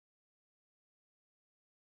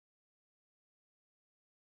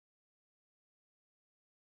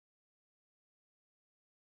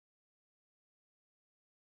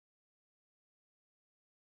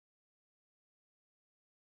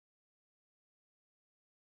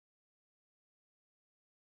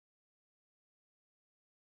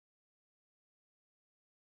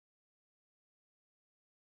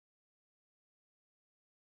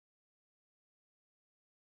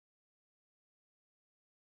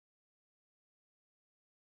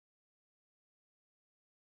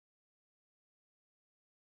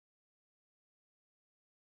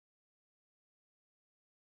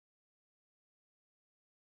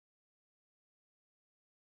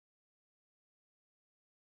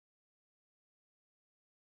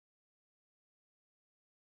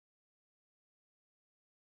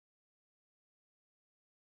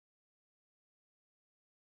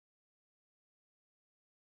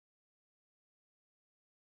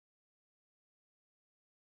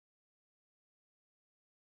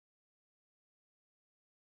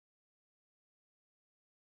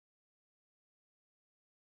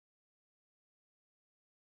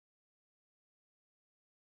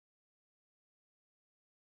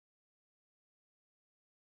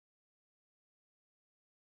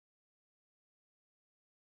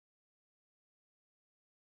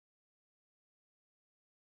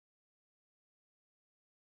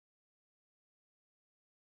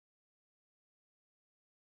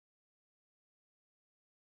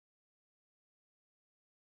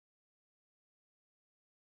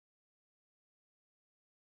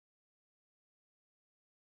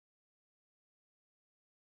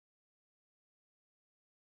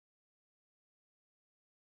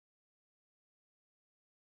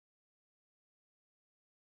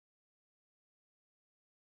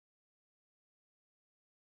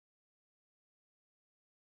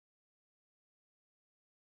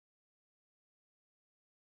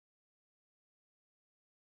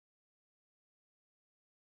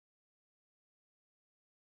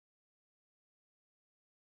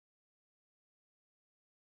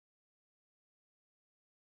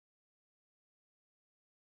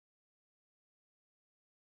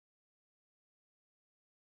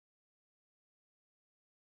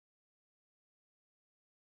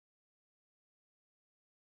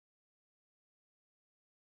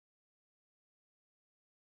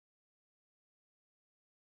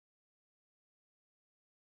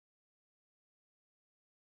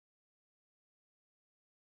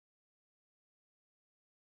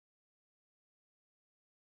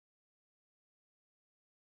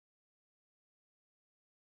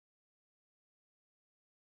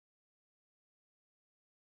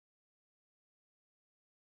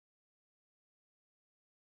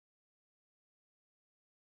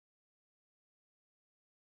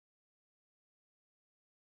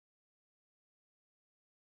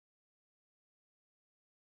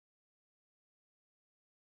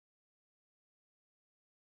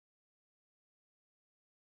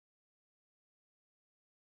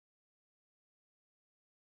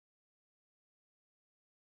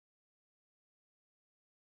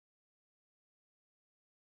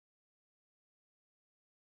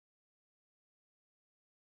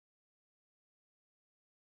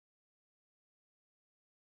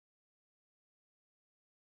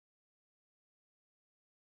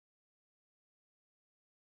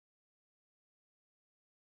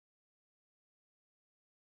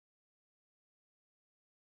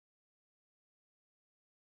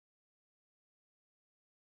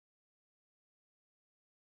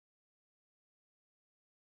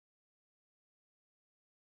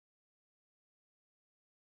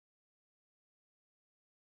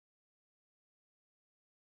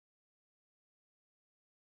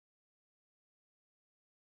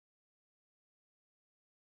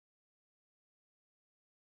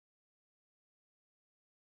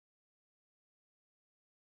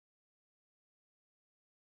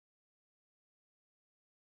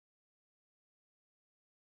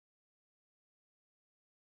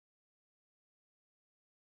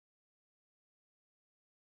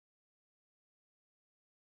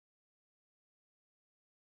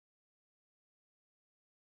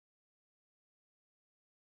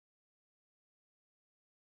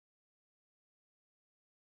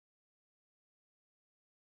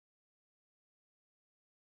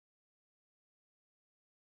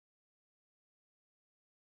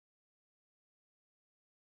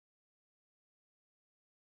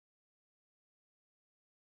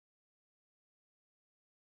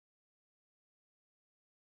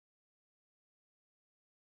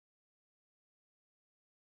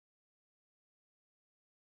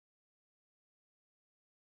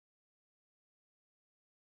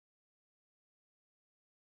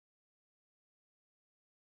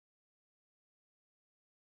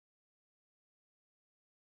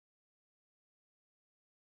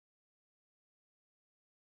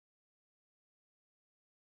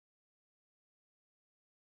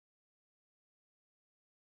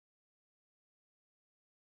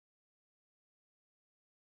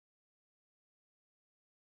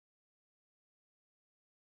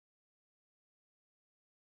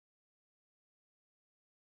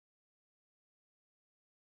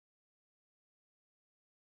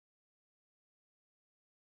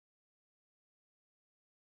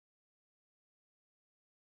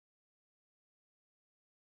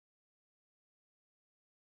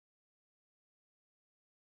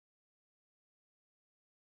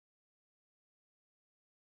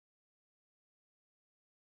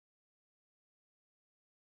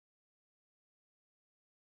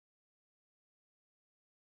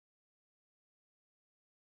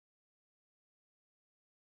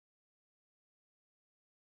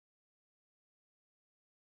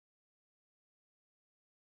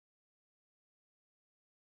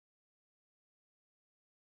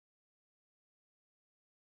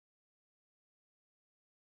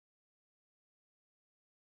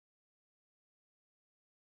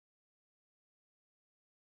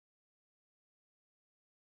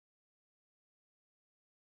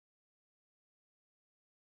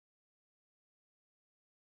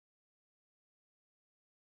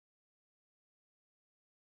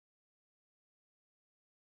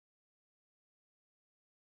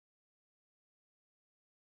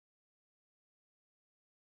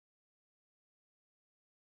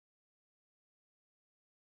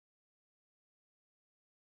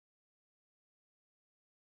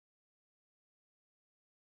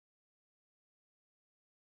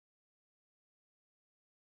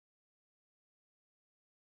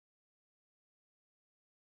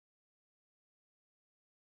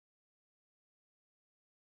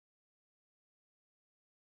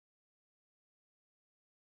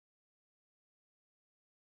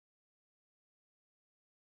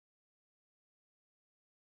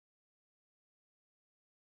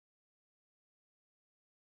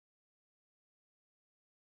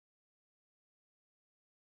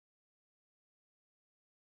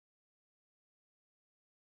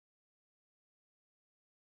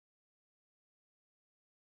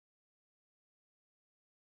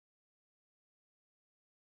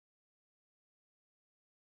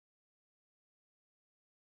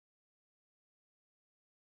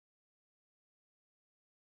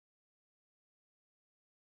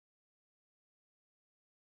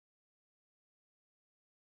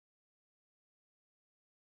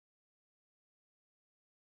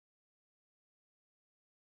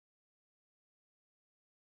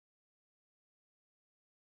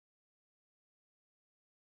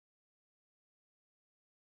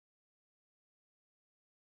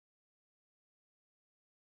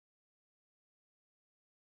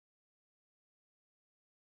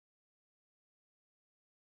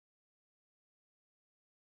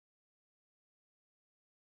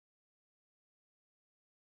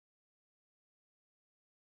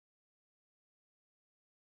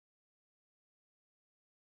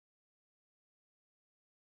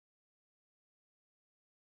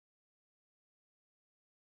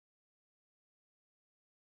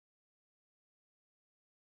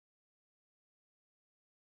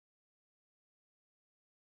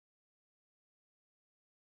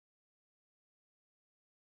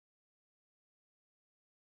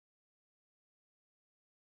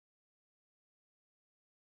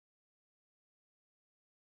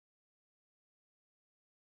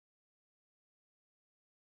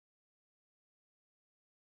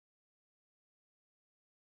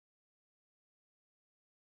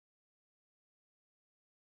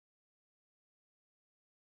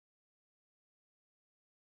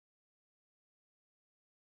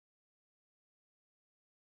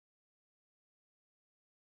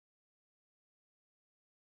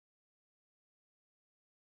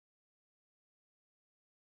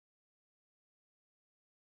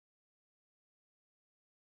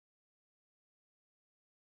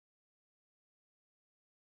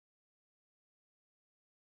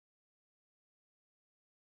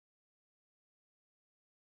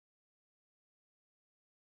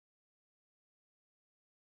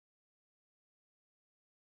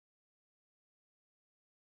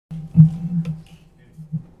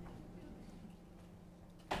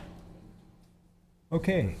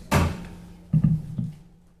Okay.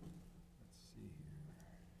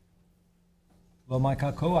 Hello, Mike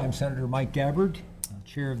Kako. I'm Senator Mike Gabbard,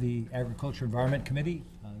 Chair of the Agriculture Environment Committee,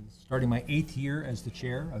 starting my 8th year as the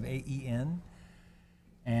Chair of AEN.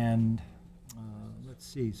 And let's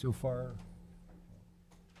see, so far,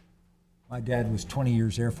 my dad was 20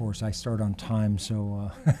 years Air Force. I start on time, so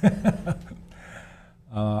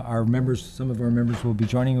our members, some of our members will be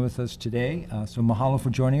joining with us today. So mahalo for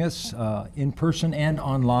joining us in person and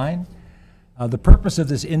online. The purpose of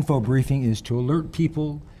this info briefing is to alert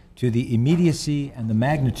people to the immediacy and the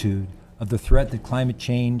magnitude of the threat that climate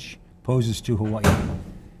change poses to Hawaii.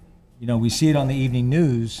 You know, we see it on the evening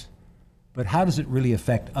news, but how does it really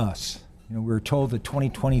affect us? You know, we were told that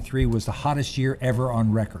 2023 was the hottest year ever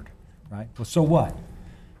on record, right? Well, so what,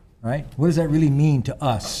 right? What does that really mean to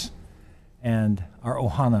us and our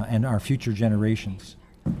ohana and our future generations?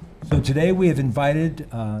 So today we have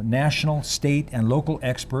invited national, state, and local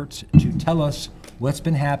experts to tell us what's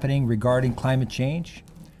been happening regarding climate change,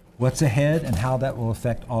 what's ahead, and how that will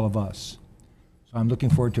affect all of us. So I'm looking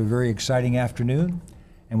forward to a very exciting afternoon.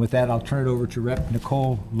 And with that, I'll turn it over to Rep.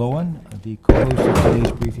 Nicole Lowen, the co-host of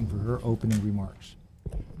today's briefing, for her opening remarks.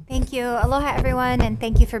 Thank you. Aloha, everyone, and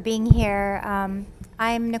thank you for being here.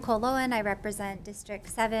 I'm Nicole Lowen. I represent District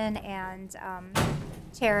 7 and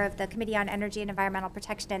Chair of the Committee on Energy and Environmental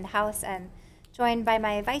Protection in the House, and joined by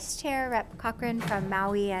my Vice Chair, Rep. Cochran from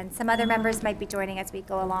Maui, and some other members might be joining as we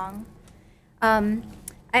go along.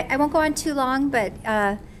 I won't go on too long, but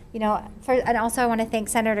you know, and also I want to thank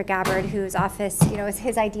Senator Gabbard, whose office, you know, it was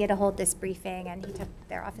his idea to hold this briefing, and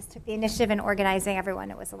their office took the initiative in organizing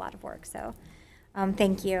everyone. It was a lot of work, so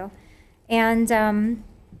thank you. And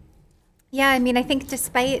yeah, I mean, I think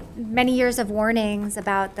despite many years of warnings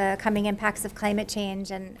about the coming impacts of climate change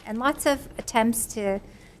and lots of attempts to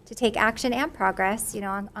take action and progress, you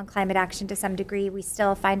know, on climate action to some degree, we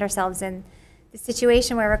still find ourselves in the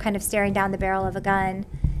situation where we're kind of staring down the barrel of a gun.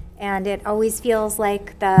 And it always feels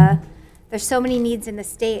like there's so many needs in the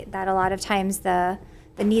state that a lot of times the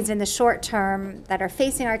needs in the short term that are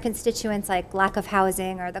facing our constituents, like lack of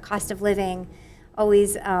housing or the cost of living,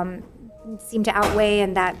 always seem to outweigh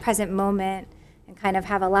in that present moment and kind of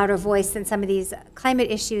have a louder voice than some of these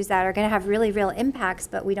climate issues that are going to have really real impacts,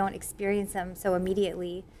 but we don't experience them so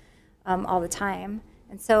immediately all the time.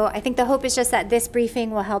 And so I think the hope is just that this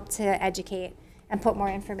briefing will help to educate and put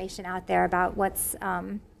more information out there about what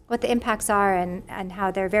the impacts are and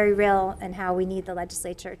how they're very real and how we need the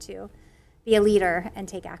legislature to be a leader and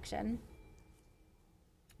take action.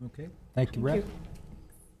 Okay, thank you, Rep.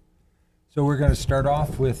 So we're going to start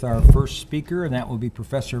off with our first speaker, and that will be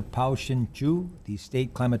Professor Pao-Shin Chu, the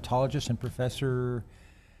state climatologist and professor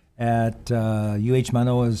at UH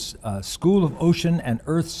Manoa's School of Ocean and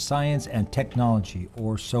Earth Science and Technology,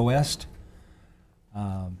 or SOEST.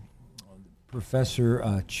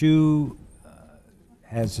 Professor Chu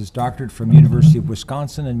has his doctorate from University of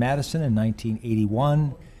Wisconsin in Madison in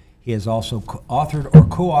 1981. He has also authored or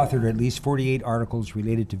co-authored at least 48 articles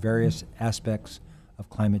related to various aspects of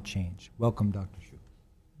climate change. Welcome, Dr. Chu.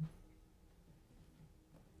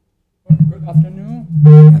 Good afternoon.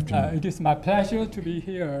 Good afternoon. It is my pleasure to be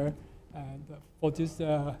here for this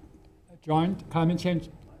joint climate change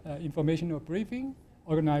informational briefing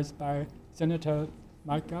organized by Senator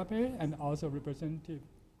Mike Gabbard and also Representative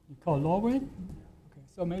Nicole Lowen.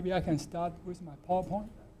 So maybe I can start with my PowerPoint.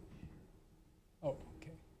 Oh,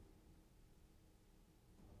 okay.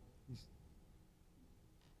 He's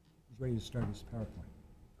ready to start his PowerPoint.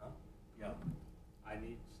 Yeah, I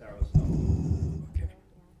need Sarah's help. Okay.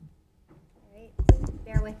 All right,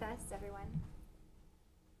 bear with us, everyone.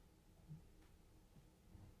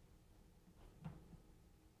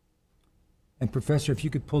 And Professor, if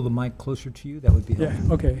you could pull the mic closer to you, that would be helpful.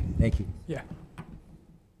 Yeah, okay. Thank you. Yeah.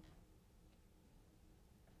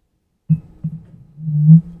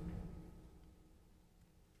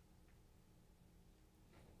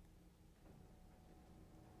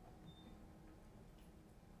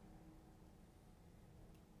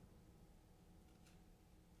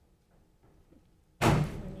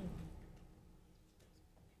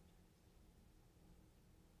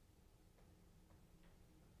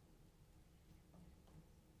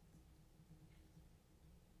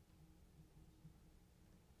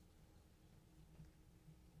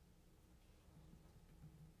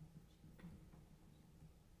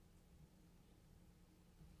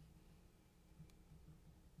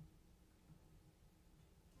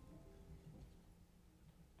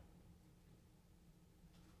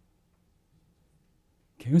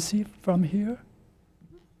 Can you see from here?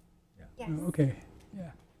 Yes. Okay,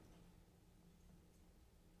 yeah.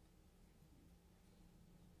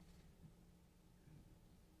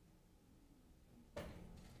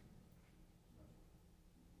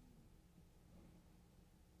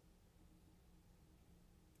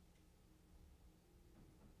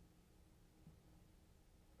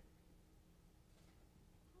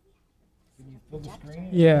 Can you fill the screen?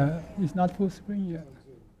 Yeah, it's not full screen yet.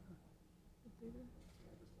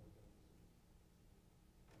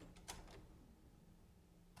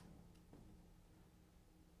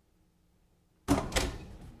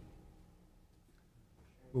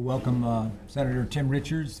 We'll welcome Senator Tim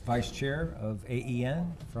Richards, Vice Chair of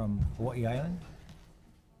AEN from Hawaii Island.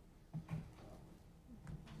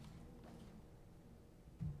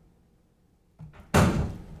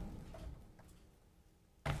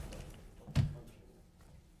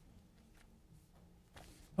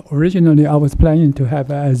 Originally, I was planning to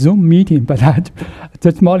have a Zoom meeting, but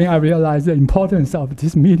this morning I realized the importance of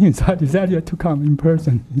this meeting, so I decided to come in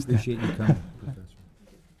person instead. Appreciate you coming, Professor.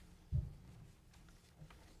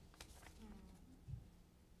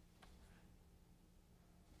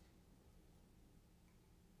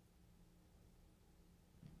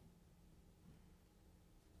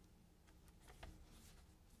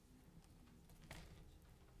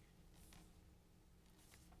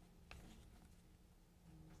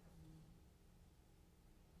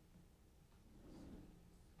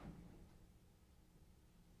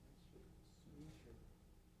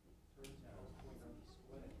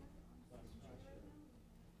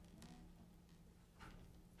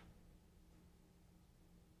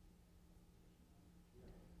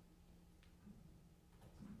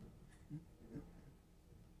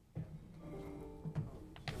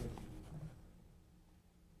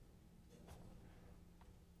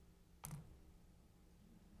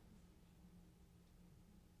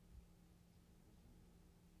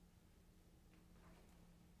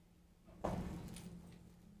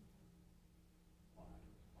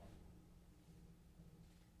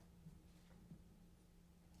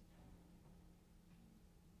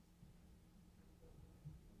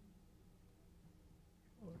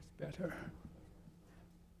 Better.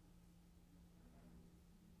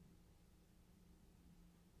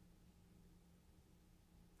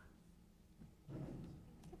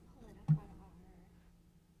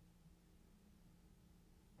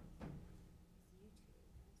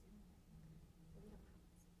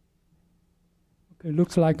 Okay,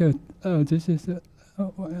 looks like this is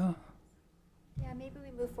well, Yeah, maybe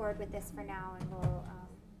we move forward with this for now, and we'll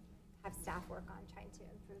have staff work on trying to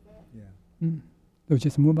improve it. Yeah. we'll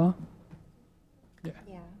just move on. Yeah.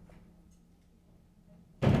 Yeah.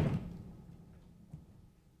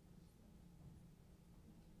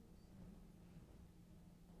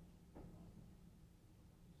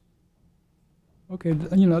 Okay,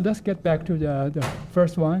 let's get back to the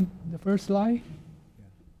first one, the first slide.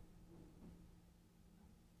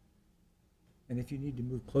 And if you need to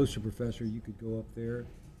move closer, Professor, you could go up there.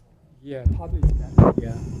 Yeah, probably better.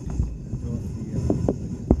 Yeah. Go up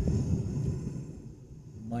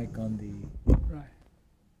the mic on the. Right.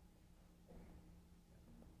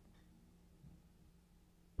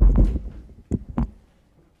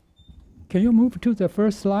 Can you move to the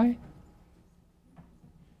first slide?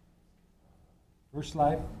 First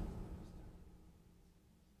slide.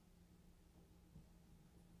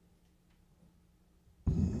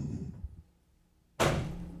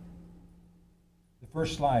 The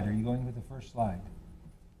first slide. Are you going with the first slide?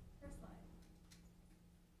 First slide.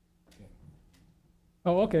 Okay.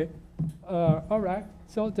 Oh, okay. All right.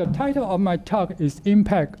 So the title of my talk is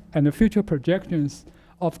Impact and the Future Projections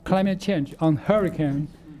of Climate Change on Hurricane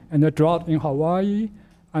and the Drought in Hawaii.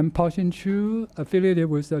 I'm Paul-Shin Chu, affiliated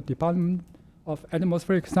with the Department of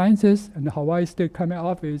Atmospheric Sciences and the Hawaii State Climate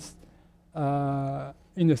Office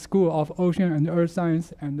in the School of Ocean and Earth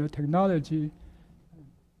Science and Technology.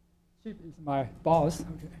 Chip is my boss.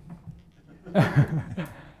 Okay.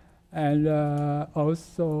 And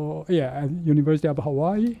also, yeah, at University of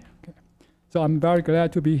Hawaii. Okay. So I'm very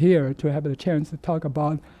glad to be here to have the chance to talk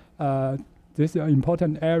about these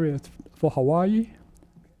important areas for Hawaii.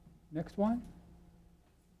 Next one.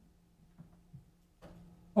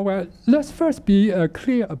 Oh, well, let's first be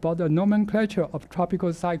clear about the nomenclature of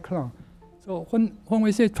tropical cyclone. So when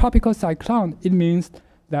we say tropical cyclone, it means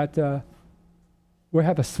that we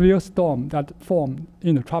have a severe storm that formed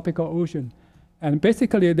in the tropical ocean. And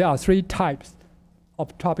basically, there are three types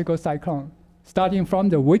of tropical cyclone. Starting from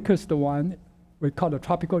the weakest one, we call the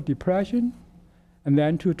tropical depression, and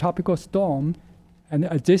then to tropical storm. And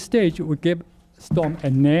at this stage, we give storm a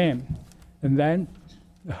name. And then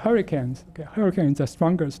the hurricanes. Okay, hurricane is the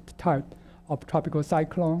strongest type of tropical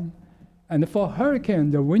cyclone. And for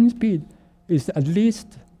hurricane, the wind speed is at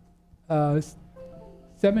least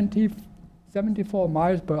 74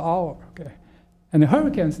 miles per hour. Okay. And the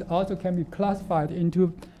hurricanes also can be classified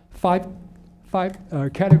into five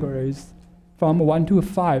categories from 1 to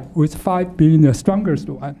 5, with 5 being the strongest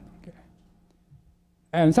one. Okay.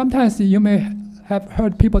 And sometimes you may have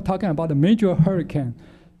heard people talking about a major hurricane,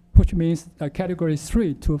 which means a Category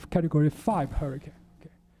 3 to Category 5 hurricane.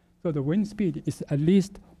 Okay. So the wind speed is at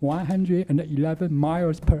least 111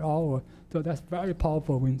 miles per hour. So that's very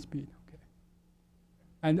powerful wind speed. Okay.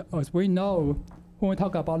 And as we know, when we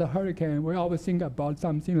talk about a hurricane, we always think about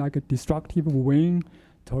something like a destructive wind,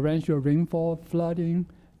 torrential rainfall, flooding,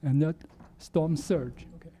 and the storm surge.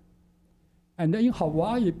 Okay. And in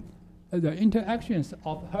Hawaii, the interactions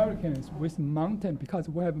of hurricanes with mountain, because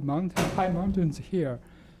we have high mountains here,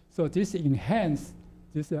 so this enhance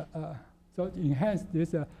this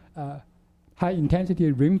high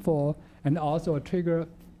intensity rainfall, and also trigger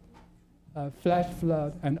flash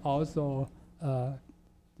flood, and also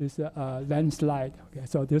this landslide. Okay,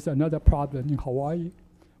 so there's another problem in Hawaii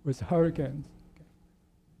with hurricanes. Okay.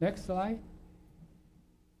 Next slide.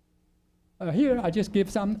 Here I just give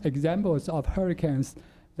some examples of hurricanes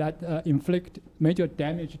that inflict major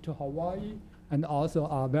damage to Hawaii and also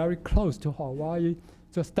are very close to Hawaii.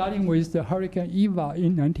 So starting with the Hurricane Eva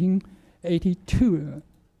in 1982,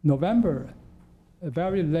 November,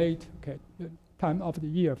 very late time of the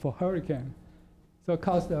year for hurricane. So it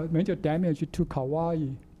caused major damage to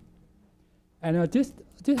Kauai. And this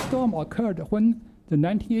storm occurred when the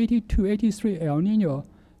 1982-83 El Nino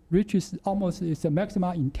reaches almost its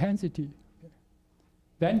maximum intensity.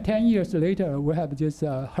 Then 10 years later, we have this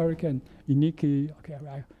Hurricane Iniki,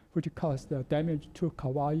 which caused damage to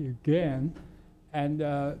Kauai again. And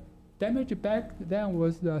damage back then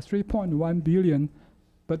was 3.1 billion,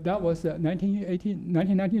 but that was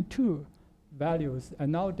 1992 values.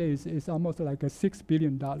 And nowadays, it's almost like $6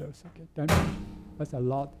 billion. Damage. That's a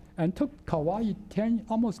lot. And took Kauai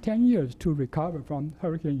almost 10 years to recover from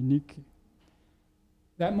Hurricane Iniki.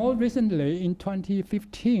 Then more recently, in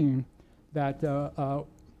 2015, that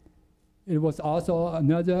it was also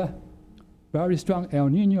another very strong El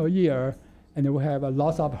Nino year, and we have a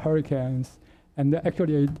lot of hurricanes. And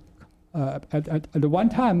actually, at one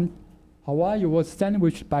time, Hawaii was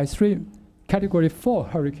sandwiched by 3 Category 4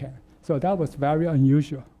 hurricanes. So that was very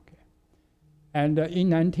unusual. Okay. And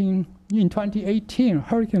in 2018,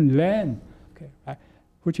 Hurricane Len,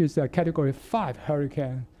 which is a Category 5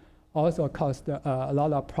 hurricane, also caused a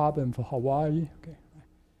lot of problems for Hawaii. Okay.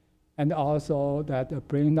 And also that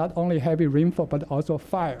bring not only heavy rainfall, but also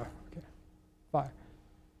fire. Okay. Fire.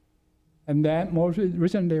 And then more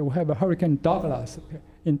recently, we have a Hurricane Douglas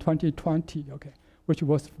in 2020, which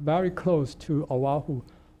was very close to Oahu,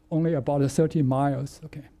 only about 30 miles.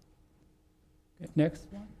 Okay. Next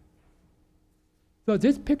one. So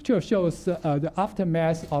this picture shows the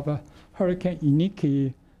aftermath of Hurricane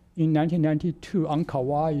Iniki in 1992 on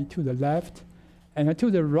Kauai to the left. And to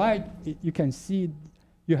the right, you can see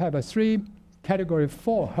you have 3 Category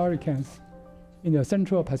 4 hurricanes in the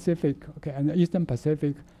Central Pacific and the Eastern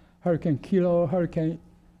Pacific. Hurricane Kilo, Hurricane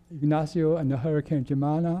Ignacio, and the Hurricane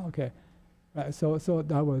Jimana. Right. So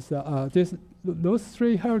that was those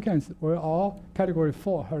 3 hurricanes were all Category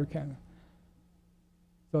 4 hurricanes.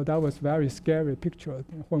 So that was very scary picture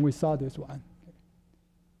when we saw this one.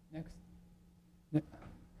 Okay. Next.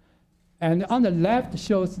 And on the left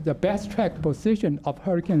shows the best track position of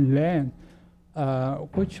Hurricane Len,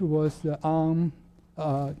 which was on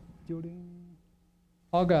during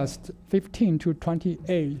August 15 to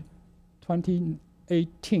 28,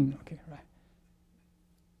 2018. Right.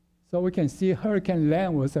 So we can see Hurricane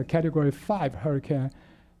Len was a Category 5 hurricane,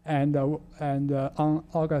 and on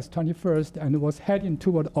August 21st, and was heading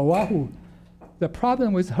toward Oahu. The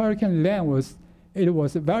problem with Hurricane Len was it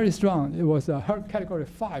was very strong. It was a Category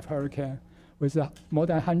 5 hurricane with more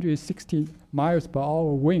than 160 miles per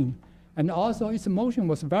hour wind. And also its motion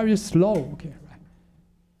was very slow, right?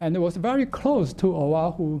 And it was very close to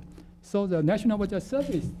Oahu. So the National Weather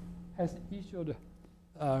Service has issued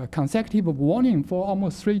consecutive warning for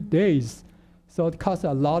almost 3 days. So it caused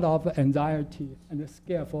a lot of anxiety and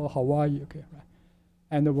scare for Hawaii, right?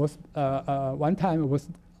 And it was one time it was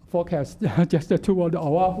forecast just toward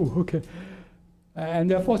Oahu,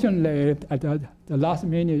 And fortunately, at the last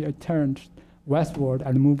minute, it turned westward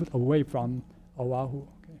and moved away from Oahu.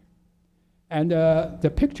 And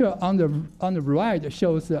the picture on the right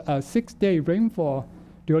shows a 6-day rainfall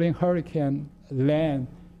during Hurricane Len,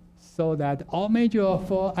 so that all major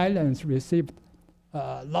 4 islands received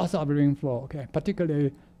lots of rainfall.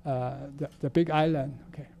 Particularly the Big Island.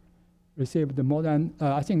 Received more than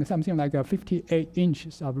I think something like 58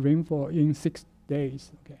 inches of rainfall in 6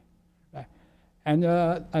 days. Right.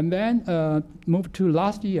 And then moved to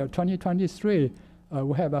last year, 2023.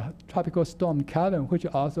 We have a tropical storm Calvin, which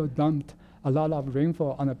also dumped a lot of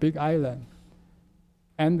rainfall on a Big Island.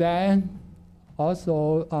 And then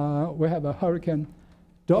also we have a Hurricane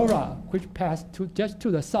Dora, which passed just to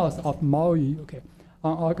the south of Maui, okay,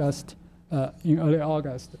 on in early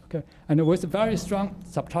August, okay, and with a very strong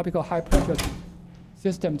subtropical high pressure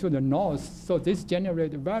system to the north, so this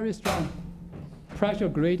generated very strong pressure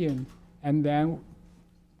gradient, and then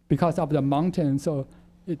because of the mountain, so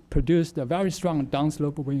it produced a very strong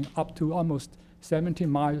downslope wind up to almost 70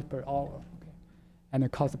 miles per hour, okay, and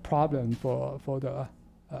it caused a problem for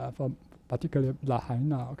particularly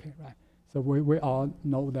Lahaina, okay, right. So we all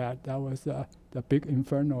know that was the big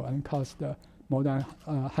inferno and caused more than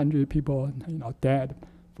 100 people, dead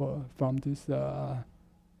from this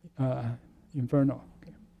inferno.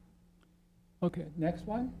 Okay. Okay, next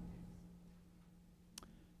one.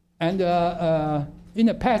 And in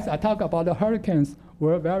the past, I talked about the hurricanes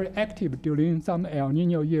were very active during some El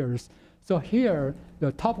Nino years. So here,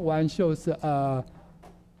 the top one shows the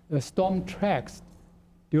storm tracks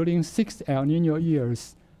during 6 El Nino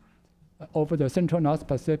years over the central North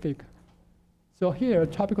Pacific. So here,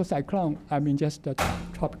 tropical cyclone, I mean just a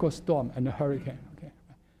tropical storm and a hurricane. Okay.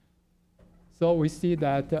 So we see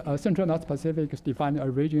that central North Pacific is defined a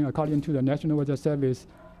region according to the National Weather Service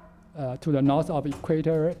to the north of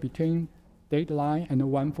equator between dateline and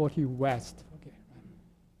 140 west. Okay.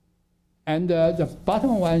 And the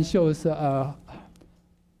bottom one shows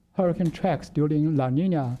hurricane tracks during La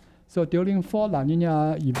Nina. So during 4 La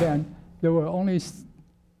Nina events, there were only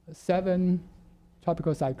 7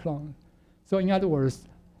 tropical cyclones. So in other words,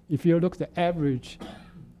 if you look at the average,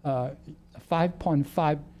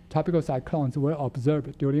 5.5 tropical cyclones were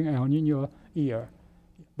observed during El Nino year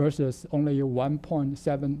versus only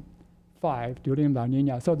 1.75 during La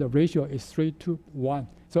Nina. So the ratio is 3 to 1.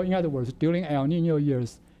 So in other words, during El Nino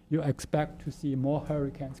years, you expect to see more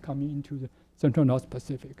hurricanes coming into the central North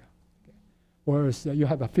Pacific. Okay. Whereas you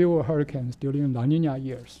have fewer hurricanes during La Nina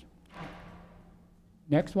years.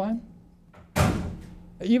 Next one.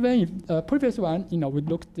 Even if previous one, we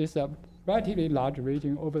looked at this relatively large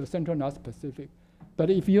region over the central North Pacific. But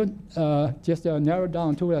if you just narrow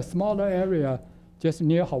down to a smaller area just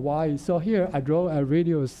near Hawaii, so here I draw a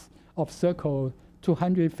radius of circle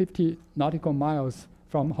 250 nautical miles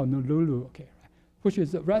from Honolulu, okay, which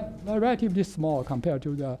is relatively small compared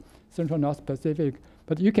to the central North Pacific.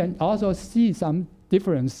 But you can also see some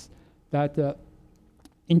difference that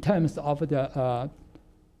in terms of the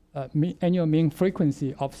annual mean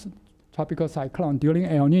frequency of tropical cyclone during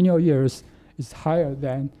El Nino years is higher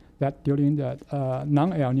than that during the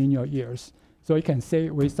non-El Nino years. So you can say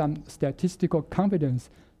with some statistical confidence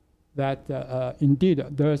that indeed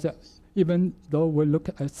there's even though we look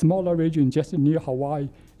at a smaller region just near Hawaii,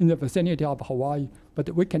 in the vicinity of Hawaii, but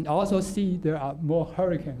we can also see there are more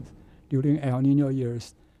hurricanes during El Nino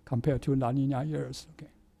years compared to La Nina years.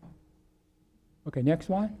 Okay. Okay, next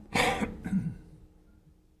one.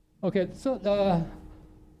 Okay, so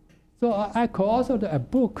I co-authored a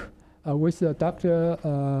book with Dr.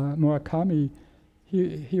 Murakami.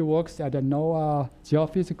 He works at the NOAA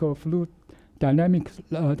Geophysical Fluid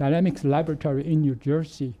Dynamics Laboratory in New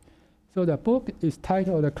Jersey. So the book is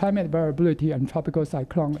titled Climate Variability and Tropical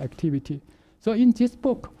Cyclone Activity. So in this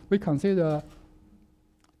book, we consider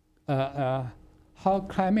how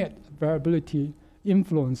climate variability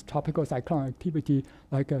influence tropical cyclone activity,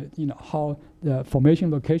 like how the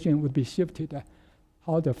formation location would be shifted,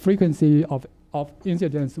 how the frequency of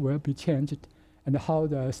incidents will be changed, and how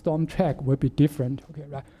the storm track will be different. Okay,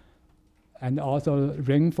 right? And also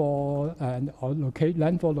rainfall and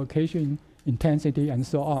landfall location intensity and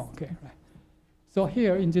so on. Okay, right? So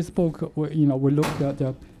here in this book, we looked at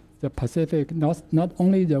the Pacific, not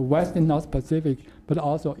only the Western North Pacific, but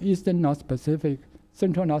also Eastern North Pacific,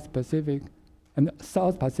 Central North Pacific, and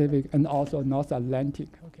South Pacific, and also North Atlantic.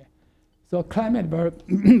 Okay, so climate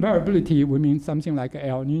variability would mean something like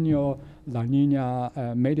El Nino, La Nina,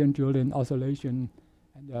 Median-Julian oscillation,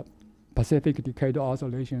 and Pacific decadal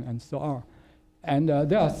oscillation, and so on. And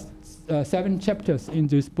there are 7 chapters in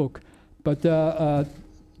this book, but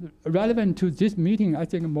relevant to this meeting, I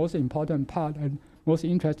think the most important part and most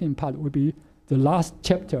interesting part would be the last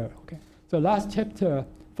chapter. Okay, so last chapter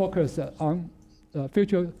focuses on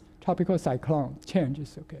future tropical cyclone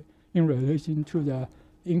changes, okay, in relation to the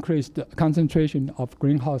increased concentration of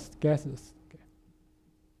greenhouse gases. Okay.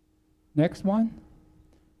 Next one.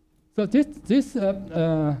 So this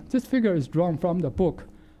figure is drawn from the book.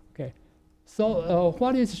 Okay. So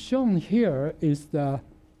what is shown here is a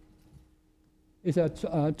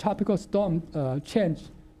tropical storm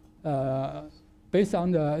change based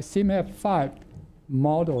on the CMF5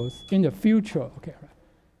 models in the future. Okay. Right.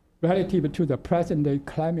 Relative to the present day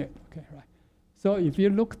climate, okay, right? So if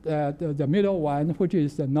you look at the middle one, which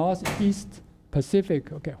is the Northeast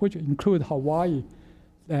Pacific, okay, which includes Hawaii,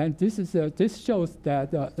 And this shows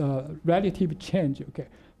that the relative change, okay,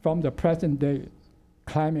 from the present day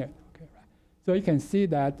climate. Okay, right? So you can see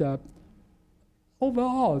that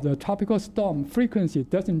overall the tropical storm frequency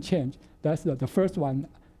doesn't change. That's the first one,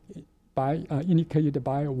 indicated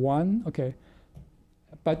by 1. Okay,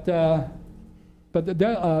 but there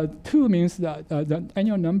 2 means that the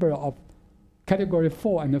annual number of Category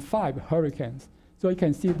 4 and 5 hurricanes. So you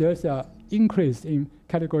can see there's an increase in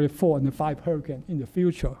Category 4 and 5 hurricane in the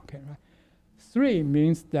future. Okay, right? 3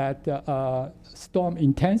 means that storm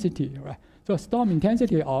intensity, right? So storm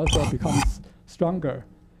intensity also becomes stronger.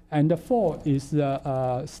 And the 4 is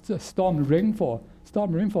storm rainfall.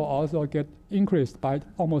 Storm rainfall also get increased by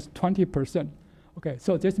almost 20%. Okay,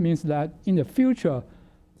 so this means that in the future,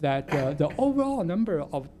 that the overall number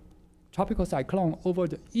of tropical cyclone over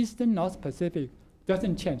the eastern North Pacific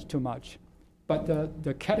doesn't change too much. But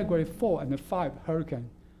the Category 4 and 5 hurricane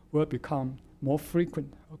will become more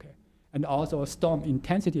frequent, okay? And also storm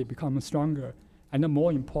intensity becomes stronger. And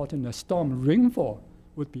more important, the storm rainfall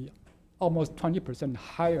would be almost 20%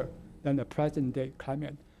 higher than the present day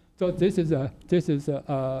climate. So this is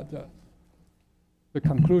the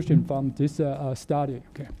conclusion from this study,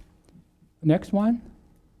 okay? Next one.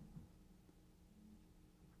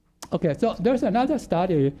 Okay, so there's another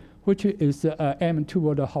study which is aimed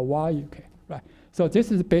toward Hawaii, okay, right? So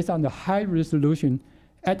this is based on the high resolution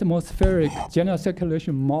atmospheric general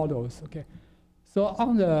circulation models, okay? So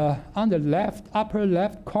on the left, upper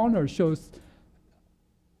left corner shows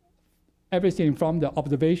everything from the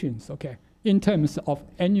observations, okay, in terms of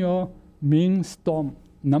annual mean storm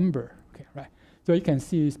number, okay, right? So you can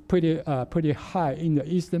see it's pretty high in the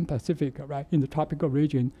Eastern Pacific, right? In the tropical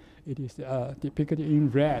region, it is depicted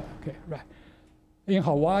in red, okay, right? In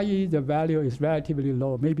Hawaii, the value is relatively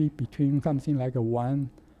low, maybe between something like a one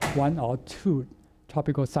or 2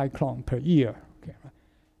 tropical cyclone per year, okay, right?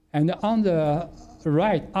 And on the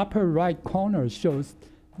right, upper right corner shows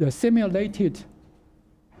the simulated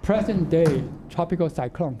present day tropical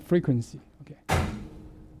cyclone frequency, okay?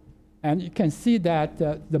 And you can see that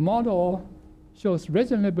the model shows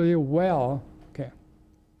reasonably well, okay,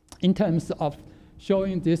 in terms of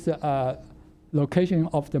showing this location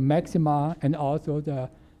of the maxima and also the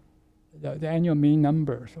annual mean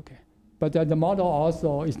numbers, okay? But the model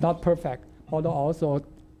also is not perfect. Model also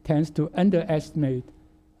tends to underestimate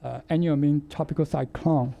annual mean tropical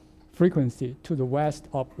cyclone frequency to the west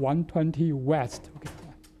of 120 west, okay?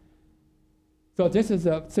 So this is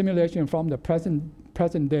a simulation from the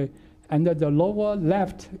present day, and the lower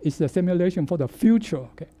left is the simulation for the future,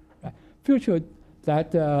 okay? Right? Future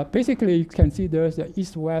that basically you can see there's an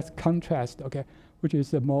east-west contrast, okay, which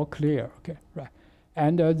is more clear, okay, right?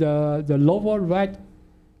 And the lower right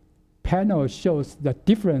panel shows the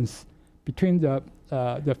difference between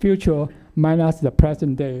the future minus the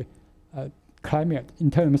present day climate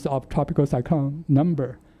in terms of tropical cyclone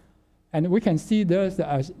number. And we can see there's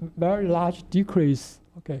a very large decrease,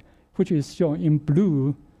 okay, which is shown in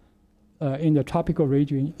blue in the tropical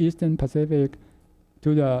region, Eastern Pacific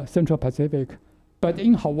to the Central Pacific. But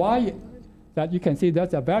in Hawaii, that you can see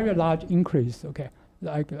there's a very large increase, okay,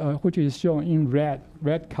 like which is shown in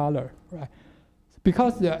red color, right?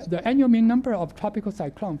 Because the annual mean number of tropical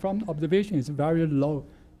cyclone from observation is very low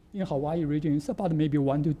in Hawaii region. It's about maybe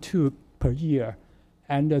 1 to 2 per year.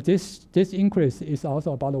 And this increase is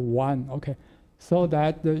also about 1, okay? So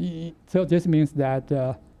that so this means that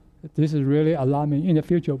this is really alarming. In the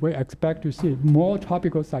future, we expect to see more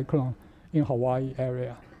tropical cyclone in Hawaii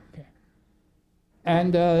area, okay?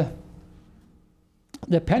 And the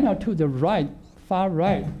panel to the right, far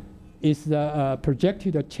right, is the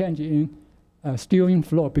projected change in steering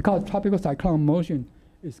flow, because tropical cyclone motion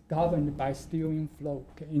is governed by steering flow,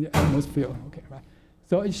 okay, in the atmosphere, okay, right?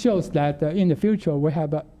 So it shows that in the future we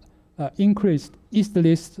have increased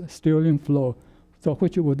easterly steering flow, so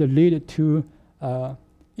which would lead to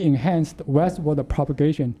enhanced westward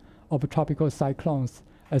propagation of tropical cyclones,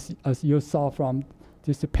 as you saw from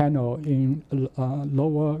this panel in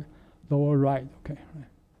lower right. Okay.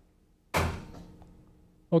 Right.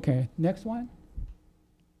 Okay. Next one.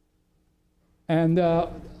 And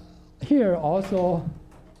here also,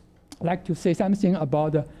 I'd like to say something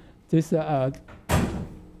about this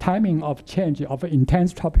timing of change of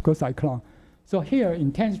intense tropical cyclone. So here,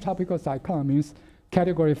 intense tropical cyclone means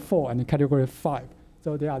Category 4 and Category 5.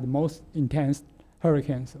 So they are the most intense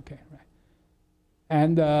hurricanes, okay, right?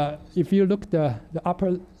 And if you look the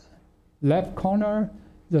upper left corner,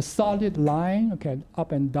 the solid line, okay,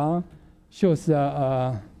 up and down, shows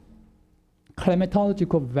the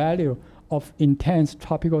climatological value of intense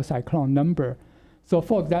tropical cyclone number. So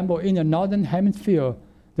for example, in the northern hemisphere,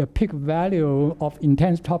 the peak value of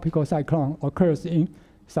intense tropical cyclone occurs in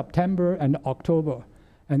September and October.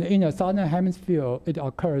 And in the southern hemisphere, it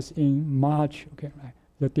occurs in March, okay, right?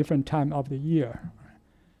 The different time of the year.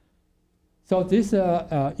 So these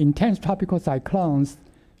intense tropical cyclones,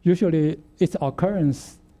 usually its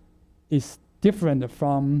occurrence is different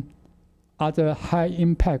from other high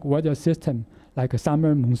impact weather systems like a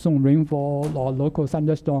summer monsoon rainfall or local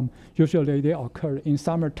thunderstorm. Usually they occur in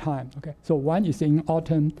summertime, okay? So one is in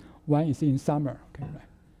autumn, one is in summer, okay, right?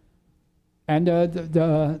 And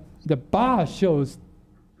the bar shows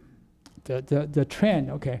the trend,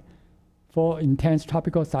 okay, for intense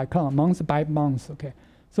tropical cyclone month by month, okay?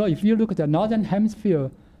 So if you look at the northern hemisphere,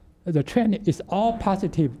 the trend is all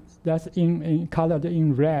positive. That's in colored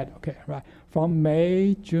in red, okay, right? From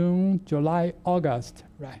May, June, July, August,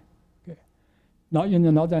 right? Okay. Not in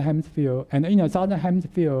the northern hemisphere. And in the southern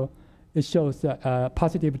hemisphere, it shows a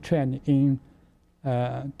positive trend in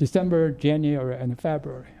December, January, and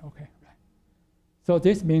February, okay, right? So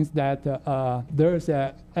this means that there's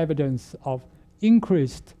evidence of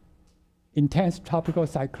increased intense tropical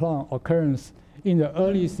cyclone occurrence in the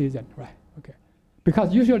early season, right? Okay,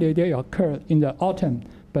 because usually they occur in the autumn,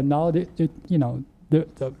 but now the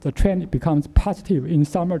trend becomes positive in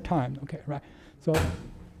summertime, okay, right? So,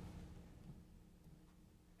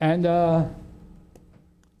 and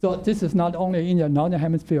so this is not only in the northern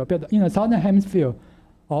hemisphere, but in the southern hemisphere,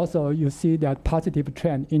 also you see that positive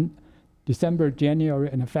trend in December, January,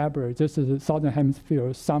 and February. This is the southern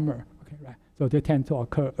hemisphere summer, okay, right? So they tend to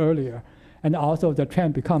occur earlier. And also the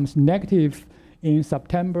trend becomes negative in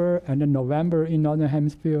September and then November in northern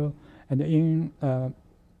hemisphere, and in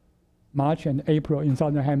March and April in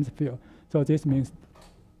southern hemisphere. So this means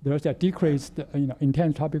there's a decreased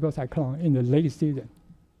intense tropical cyclone in the late season.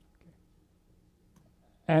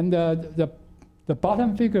 And the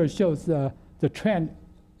bottom figure shows the trend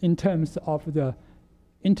in terms of the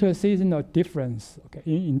interseasonal difference, okay,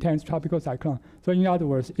 in intense tropical cyclone. So in other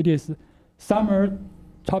words, it is summer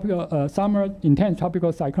intense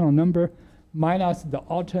tropical cyclone number minus the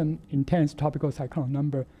autumn intense tropical cyclone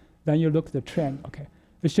number. Then you look at the trend, okay.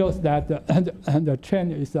 It shows that the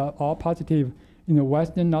trend is all positive in the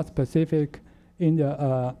western North Pacific, in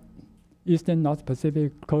the eastern North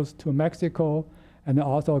Pacific close to Mexico, and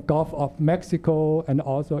also Gulf of Mexico, and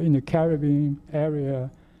also in the Caribbean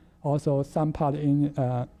area, also some part in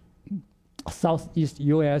southeast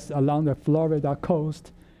US along the Florida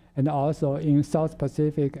coast, and also in South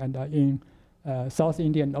Pacific and in South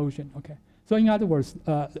Indian Ocean, okay. So in other words,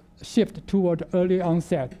 shift toward early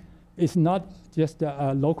onset is not just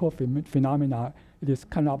a local phenomena, it is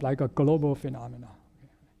kind of like a global phenomena.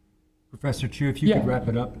 Okay. Professor Chu, if you could wrap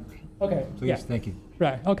it up. Okay. Please, yeah. Thank you.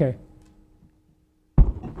 Right, okay.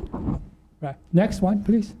 Right, next one,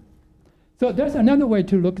 please. So there's another way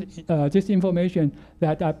to look at this information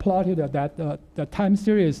that I plotted that the time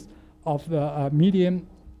series of the median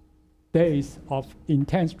days of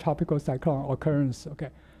intense tropical cyclone occurrence, okay.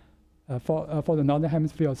 For the northern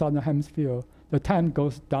hemisphere, southern hemisphere, the time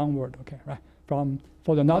goes downward, okay, right?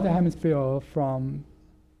 For the northern hemisphere, from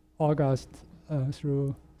August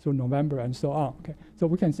through November and so on, okay. So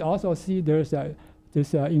we can also see there's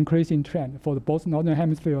this increasing trend for both northern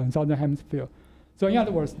hemisphere and southern hemisphere. So in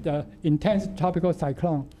other words, the intense tropical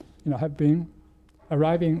cyclone, have been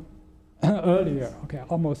arriving earlier, okay,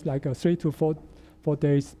 almost like 3 to 4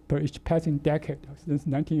 days per each passing decade since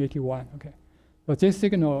 1981, okay. But this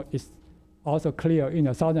signal is also clear in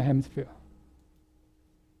the southern hemisphere.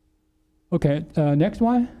 Okay, next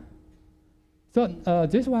one. So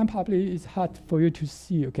this one probably is hard for you to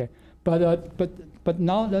see, okay. But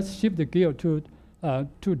now let's shift the gear to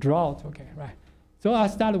drought, okay, right. So I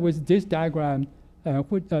start with this diagram,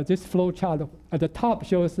 this flow chart. At the top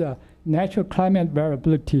shows natural climate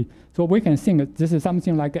variability. So we can think this is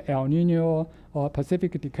something like El Nino or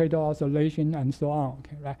Pacific Decadal Oscillation and so on,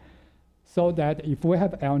 okay, right. So that if we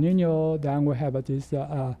have El Nino, then we have this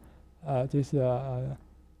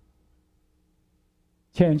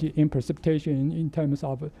change in precipitation in terms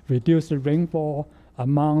of reduced rainfall,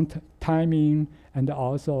 amount, timing, and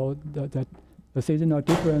also the seasonal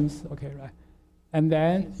difference, okay, right? And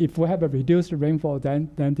then if we have a reduced rainfall, then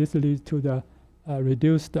this leads to the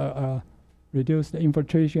reduced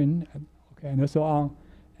infiltration, okay, and so on.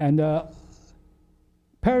 And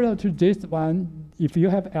parallel to this one, if you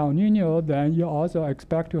have El Nino, then you also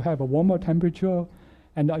expect to have a warmer temperature,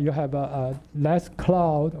 and you have less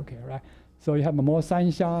cloud, okay, right? So you have more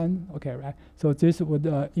sunshine, okay, right? So this would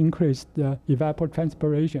increase the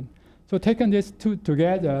evapotranspiration. So taking these two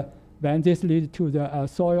together, then this leads to the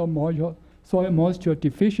soil moisture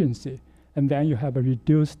deficiency, and then you have a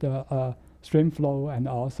reduced stream flow and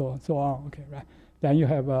also so on. Okay, right. Then you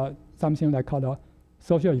have something like called a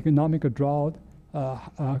socio-economic drought,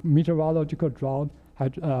 meteorological drought,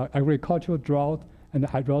 agricultural drought, and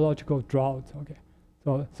hydrological drought. Okay,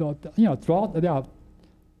 so you know, drought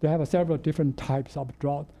they have several different types of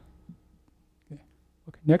drought.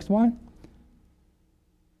 Okay, next one.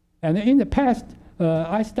 And in the past,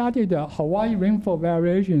 I studied Hawaii rainfall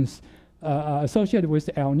variations associated with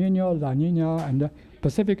El Nino, La Nina, and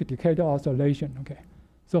Pacific Decadal Oscillation. Okay,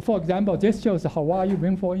 so for example, this shows the Hawaii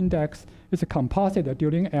rainfall index is a composite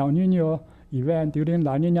during El Nino event, during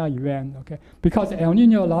La Nina event. Okay, because El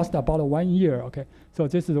Nino lasts about 1 year. Okay, so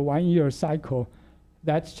this is a 1 year cycle.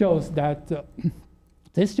 That shows that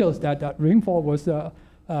this shows that rainfall was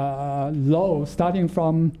low starting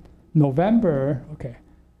from November. Okay,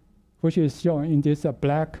 which is shown in this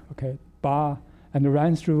black bar, and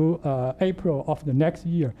ran through April of the next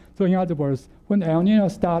year. So in other words, when El Nino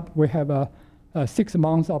starts, we have 6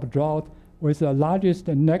 months of drought, with the largest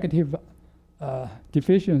negative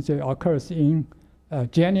deficiency occurs in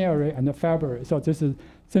January and February. So this is,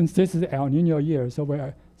 since this is El Nino year, so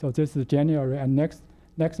this is January, and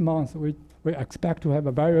next month we expect to have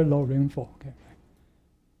a very low rainfall. Okay.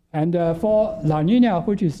 And for La Nina,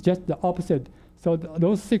 which is just the opposite, so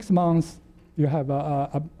those 6 months you have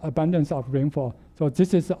abundance of rainfall. So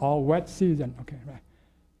this is our wet season. Okay, right.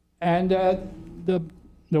 And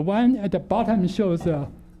the one at the bottom shows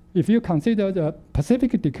if you consider the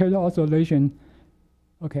Pacific Decadal Oscillation,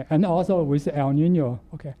 okay, and also with El Nino.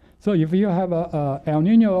 Okay, so if you have a El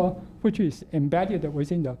Nino which is embedded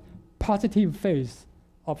within the positive phase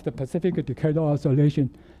of the Pacific Decadal Oscillation,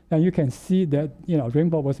 then you can see that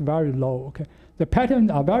rainfall was very low. Okay, the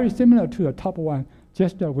patterns are very similar to the top one,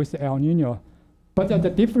 just with El Nino, but the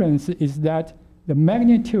difference is that the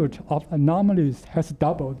magnitude of anomalies has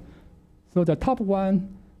doubled. So the top one,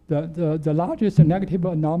 the largest negative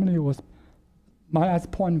anomaly was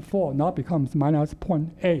 -0.4, now becomes -0.8.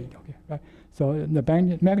 Okay, right. So the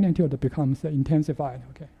magnitude becomes intensified.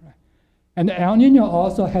 Okay, right. And El Nino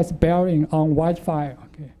also has bearing on wildfire.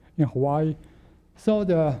 Okay, in Hawaii. So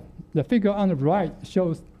the figure on the right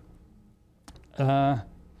shows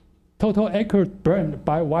total acres burned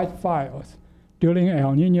by wildfires during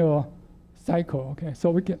El Nino cycle. Okay, so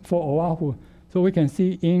we can, for Oahu, so we can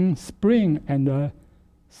see in spring and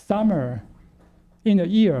summer, in the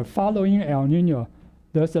year following El Nino,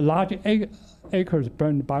 there's a large acres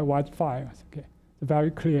burned by wildfires. Okay, very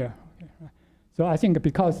clear. Okay, right. So I think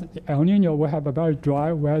because El Nino will have a very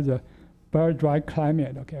dry weather, very dry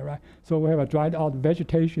climate. Okay, right. So we have a dried out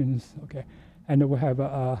vegetations. Okay, and we have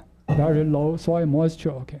a very low soil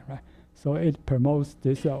moisture. Okay, right. So it promotes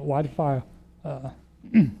this wildfire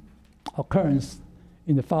occurrence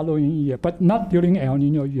in the following year, but not during El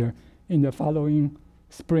Nino year, in the following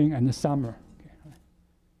spring and the summer. Okay, right.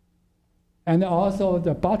 And also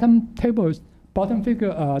the bottom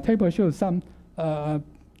figure table shows some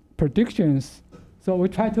predictions. So we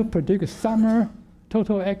try to predict summer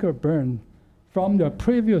total acre burn from the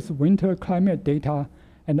previous winter climate data,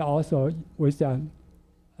 and also with a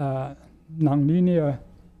nonlinear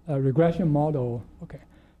regression model. Okay,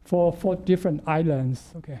 for different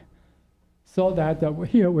islands. Okay, so that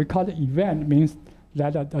here we call the event, means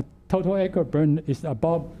that the total acre burn is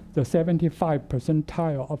above the 75th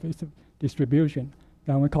percentile of its distribution.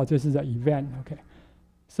 Then we call this the event. Okay,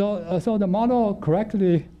 so the model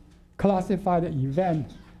correctly classified the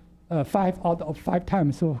event 5 out of 5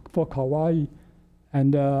 times for Kauai,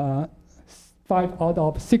 and 5 out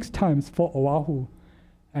of 6 times for Oahu,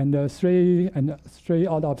 and 3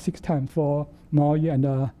 out of 6 times for Maui and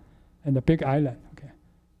the Big Island. Okay,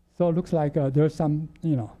 so it looks like there's some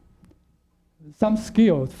some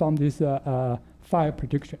skills from this fire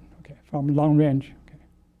prediction. Okay, from long range. Okay,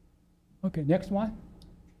 okay, next one.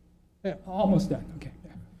 Yeah, almost done. Okay,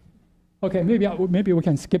 yeah. Okay, maybe we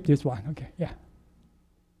can skip this one. Okay, yeah.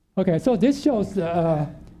 Okay, so this shows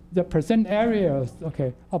the percent areas,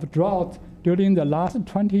 okay, of drought during the last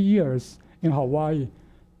 20 years in Hawaii.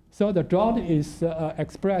 So the drought is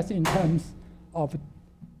expressed in terms of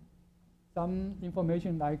some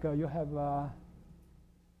information, like you have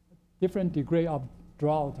different degree of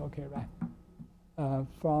drought, okay, right?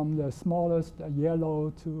 From the smallest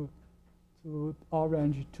yellow to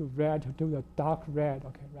orange to red to the dark red,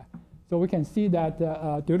 okay, right? So we can see that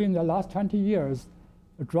during the last 20 years,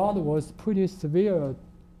 the drought was pretty severe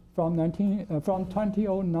from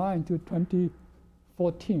 2009 to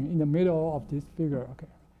 2014 in the middle of this figure, okay?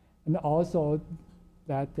 And also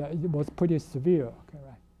that it was pretty severe, okay,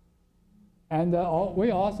 right? And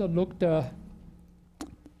we also looked at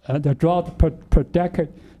the drought per decade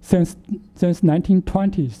since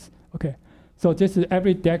 1920s, okay? So this is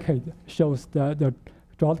every decade shows the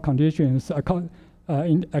drought conditions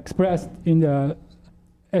expressed in the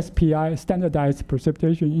SPI, Standardized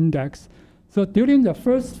Precipitation Index. So during the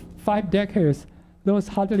first 5 decades, there was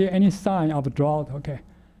hardly any sign of drought, okay?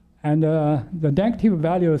 And the negative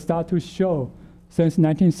values start to show since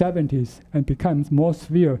 1970s and becomes more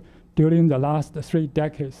severe during the last 3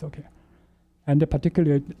 decades, okay? And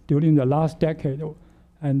particularly during the last decade,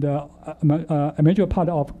 and a major part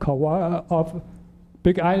of Kauai, of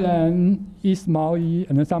Big Island, East Maui,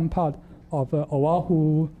 and some part of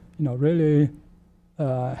Oahu, really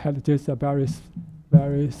had this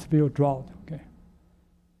very severe drought, okay?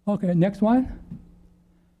 Okay, next one.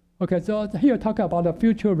 Okay, so here talk about the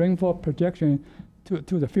future rainfall projection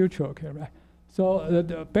to the future, okay, right?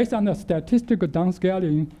 So based on the statistical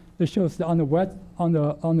downscaling, it shows that on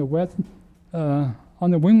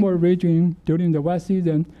the windward region during the wet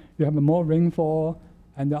season, you have more rainfall,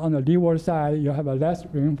 and on the leeward side, you have a less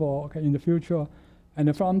rainfall, okay, in the future.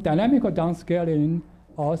 And from dynamical downscaling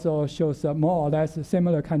also shows more or less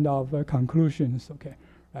similar kind of conclusions, okay,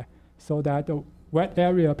 right? So that the wet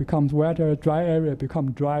area becomes wetter, dry area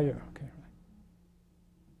becomes drier, okay,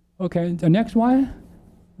 right? Okay, the next one,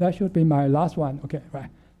 that should be my last one, okay, right?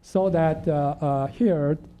 So that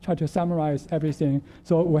here, try to summarize everything.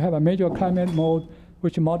 So we have a major climate mode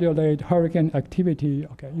which modulate hurricane activity,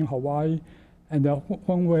 okay, in Hawaii. And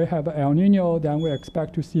when we have El Nino, then we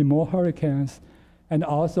expect to see more hurricanes. And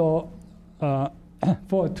also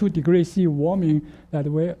for 2 degrees C warming that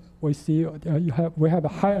we see, we have a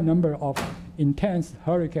higher number of intense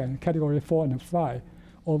hurricane, category 4 and 5,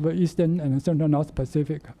 over eastern and central North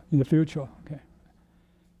Pacific in the future, okay?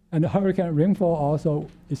 And the hurricane rainfall also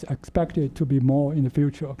is expected to be more in the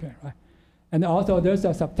future, okay, right? And also there's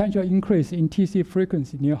a substantial increase in TC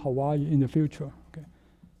frequency near Hawaii in the future, okay?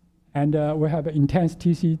 And we have intense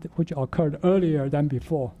TC which occurred earlier than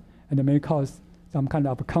before, and it may cause some kind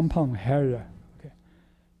of compound area, okay?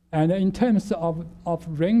 And in terms of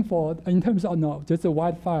rainfall, in terms of, just a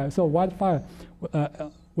wildfire. So wildfire,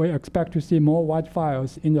 we expect to see more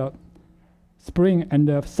wildfires in the spring and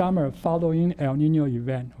the summer following El Nino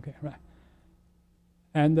event, okay, right?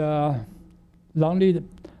 And lonely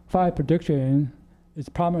fire prediction is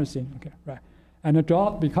promising, okay, right? And the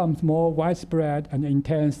drought becomes more widespread and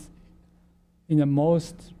intense in the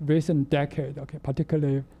most recent decade, okay,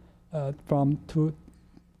 particularly for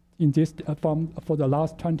the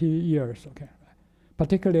last 20 years, okay, right?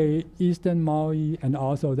 Particularly eastern Maui and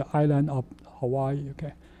also the island of Hawaii,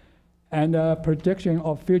 okay? And prediction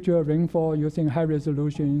of future rainfall using high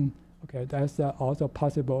resolution, okay, that's also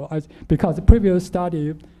possible. Because the previous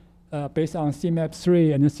study based on CMAP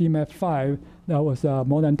 3 and CMAP 5, that was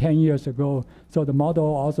more than 10 years ago. So the model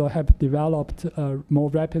also have developed more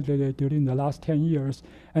rapidly during the last 10 years.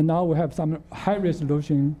 And now we have some high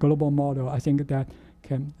resolution global model. I think that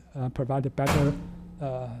can provide a better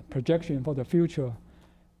projection for the future.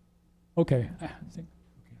 Okay, I think.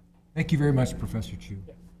 Thank you very much, Professor Chu.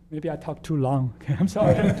 Yeah. Maybe I talked too long. Okay, I'm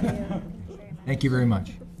sorry. Thank you very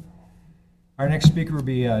much. Our next speaker will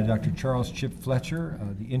be Dr. Charles Chip Fletcher,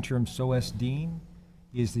 the interim SOES Dean.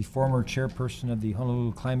 He is the former chairperson of the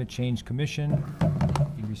Honolulu Climate Change Commission.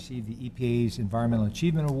 He received the EPA's Environmental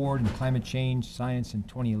Achievement Award in Climate Change Science in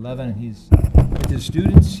 2011. And with his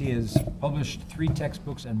students, he has published 3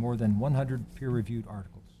 textbooks and more than 100 peer-reviewed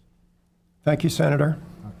articles. Thank you, Senator.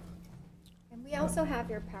 And we also have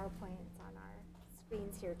your PowerPoints on our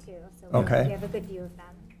screens here too, so Okay. we have a good view of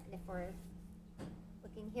them. And if we're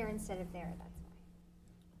looking here instead of there, that's why.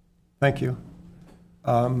 Thank you.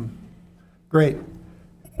 Great.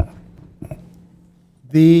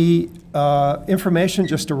 The information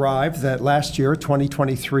just arrived that last year,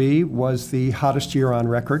 2023, was the hottest year on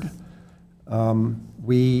record.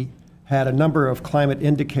 We had a number of climate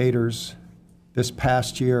indicators this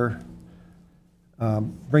past year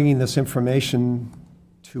bringing this information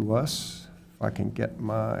to us. If I can get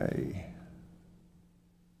my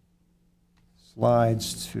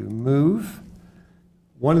slides to move.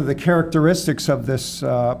 One of the characteristics of this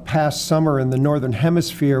past summer in the Northern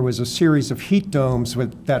Hemisphere was a series of heat domes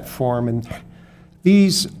that form, and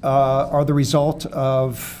these are the result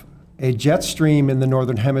of a jet stream in the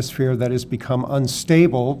Northern Hemisphere that has become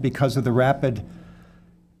unstable because of the rapid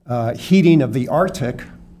heating of the Arctic,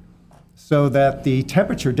 so that the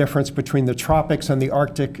temperature difference between the tropics and the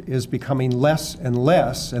Arctic is becoming less and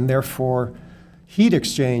less, and therefore heat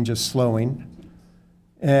exchange is slowing.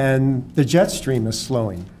 And the jet stream is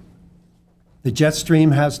slowing. The jet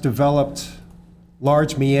stream has developed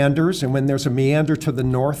large meanders, and when there's a meander to the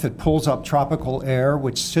north, it pulls up tropical air,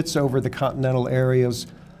 which sits over the continental areas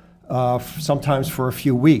sometimes for a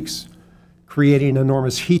few weeks, creating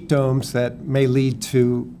enormous heat domes that may lead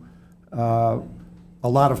to a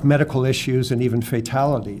lot of medical issues and even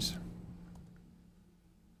fatalities.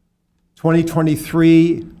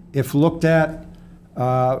 2023, if looked at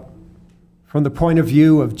from the point of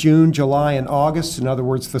view of June, July, and August, in other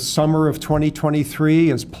words, the summer of 2023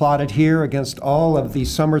 is plotted here against all of the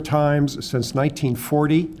summer times since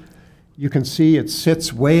 1940. You can see it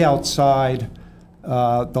sits way outside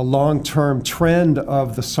the long-term trend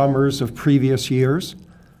of the summers of previous years.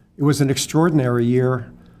 It was an extraordinary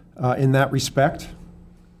year in that respect.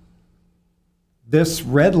 This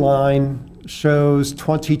red line shows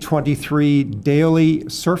 2023 daily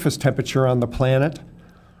surface temperature on the planet.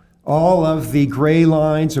 All of the gray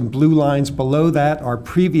lines and blue lines below that are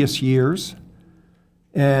previous years.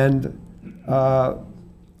 And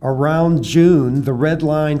around June, the red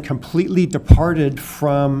line completely departed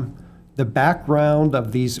from the background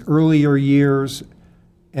of these earlier years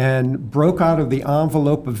and broke out of the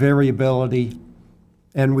envelope of variability,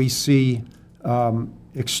 and we see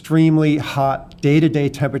extremely hot day-to-day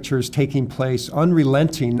temperatures taking place,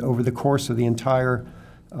 unrelenting over the course of the entire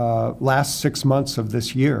last 6 months of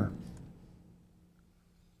this year.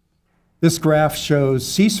 This graph shows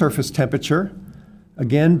sea surface temperature.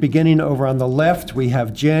 Again, beginning over on the left, we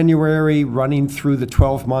have January running through the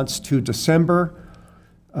 12 months to December.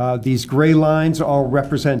 These gray lines all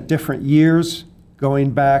represent different years,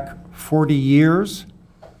 going back 40 years.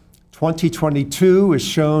 2022 is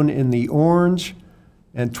shown in the orange,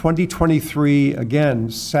 and 2023, again,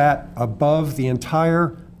 sat above the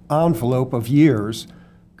entire envelope of years,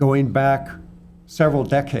 going back several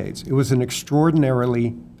decades. It was an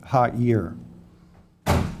extraordinarily hot year.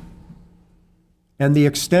 And the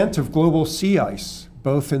extent of global sea ice,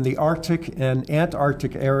 both in the Arctic and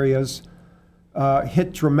Antarctic areas,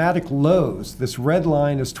 hit dramatic lows. This red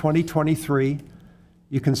line is 2023.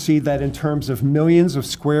 You can see that in terms of millions of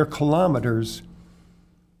square kilometers,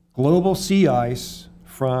 global sea ice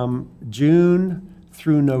from June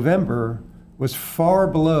through November was far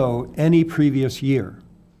below any previous year.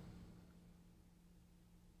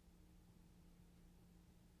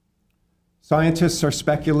 Scientists are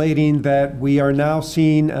speculating that we are now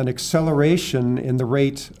seeing an acceleration in the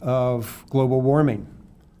rate of global warming.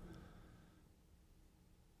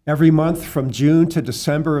 Every month from June to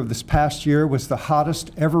December of this past year was the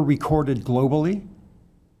hottest ever recorded globally.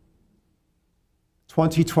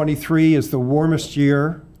 2023 is the warmest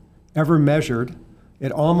year ever measured.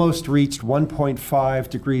 It almost reached 1.5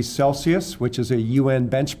 degrees Celsius, which is a UN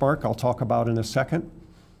benchmark I'll talk about in a second.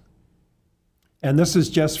 And this is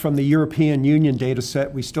just from the European Union data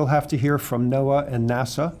set. We still have to hear from NOAA and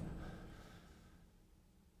NASA.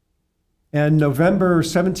 And November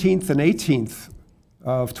 17th and 18th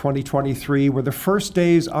of 2023 were the first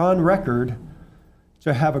days on record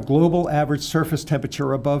to have a global average surface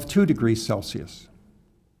temperature above 2 degrees Celsius.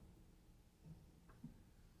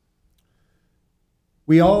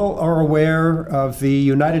 We all are aware of the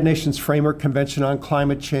United Nations Framework Convention on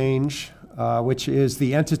Climate Change, which is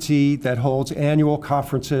the entity that holds annual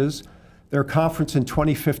conferences. Their conference in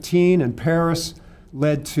 2015 in Paris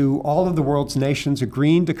led to all of the world's nations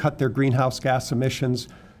agreeing to cut their greenhouse gas emissions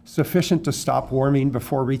sufficient to stop warming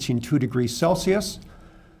before reaching 2 degrees Celsius.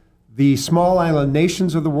 The small island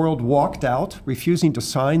nations of the world walked out, refusing to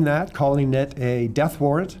sign that, calling it a death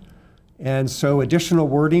warrant. And so additional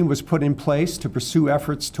wording was put in place to pursue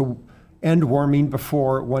efforts to end warming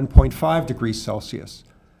before 1.5 degrees Celsius.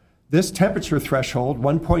 This temperature threshold,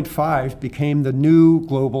 1.5, became the new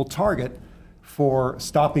global target for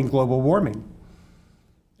stopping global warming.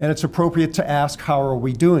 And it's appropriate to ask, how are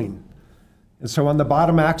we doing? And so on the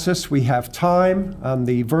bottom axis, we have time. On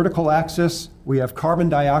the vertical axis, we have carbon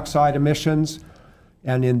dioxide emissions.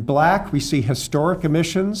 And in black, we see historic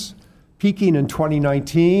emissions peaking in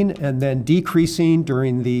 2019 and then decreasing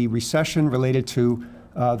during the recession related to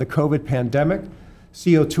the COVID pandemic.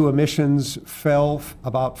 CO2 emissions fell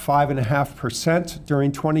about 5.5%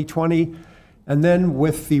 during 2020. And then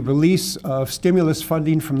with the release of stimulus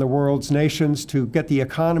funding from the world's nations to get the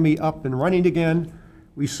economy up and running again,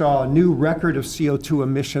 we saw a new record of CO2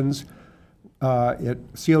 emissions.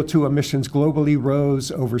 CO2 emissions globally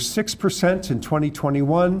rose over 6% in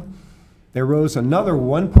 2021. They rose another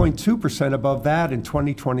 1.2% above that in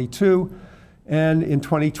 2022. And in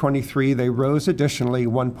 2023, they rose additionally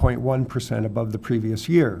 1.1% above the previous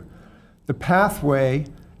year. The pathway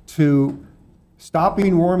to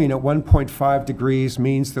stopping warming at 1.5 degrees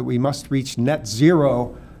means that we must reach net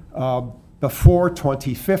zero before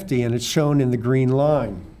 2050, and it's shown in the green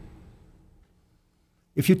line.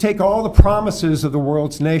 If you take all the promises of the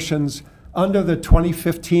world's nations under the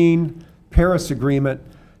 2015 Paris Agreement,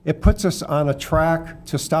 it puts us on a track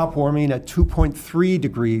to stop warming at 2.3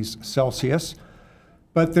 degrees Celsius.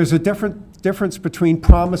 But there's a difference between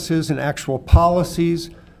promises and actual policies.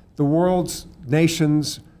 The world's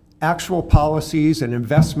nations' actual policies and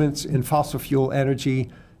investments in fossil fuel energy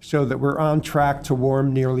show that we're on track to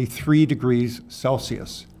warm nearly 3 degrees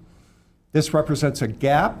Celsius. This represents a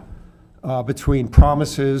gap between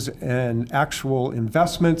promises and actual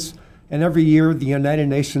investments, and every year the United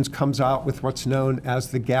Nations comes out with what's known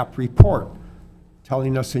as the GAP report,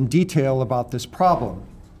 telling us in detail about this problem.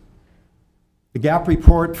 The GAP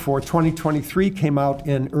report for 2023 came out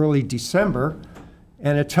in early December,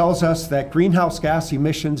 and it tells us that greenhouse gas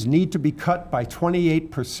emissions need to be cut by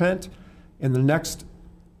 28% in the next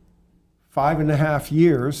 5.5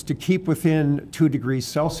 years to keep within 2 degrees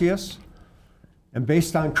Celsius. And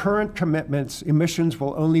based on current commitments, emissions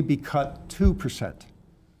will only be cut 2%.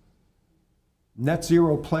 Net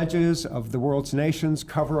zero pledges of the world's nations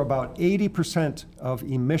cover about 80% of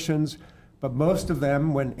emissions, but most of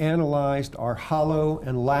them, when analyzed, are hollow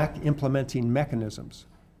and lack implementing mechanisms.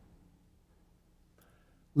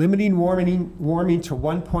 Limiting warming to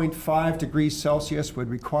 1.5 degrees Celsius would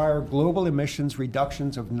require global emissions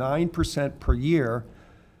reductions of 9% per year.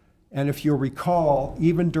 And if you'll recall,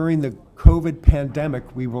 even during the COVID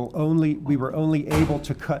pandemic, we were only able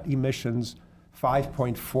to cut emissions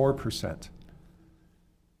 5.4%.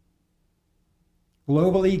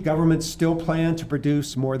 Globally, governments still plan to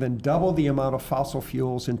produce more than double the amount of fossil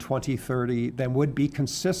fuels in 2030 than would be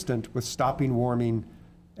consistent with stopping warming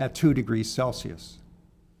at 2 degrees Celsius.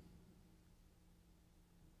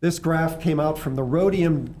 This graph came out from the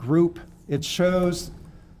Rhodium Group. It shows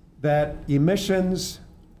that emissions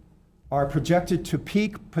are projected to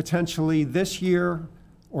peak potentially this year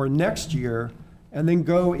or next year, and then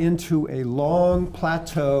go into a long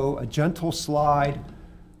plateau, a gentle slide,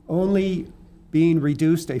 only being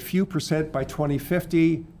reduced a few percent by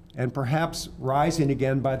 2050, and perhaps rising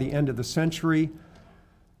again by the end of the century.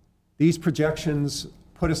 These projections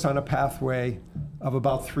put us on a pathway of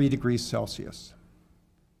about 3 degrees Celsius.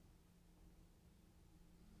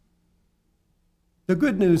 The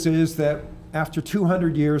good news is that after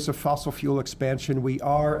 200 years of fossil fuel expansion, we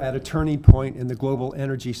are at a turning point in the global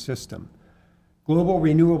energy system. Global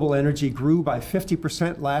renewable energy grew by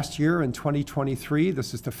 50% last year in 2023.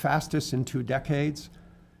 This is the fastest in 2 decades.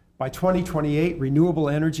 By 2028, renewable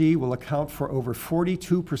energy will account for over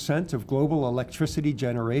 42% of global electricity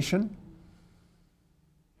generation.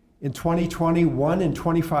 In 2020, 1 in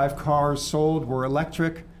 25 cars sold were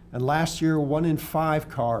electric, and last year, 1 in 5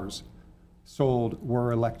 cars sold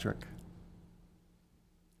were electric.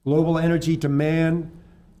 Global energy demand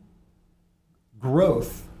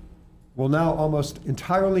growth will now almost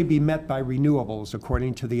entirely be met by renewables,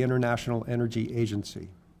 according to the International Energy Agency.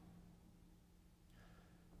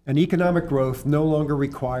 And economic growth no longer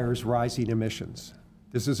requires rising emissions.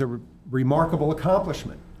 This is a remarkable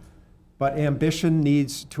accomplishment, but ambition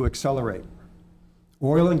needs to accelerate.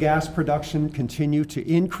 Oil and gas production continue to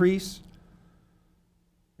increase,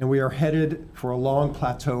 and we are headed for a long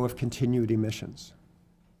plateau of continued emissions.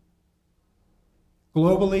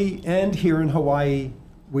 Globally and here in Hawaii,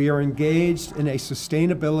 we are engaged in a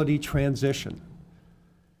sustainability transition.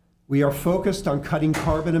 We are focused on cutting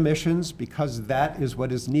carbon emissions because that is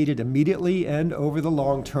what is needed immediately and over the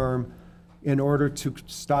long term in order to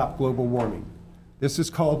stop global warming. This is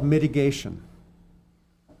called mitigation.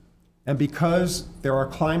 And because there are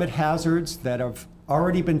climate hazards that have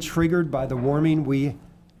already been triggered by the warming we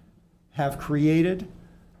have created,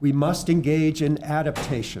 we must engage in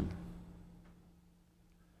adaptation.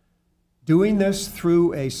 Doing this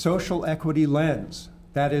through a social equity lens,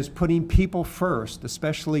 that is, putting people first,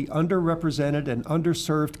 especially underrepresented and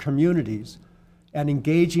underserved communities, and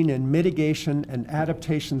engaging in mitigation and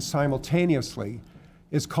adaptation simultaneously,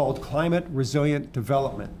 is called climate resilient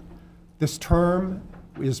development. This term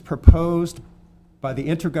is proposed by the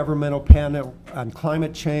Intergovernmental Panel on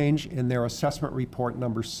Climate Change in their assessment report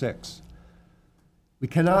number 6. We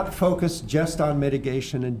cannot focus just on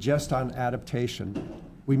mitigation and just on adaptation.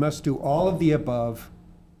 We must do all of the above,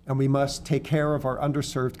 and we must take care of our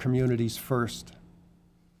underserved communities first.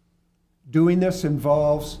 Doing this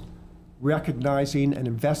involves recognizing and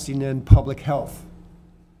investing in public health,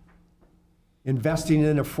 investing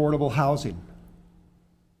in affordable housing,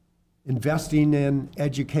 investing in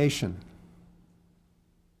education,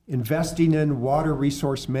 investing in water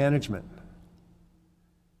resource management,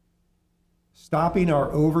 stopping our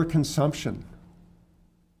overconsumption,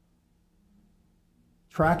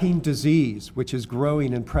 tracking disease, which is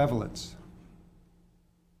growing in prevalence,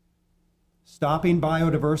 stopping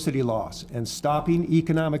biodiversity loss, and stopping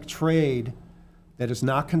economic trade that is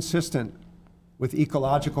not consistent with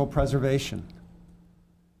ecological preservation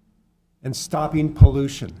and stopping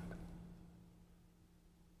pollution.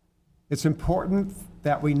 It's important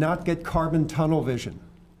that we not get carbon tunnel vision.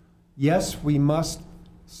 Yes, we must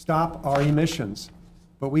stop our emissions,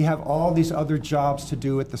 but we have all these other jobs to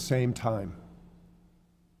do at the same time.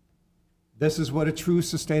 This is what a true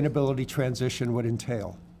sustainability transition would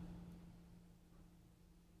entail.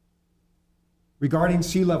 Regarding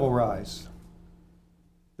sea level rise,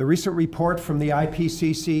 the recent report from the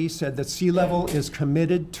IPCC said that sea level is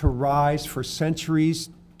committed to rise for centuries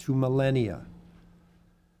to millennia.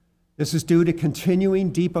 This is due to continuing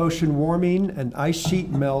deep ocean warming and ice sheet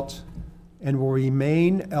melt, and will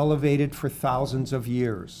remain elevated for thousands of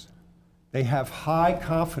years. They have high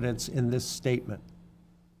confidence in this statement.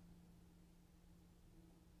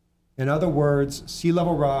 In other words, sea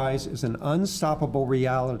level rise is an unstoppable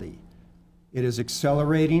reality. It is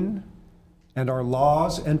accelerating, and our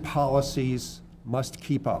laws and policies must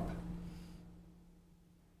keep up.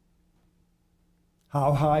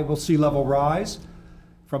 How high will sea level rise?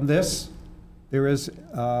 From this, there is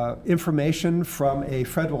information from a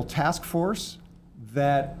federal task force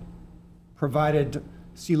that provided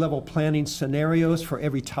sea level planning scenarios for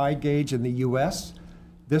every tide gauge in the US.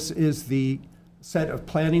 This is the set of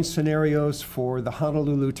planning scenarios for the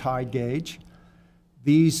Honolulu tide gauge.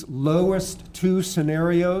 These lowest two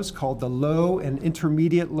scenarios, called the low and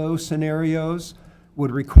intermediate low scenarios,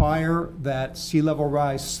 would require that sea level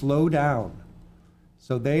rise slow down.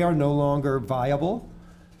 So they are no longer viable.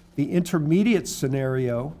 The intermediate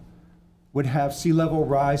scenario would have sea level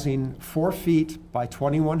rising 4 feet by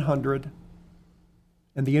 2100,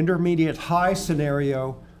 and the intermediate high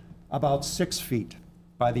scenario about 6 feet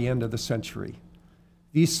by the end of the century.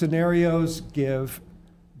 These scenarios give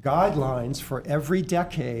guidelines for every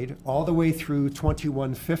decade all the way through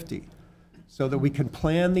 2150, so that we can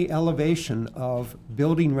plan the elevation of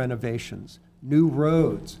building renovations, new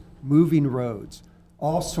roads, moving roads,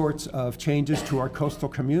 all sorts of changes to our coastal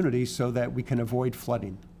communities so that we can avoid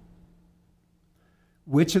flooding.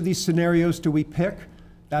 Which of these scenarios do we pick?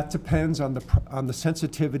 That depends on the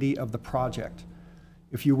sensitivity of the project.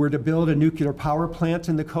 If you were to build a nuclear power plant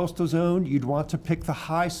in the coastal zone, you'd want to pick the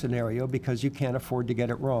high scenario because you can't afford to get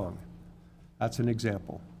it wrong. That's an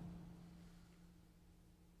example.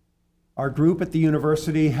 Our group at the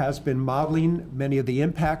university has been modeling many of the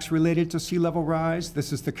impacts related to sea level rise.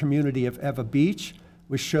 This is the community of Ewa Beach,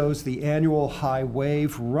 which shows the annual high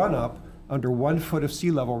wave run-up under 1 foot of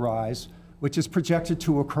sea level rise, which is projected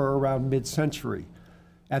to occur around mid-century.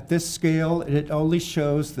 At this scale, it only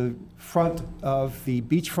shows the front of the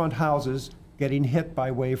beachfront houses getting hit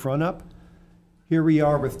by wave run-up. Here we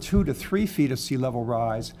are with 2 to 3 feet of sea level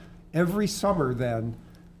rise. Every summer then,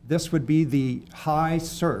 this would be the high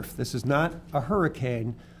surf. This is not a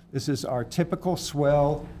hurricane. This is our typical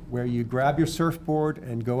swell where you grab your surfboard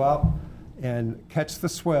and go out and catch the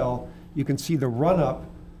swell. You can see the run-up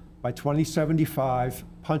by 2075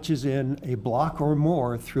 punches in a block or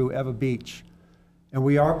more through Ewa Beach. And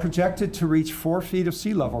we are projected to reach 4 feet of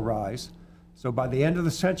sea level rise. So by the end of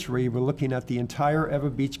the century, we're looking at the entire Ewa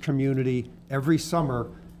Beach community every summer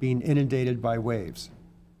being inundated by waves.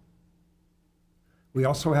 We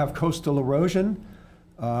also have coastal erosion.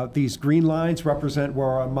 These green lines represent where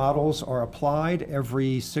our models are applied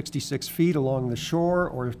every 66 feet along the shore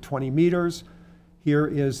or 20 meters. Here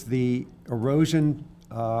is the erosion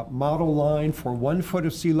model line for 1 foot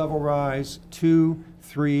of sea level rise, 2,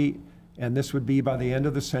 3, and this would be by the end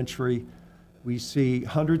of the century. We see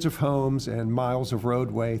hundreds of homes and miles of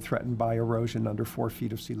roadway threatened by erosion under 4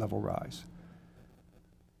 feet of sea level rise.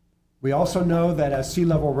 We also know that as sea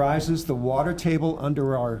level rises, the water table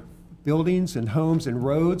under our buildings and homes and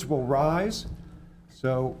roads will rise.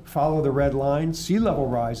 So follow the red line, sea level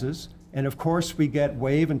rises, and of course we get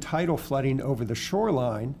wave and tidal flooding over the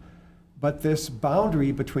shoreline, but this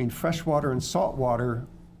boundary between freshwater and saltwater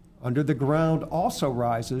under the ground also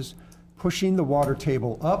rises, pushing the water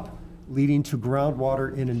table up, leading to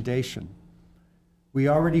groundwater inundation. We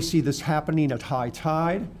already see this happening at high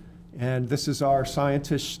tide, and this is our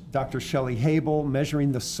scientist, Dr. Shelley Habel,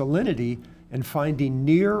 measuring the salinity and finding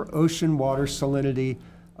near ocean water salinity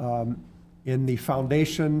in the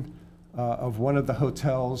foundation of one of the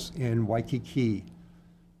hotels in Waikiki.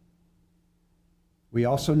 We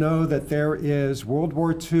also know that there is World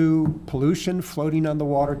War II pollution floating on the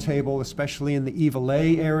water table, especially in the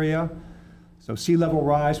Ivalai area. So sea level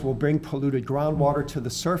rise will bring polluted groundwater to the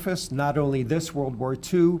surface, not only this World War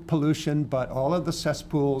II pollution, but all of the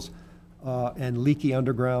cesspools and leaky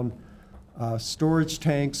underground storage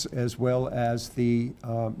tanks, as well as the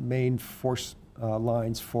main force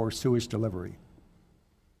lines for sewage delivery.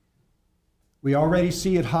 We already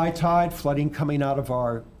see at high tide flooding coming out of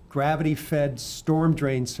our gravity-fed storm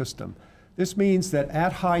drain system. This means that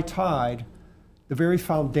at high tide, the very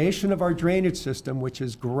foundation of our drainage system, which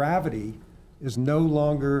is gravity, is no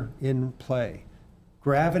longer in play.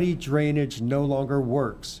 Gravity drainage no longer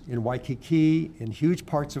works in Waikiki, in huge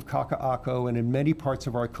parts of Kaka'ako, and in many parts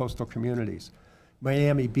of our coastal communities.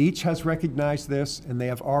 Miami Beach has recognized this, and they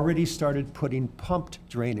have already started putting pumped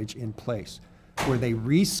drainage in place, where they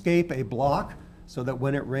rescape a block so that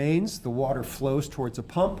when it rains, the water flows towards a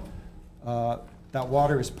pump. That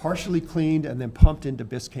water is partially cleaned and then pumped into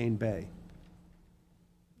Biscayne Bay.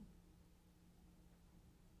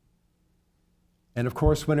 And of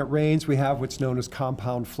course, when it rains, we have what's known as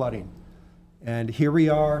compound flooding. And here we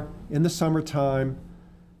are in the summertime.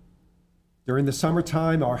 During the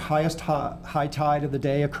summertime, our highest high tide of the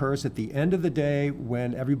day occurs at the end of the day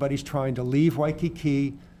when everybody's trying to leave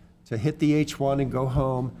Waikiki to hit the H1 and go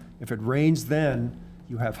home. If it rains then,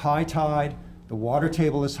 you have high tide, the water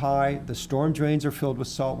table is high, the storm drains are filled with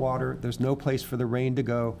salt water, there's no place for the rain to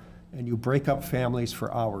go, and you break up families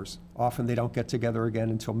for hours. Often they don't get together again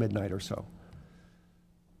until midnight or so.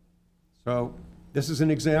 So this is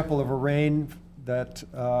an example of a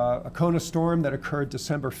Kona storm that occurred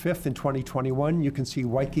December 5th in 2021. You can see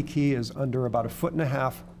Waikiki is under about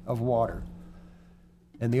 1.5 feet of water.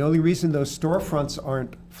 And the only reason those storefronts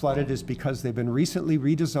aren't flooded is because they've been recently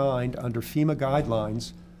redesigned under FEMA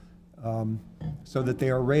guidelines so that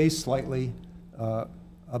they are raised slightly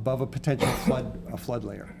above a potential flood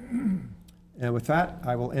layer. And with that,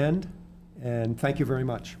 I will end, and thank you very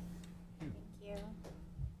much.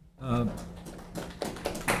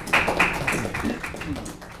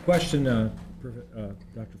 Question, Dr.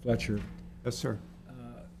 Fletcher. Yes, sir.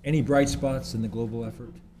 Any bright spots in the global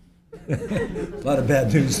effort? A lot of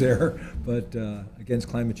bad news there, but against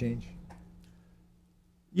climate change?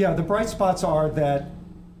 Yeah, the bright spots are that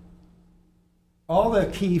all the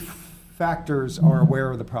key factors are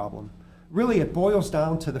aware of the problem. Really, it boils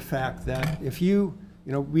down to the fact that if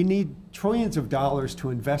we need trillions of dollars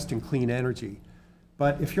to invest in clean energy.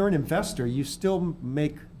 But if you're an investor, you still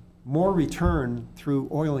make more return through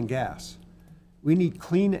oil and gas. We need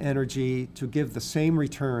clean energy to give the same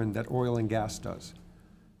return that oil and gas does.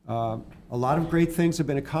 A lot of great things have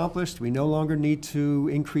been accomplished. We no longer need to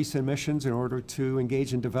increase emissions in order to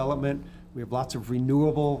engage in development. We have lots of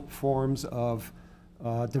renewable forms of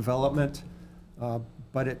development,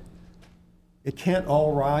 but it can't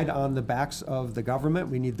all ride on the backs of the government.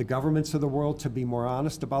 We need the governments of the world to be more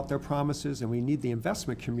honest about their promises, and we need the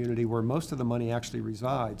investment community, where most of the money actually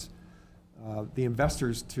resides, the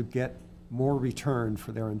investors to get more return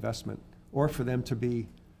for their investment, or for them to be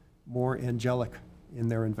more angelic in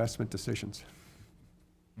their investment decisions.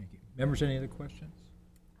 Thank you. Members, any other questions?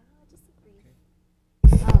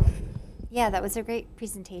 Yeah, that was a great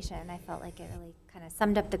presentation. I felt like it really kind of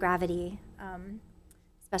summed up the gravity,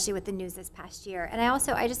 especially with the news this past year. And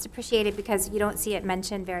I just appreciate it because you don't see it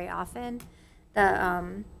mentioned very often.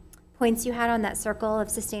 The points you had on that circle of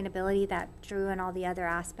sustainability, that Drew and all the other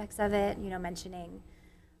aspects of it, mentioning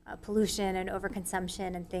pollution and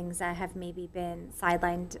overconsumption and things that have maybe been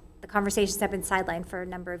sidelined. The conversations have been sidelined for a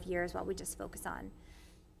number of years while we just focus on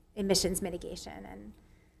emissions mitigation. And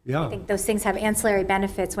yeah. I think those things have ancillary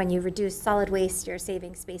benefits. When you reduce solid waste, you're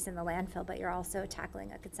saving space in the landfill, but you're also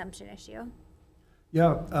tackling a consumption issue.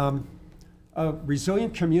 Yeah, a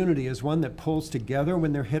resilient community is one that pulls together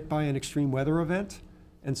when they're hit by an extreme weather event.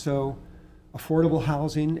 And so affordable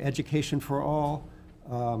housing, education for all,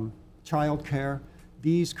 childcare,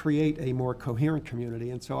 these create a more coherent community.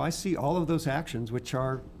 And so I see all of those actions, which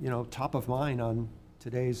are top of mind on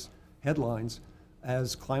today's headlines,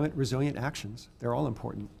 as climate resilient actions. They're all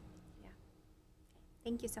important. Yeah.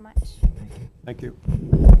 Thank you so much. Thank you.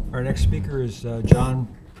 Our next speaker is John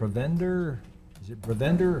Prevender. Is it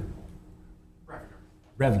Prevender?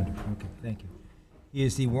 Brevender. Okay, thank you. He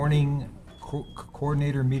is the warning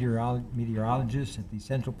coordinator meteorologist at the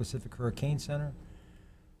Central Pacific Hurricane Center.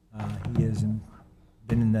 He has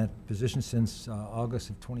been in that position since August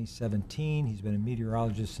of 2017. He's been a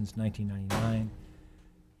meteorologist since 1999.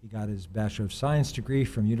 He got his Bachelor of Science degree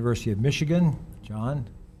from University of Michigan. John,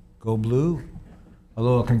 go blue.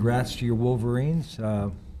 Aloha, congrats to your Wolverines.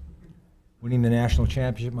 Winning the national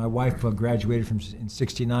championship. My wife graduated in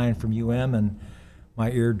 '69 from UM, and my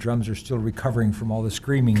eardrums are still recovering from all the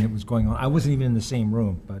screaming that was going on. I wasn't even in the same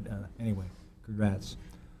room, but anyway, congrats.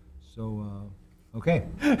 So, okay.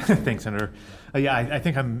 Thanks, Senator. Yeah, I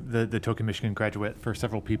think I'm the token Michigan graduate for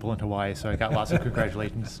several people in Hawaii, so I got lots of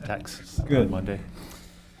congratulations texts on Monday.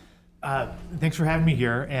 Thanks for having me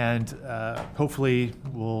here, and hopefully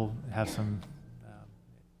we'll have some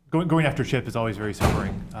going after Chip is always very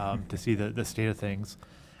sobering to see the state of things.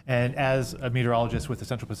 And as a meteorologist with the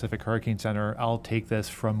Central Pacific Hurricane Center, I'll take this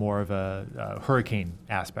from more of a hurricane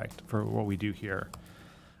aspect for what we do here.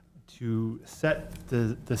 To set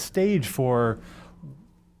the stage for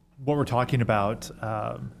what we're talking about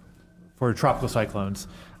for tropical cyclones,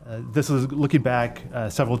 this is looking back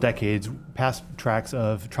several decades, past tracks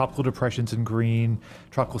of tropical depressions in green,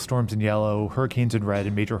 tropical storms in yellow, hurricanes in red,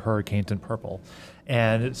 and major hurricanes in purple.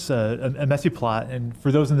 And it's a messy plot. And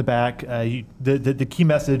for those in the back, the key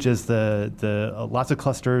message is the lots of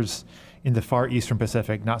clusters in the far eastern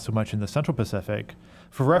Pacific, not so much in the central Pacific.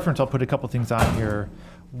 For reference, I'll put a couple things on here.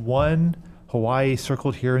 One, Hawaii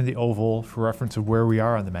circled here in the oval for reference of where we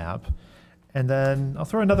are on the map. And then I'll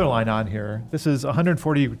throw another line on here. This is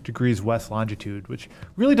 140 degrees west longitude, which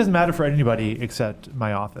really doesn't matter for anybody except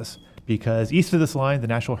my office, because east of this line, the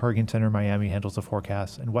National Hurricane Center in Miami handles the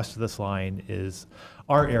forecast, and west of this line is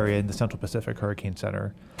our area in the Central Pacific Hurricane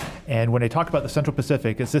Center. And when I talk about the Central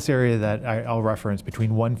Pacific, it's this area that I'll reference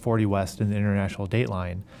between 140 west and the international date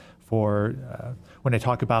line. For when I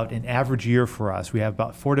talk about an average year for us, we have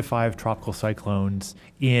about 4 to 5 tropical cyclones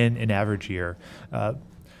in an average year.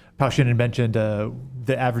 Pao Shin mentioned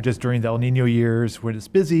the averages during the El Nino years when it's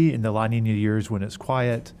busy and the La Nina years when it's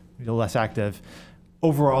quiet, less active.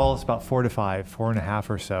 Overall, it's about 4 to 5, 4.5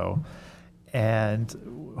 or so.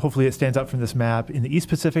 And hopefully it stands out from this map. In the East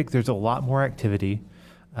Pacific, there's a lot more activity.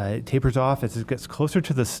 It tapers off as it gets closer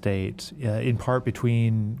to the state, in part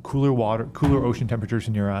between cooler ocean temperatures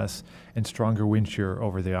near us and stronger wind shear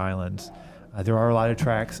over the islands. There are a lot of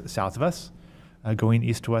tracks south of us, going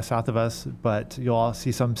east to west south of us, but you'll all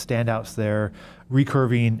see some standouts there,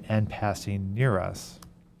 recurving and passing near us.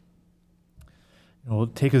 And we'll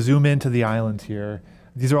take a zoom into the islands here.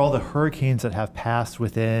 These are all the hurricanes that have passed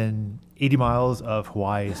within 80 miles of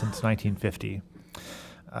Hawaii since 1950.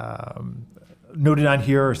 Noted on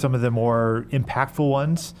here are some of the more impactful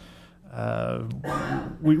ones.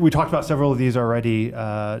 We talked about several of these already.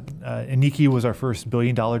 Iniki was our first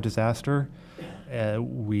billion-dollar disaster.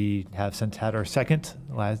 We have since had our second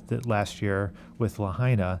last year with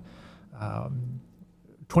Lahaina.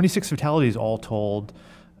 26 fatalities all told.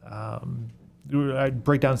 I'd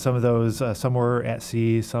break down some of those. Some were at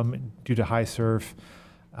sea, some due to high surf,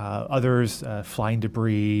 others flying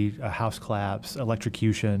debris, house collapse,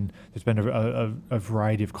 electrocution. There's been a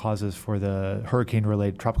variety of causes for the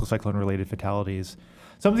hurricane-related, tropical cyclone-related fatalities.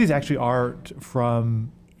 Some of these actually are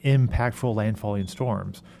from impactful landfalling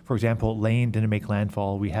storms. For example, Lane didn't make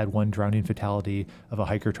landfall. We had one drowning fatality of a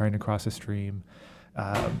hiker trying to cross a stream.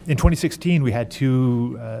 In 2016, we had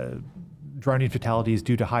 2 drowning fatalities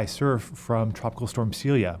due to high surf from Tropical Storm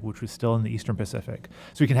Celia, which was still in the eastern Pacific.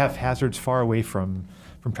 So we can have hazards far away from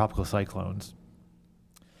tropical cyclones.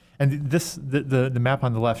 And the map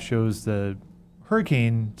on the left shows the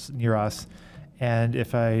hurricanes near us. And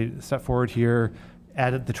if I step forward here,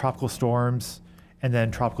 added the tropical storms, and then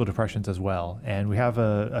tropical depressions as well. And we have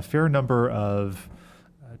a fair number of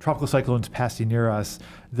tropical cyclones passing near us.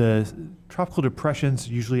 The tropical depressions,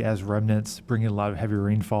 usually as remnants, bringing a lot of heavy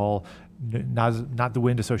rainfall, not the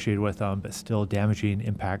wind associated with them, but still damaging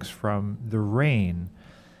impacts from the rain.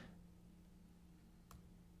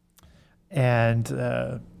 And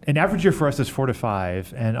an average year for us is 4 to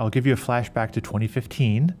 5, and I'll give you a flashback to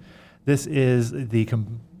 2015. This is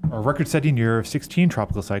a record-setting year of 16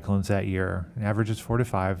 tropical cyclones that year. An average is 4 to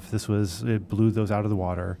 5. It blew those out of the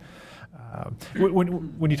water.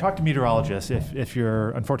 When you talk to meteorologists, if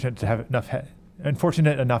you're unfortunate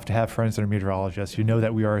enough to have friends that are meteorologists, you know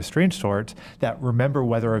that we are a strange sort that remember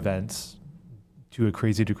weather events to a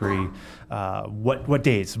crazy degree. What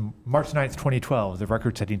days? March 9th, 2012, the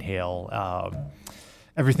record-setting hail,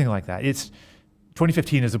 everything like that.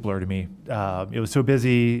 2015 is a blur to me. It was so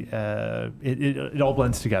busy, it all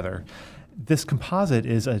blends together. This composite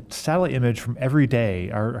is a satellite image from every day.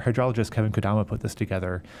 Our hydrologist, Kevin Kodama, put this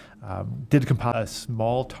together. Did a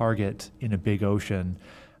small target in a big ocean.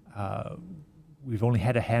 We've only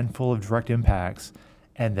had a handful of direct impacts,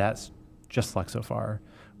 and that's just luck so far.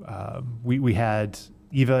 We had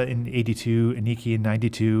Eva in 82, Iniki in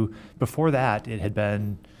 92. Before that, it had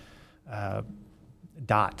been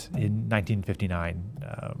Dot in 1959,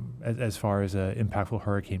 as far as an impactful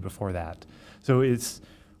hurricane before that. So it's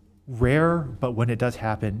rare, but when it does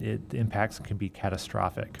happen, the impacts can be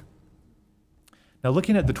catastrophic. Now,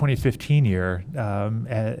 looking at the 2015 year,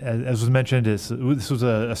 as was mentioned, this was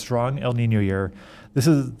a strong El Nino year. This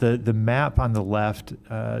is the map on the left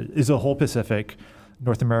is the whole Pacific,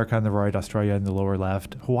 North America on the right, Australia in the lower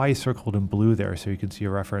left. Hawaii circled in blue there, so you can see a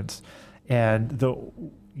reference. And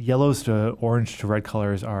yellows to orange to red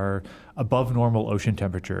colors are above normal ocean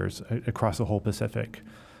temperatures across the whole Pacific.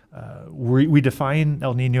 We define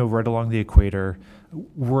El Nino right along the equator.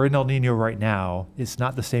 We're in El Nino right now. It's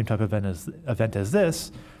not the same type of event as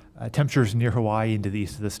this. Temperatures near Hawaii and to the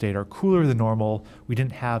east of the state are cooler than normal. We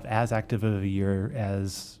didn't have as active of a year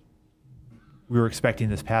as we were expecting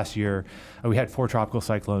this past year. We had 4 tropical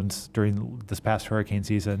cyclones during this past hurricane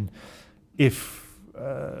season. If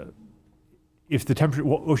the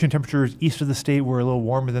ocean temperatures east of the state were a little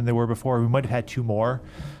warmer than they were before, we might have had 2 more.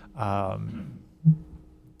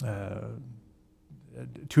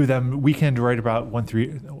 2 of them weakened right about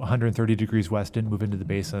 130 degrees west, didn't move into the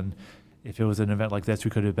basin. If it was an event like this,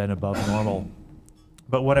 we could have been above normal.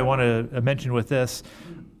 But what I want to mention with this,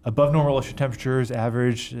 above normal ocean temperatures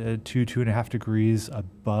average 2.5 degrees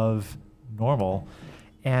above normal.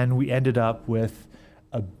 And we ended up with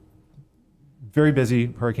a very busy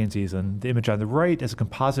hurricane season. The image on the right is a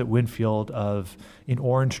composite wind field of, in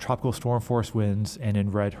orange, tropical storm force winds, and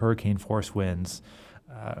in red, hurricane force winds.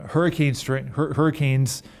 Hurricanes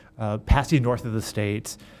passing north of the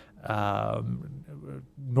state,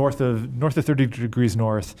 north of 30 degrees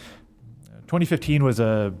north. 2015 was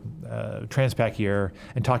a transpac year,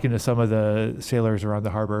 and talking to some of the sailors around the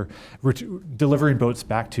harbor, delivering boats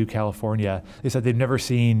back to California, they said they've never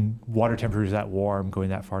seen water temperatures that warm going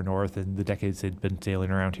that far north in the decades they'd been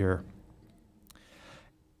sailing around here.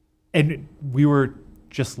 And we were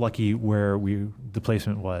just lucky where the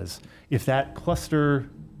placement was. If that cluster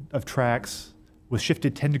of tracks was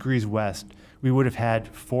shifted 10 degrees west, we would have had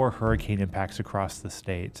 4 hurricane impacts across the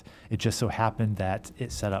state. It just so happened that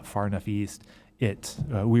it set up far enough east.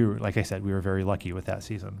 Like I said, we were very lucky with that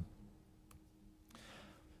season.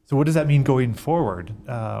 So what does that mean going forward?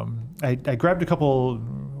 I grabbed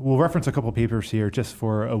we'll reference a couple papers here just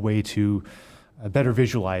for a way to better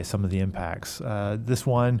visualize some of the impacts. This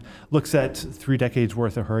one looks at 3 decades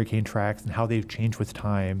worth of hurricane tracks and how they've changed with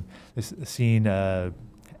time.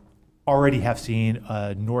 Already have seen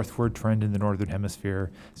a northward trend in the northern hemisphere,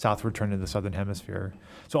 southward trend in the southern hemisphere.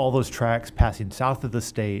 So all those tracks passing south of the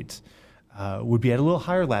state would be at a little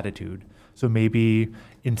higher latitude. So maybe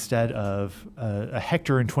instead of a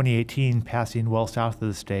Hector in 2018 passing well south of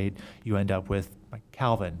the state, you end up with like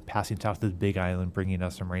Calvin passing south of the Big Island, bringing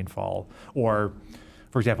us some rainfall. Or,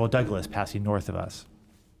 for example, Douglas passing north of us.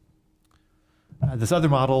 This other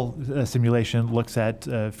model simulation looks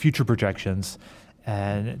at future projections.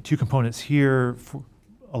 And 2 components here.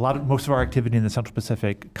 Most of our activity in the Central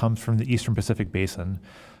Pacific comes from the Eastern Pacific Basin.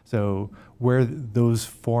 So where those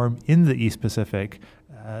form in the East Pacific,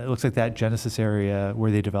 it looks like that Genesis area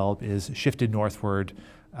where they develop is shifted northward,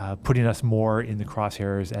 putting us more in the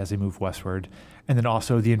crosshairs as they move westward. And then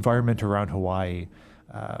also the environment around Hawaii,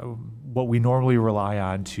 what we normally rely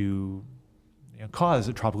on to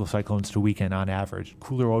cause tropical cyclones to weaken on average.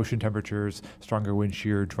 Cooler ocean temperatures, stronger wind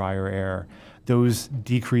shear, drier air. Those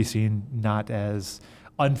decreasing, not as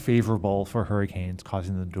unfavorable for hurricanes,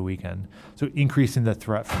 causing them to weaken. So increasing the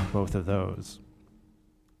threat from both of those.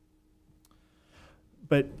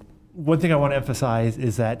 But one thing I want to emphasize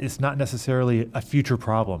is that it's not necessarily a future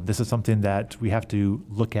problem. This is something that we have to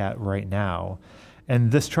look at right now.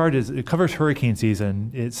 And this chart it covers hurricane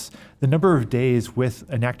season. It's the number of days with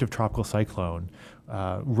an active tropical cyclone.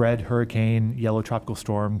 Red hurricane, yellow tropical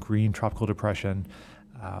storm, green tropical depression,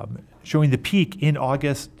 showing the peak in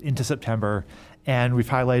August into September. And we've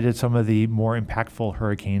highlighted some of the more impactful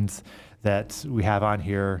hurricanes that we have on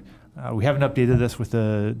here. We haven't updated this with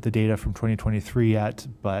the data from 2023 yet,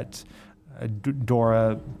 but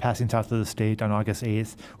Dora passing south of the state on August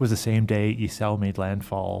 8th was the same day Isel made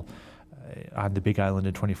landfall on the Big Island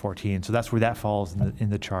in 2014. So that's where that falls in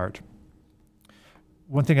the chart.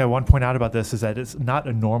 One thing I want to point out about this is that it's not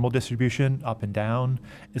a normal distribution up and down.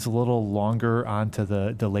 It's a little longer onto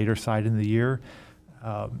the later side in the year.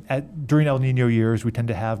 During El Nino years, we tend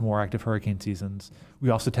to have more active hurricane seasons. We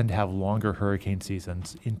also tend to have longer hurricane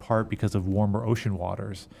seasons, in part because of warmer ocean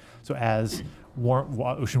waters. So as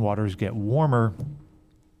ocean waters get warmer,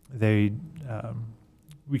 we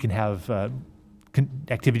can have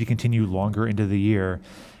activity continue longer into the year.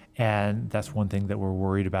 And that's one thing that we're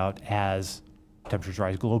worried about as temperatures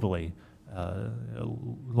rise globally. A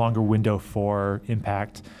longer window for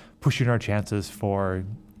impact, pushing our chances for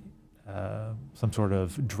some sort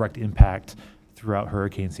of direct impact throughout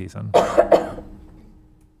hurricane season.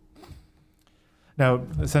 Now,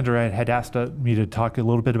 Senator had asked me to talk a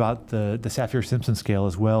little bit about the Saffir-Simpson scale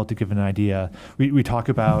as well to give an idea. We talk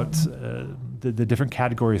about the different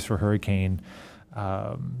categories for hurricane.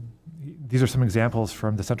 these are some examples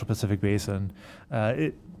from the Central Pacific Basin.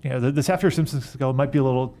 The Saffir-Simpson scale might be a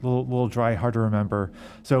little dry, hard to remember.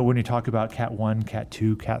 So when you talk about Cat 1, Cat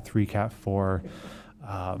 2, Cat 3, Cat 4,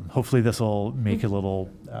 hopefully this will make a little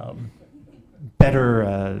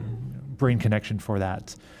better brain connection for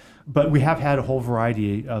that. But we have had a whole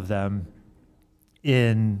variety of them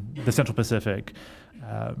in the Central Pacific.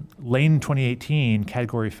 Lane 2018,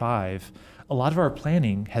 Category 5, a lot of our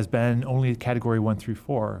planning has been only Category 1 through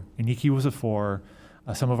 4. Iniki was a 4.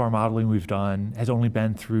 Some of our modeling we've done has only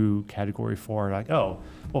been through Category 4. Like, oh,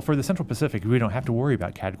 well, for the Central Pacific, we don't have to worry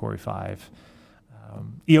about Category 5.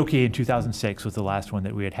 EOK in 2006 was the last one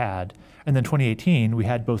that we had. And then 2018, we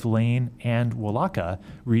had both Lane and Walaka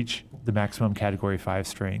reach the maximum Category 5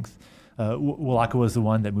 strength. Walaka was the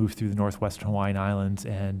one that moved through the northwestern Hawaiian Islands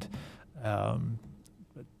and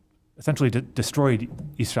essentially destroyed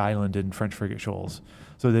Easter Island and French Frigate Shoals.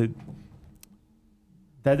 So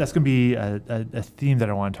that's going to be a theme that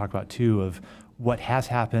I want to talk about too, of what has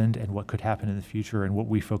happened and what could happen in the future and what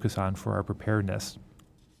we focus on for our preparedness.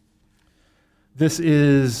 This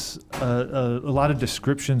is a lot of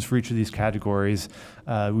descriptions for each of these categories.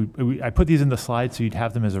 I put these in the slide so you'd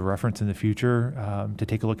have them as a reference in the future to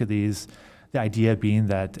take a look at these. The idea being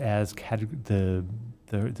that as the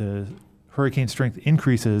hurricane strength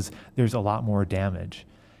increases, there's a lot more damage.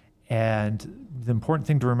 And the important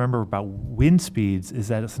thing to remember about wind speeds is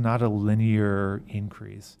that it's not a linear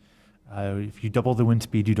increase. If you double the wind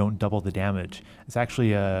speed, you don't double the damage. It's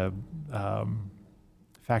actually a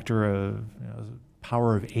factor of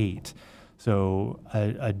power of 8. So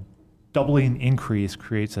a doubling increase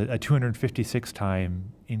creates a 256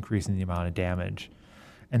 time increase in the amount of damage.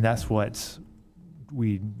 And that's what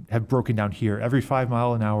we have broken down here. Every 5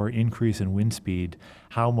 mile an hour increase in wind speed,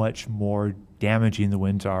 how much more damaging the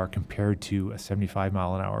winds are compared to a 75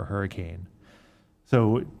 mile an hour hurricane.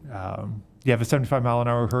 So you have a 75 mile an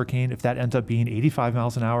hour hurricane. If that ends up being 85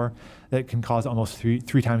 miles an hour, that can cause almost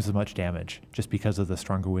three times as much damage just because of the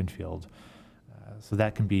stronger wind field. So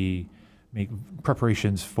that can make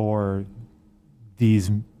preparations for these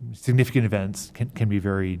significant events can be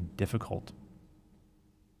very difficult.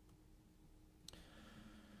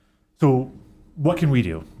 So what can we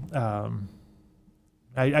do?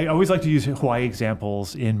 I always like to use Hawaii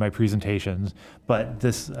examples in my presentations, but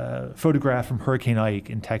this photograph from Hurricane Ike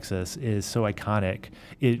in Texas is so iconic.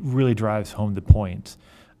 It really drives home the point.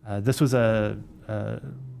 This was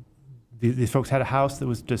these folks had a house that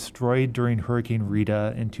was destroyed during Hurricane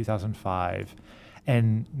Rita in 2005,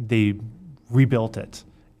 and they rebuilt it.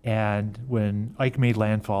 And when Ike made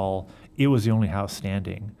landfall, it was the only house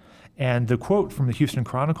standing. And the quote from the Houston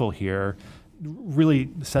Chronicle here really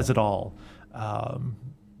says it all.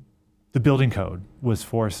 The building code was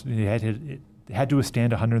forced, it had to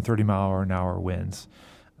withstand 130 mile an hour winds.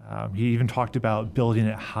 He even talked about building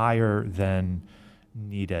it higher than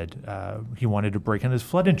needed. He wanted to break on his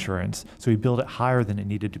flood insurance, so he built it higher than it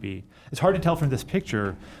needed to be. It's hard to tell from this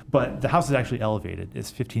picture, but the house is actually elevated. It's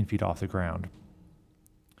 15 feet off the ground.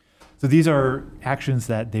 So these are actions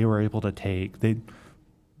that they were able to take.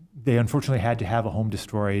 They unfortunately had to have a home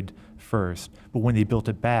destroyed first, but when they built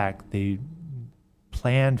it back, they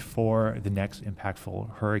planned for the next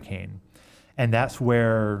impactful hurricane. And that's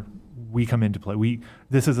where we come into play.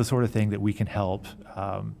 This is the sort of thing that we can help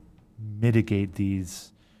mitigate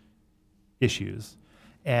these issues.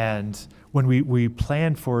 And when we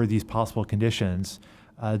plan for these possible conditions,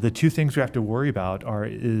 the two things we have to worry about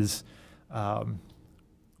is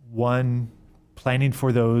one, planning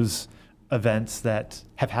for those events that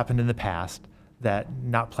have happened in the past, that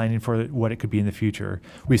not planning for what it could be in the future.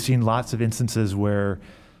 We've seen lots of instances where,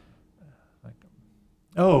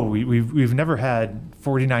 we've never had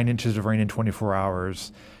 49 inches of rain in 24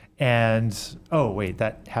 hours, and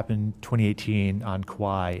that happened 2018 on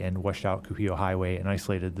Kauai and washed out Kuhio Highway and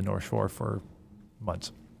isolated the North Shore for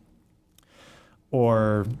months.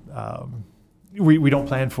 Or we don't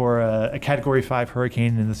plan for a Category 5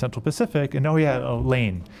 hurricane in the Central Pacific, and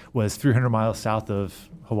Lane was 300 miles south of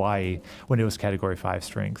Hawaii when it was Category 5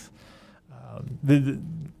 strength.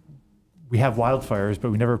 We have wildfires,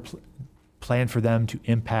 but we never plan for them to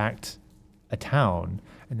impact a town,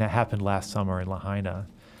 and that happened last summer in Lahaina.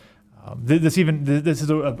 This is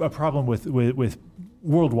a problem with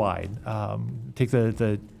worldwide. Take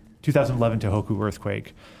the 2011 Tohoku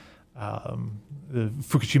earthquake. The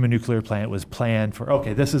Fukushima nuclear plant was planned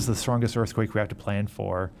for, this is the strongest earthquake we have to plan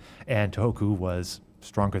for, and Tohoku was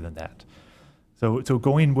stronger than that. So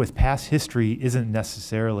going with past history isn't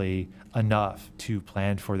necessarily enough to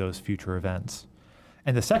plan for those future events.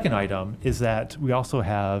 And the second item is that we also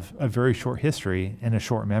have a very short history and a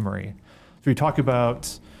short memory. So we talk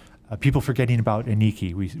about People forgetting about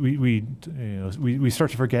Iniki. We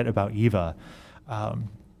start to forget about Eva.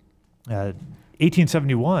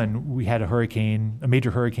 1871, we had a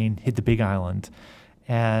major hurricane hit the Big Island.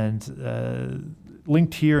 And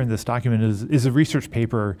linked here in this document is a research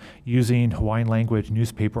paper using Hawaiian language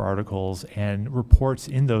newspaper articles and reports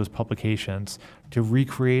in those publications to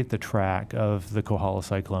recreate the track of the Kohala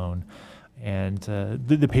cyclone. And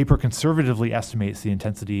the paper conservatively estimates the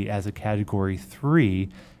intensity as a Category 3,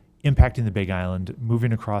 impacting the Big Island,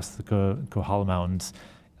 moving across the Kohala Mountains,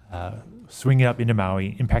 swinging up into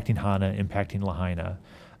Maui, impacting Hana, impacting Lahaina.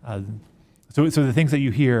 So the things that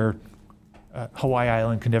you hear, Hawaii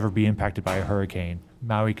Island can never be impacted by a hurricane.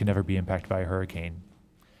 Maui can never be impacted by a hurricane.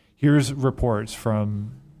 Here's reports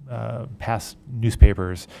from past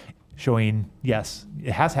newspapers showing, yes,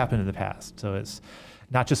 it has happened in the past. So it's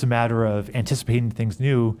not just a matter of anticipating things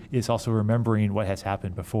new, it's also remembering what has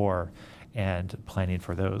happened before and planning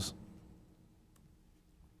for those.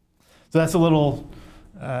 So that's a little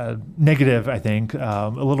negative, I think.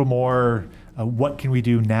 A little more, what can we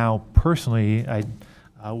do now personally?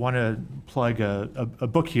 I want to plug a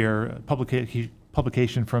book here, a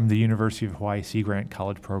publication from the University of Hawaii Sea Grant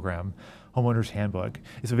College Program, Homeowner's Handbook.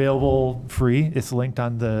 It's available free. It's linked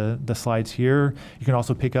on the slides here. You can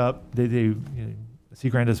also pick up, Sea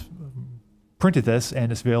Grant has printed this,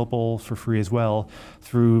 and it's available for free as well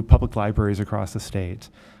through public libraries across the state.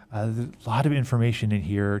 There's a lot of information in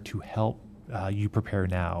here to help you prepare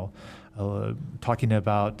now. Talking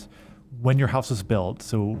about when your house was built,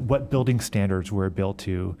 so what building standards were it built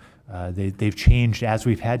to. They've changed as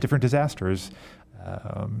we've had different disasters.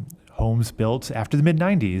 Homes built after the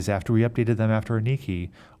mid-90s, after we updated them after Iniki,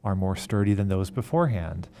 are more sturdy than those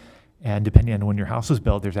beforehand. And depending on when your house was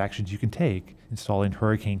built, there's actions you can take, installing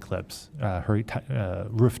hurricane clips,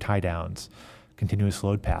 roof tie-downs, continuous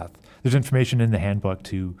load path. There's information in the handbook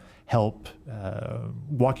to help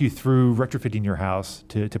walk you through retrofitting your house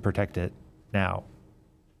to protect it now.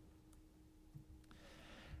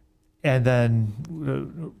 And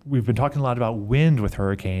then we've been talking a lot about wind with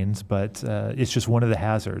hurricanes, but it's just one of the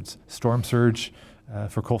hazards. Storm surge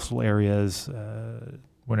for coastal areas,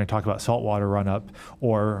 when I talk about saltwater run-up,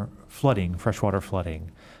 or flooding, freshwater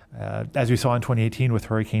flooding. As we saw in 2018 with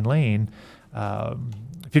Hurricane Lane,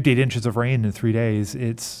 58 inches of rain in 3 days,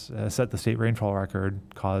 it's set the state rainfall record,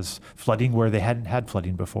 caused flooding where they hadn't had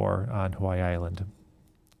flooding before on Hawaii Island.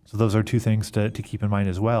 So those are two things to keep in mind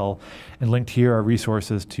as well. And linked here are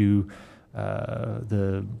resources to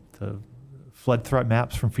the flood threat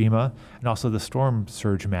maps from FEMA and also the storm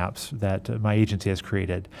surge maps that my agency has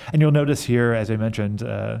created. And you'll notice here, as I mentioned,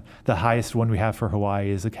 the highest one we have for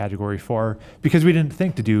Hawaii is a Category 4 because we didn't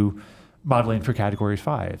think to do modeling for Categories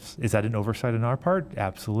 5s. Is that an oversight on our part?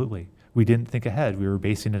 Absolutely. We didn't think ahead. We were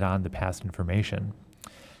basing it on the past information.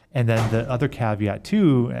 And then the other caveat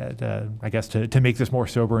too, I guess to make this more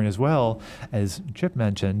sobering as well, as Chip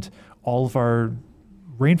mentioned, all of our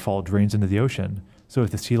rainfall drains into the ocean. So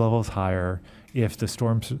if the sea level is higher, if the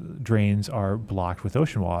storm drains are blocked with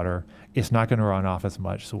ocean water, it's not going to run off as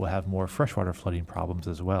much, so we'll have more freshwater flooding problems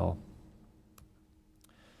as well.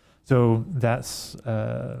 So that's,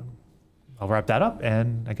 I'll wrap that up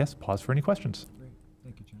and I guess pause for any questions. Great.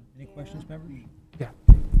 Thank you, John. Any questions, members? Yeah.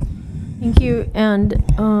 Thank you. And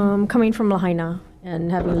coming from Lahaina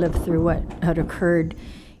and having lived through what had occurred,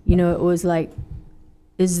 you know, it was like,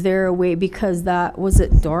 is there a way, because that, was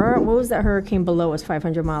it Dora? What was that hurricane below us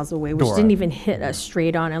 500 miles away, which Dora. didn't even hit us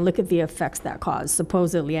straight on, and look at the effects that caused,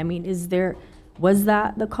 supposedly. I mean, was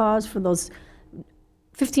that the cause for those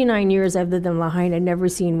 59 years I've lived in Lahaina, never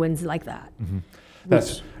seen winds like that?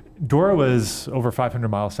 Mm-hmm. Dora was over 500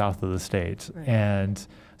 miles south of the state. Right. And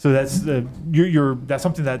so that's that's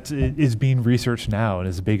something that is being researched now and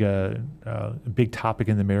is a big topic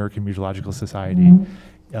in the American Meteorological Society.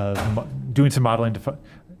 Doing some modeling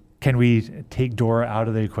can we take Dora out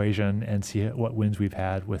of the equation and see what winds we've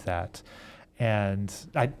had with that. And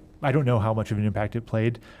I don't know how much of an impact it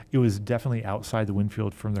played. It was definitely outside the wind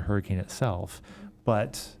field from the hurricane itself,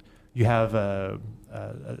 but you have a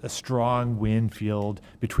strong wind field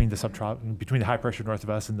between the high pressure north of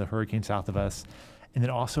us and the hurricane south of us. And then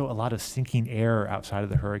also a lot of sinking air outside of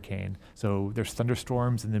the hurricane. So there's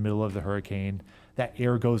thunderstorms in the middle of the hurricane. That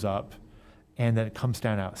air goes up and then it comes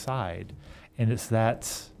down outside. And it's that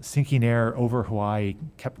sinking air over Hawaii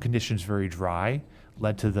kept conditions very dry,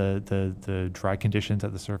 led to the dry conditions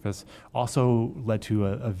at the surface, also led to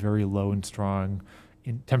a very low and strong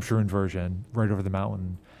temperature inversion right over the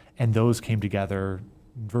mountain. And those came together,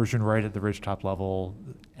 inversion right at the ridgetop level,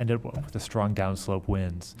 ended up with a strong downslope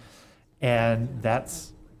winds. And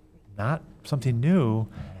that's not something new.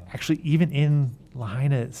 actually, even in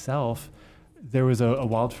Lahaina itself, there was a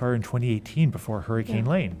wildfire in 2018 before Hurricane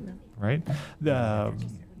Lane, right?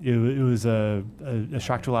 It was a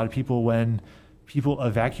shock to a lot of people when people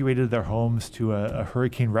evacuated their homes to a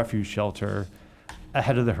hurricane refuge shelter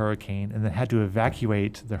ahead of the hurricane, and then had to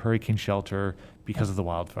evacuate the hurricane shelter because of the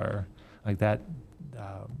wildfire. Like that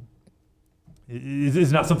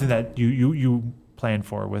is not something that you plan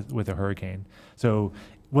for with a hurricane. So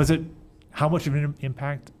how much of an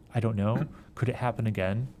impact? I don't know. Could it happen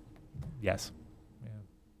again? Yes.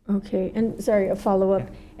 Yeah. Okay, and sorry, a follow-up.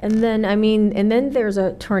 And then there's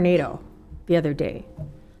a tornado the other day.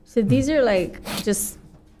 So these are like just,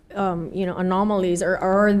 anomalies, or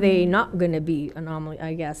are they not going to be anomaly,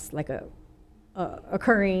 I guess, like a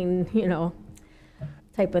occurring,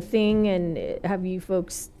 type of thing? And have you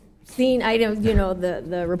folks seen items,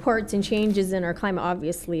 the reports and changes in our climate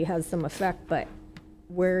obviously has some effect, but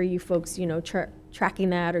where are you folks, tracking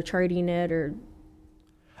that or charting it or?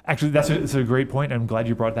 Actually, that's a great point. I'm glad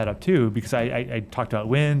you brought that up too, because I talked about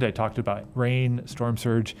wind, I talked about rain, storm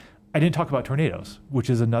surge. I didn't talk about tornadoes, which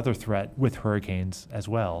is another threat with hurricanes as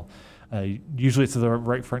well. Usually it's the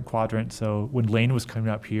right front quadrant. So when Lane was coming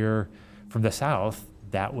up here from the south,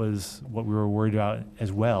 that was what we were worried about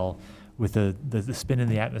as well, with the spin in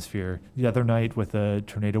the atmosphere. The other night with the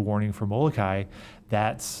tornado warning for Molokai,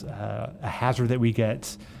 that's a hazard that we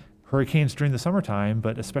get hurricanes during the summertime,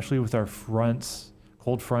 but especially with our fronts,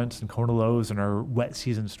 cold fronts and kona lows and our wet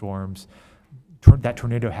season storms, that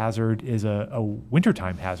tornado hazard is a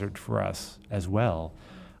wintertime hazard for us as well.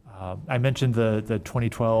 I mentioned the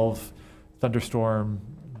 2012 thunderstorm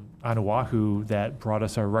on Oahu that brought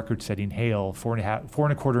us our record-setting hail,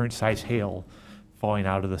 4.25 inch size hail falling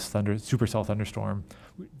out of this supercell thunderstorm.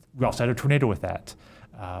 We also had a tornado with that.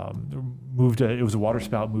 It was a water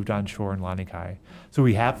spout moved onshore in Lanikai. So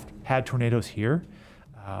we have had tornadoes here.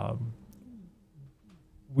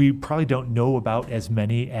 We probably don't know about as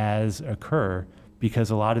many as occur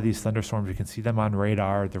because a lot of these thunderstorms, we can see them on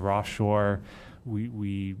radar, they're offshore.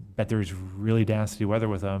 We bet there's really nasty weather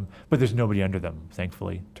with them, but there's nobody under them,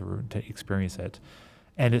 thankfully, to experience it.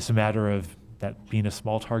 And it's a matter of that being a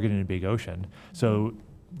small target in a big ocean. So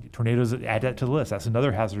tornadoes, add that to the list. That's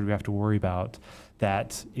another hazard we have to worry about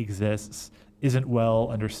that exists, isn't well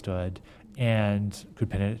understood, and could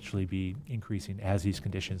potentially be increasing as these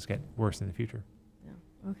conditions get worse in the future.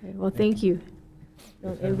 Okay, well, thank you.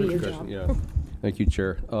 Don't envy your job. Yeah, thank you,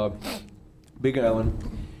 Chair. Big Island,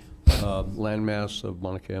 landmass of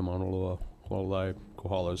Mauna Kea, Mauna Loa, Kualai,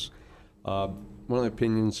 Kohalas. One of the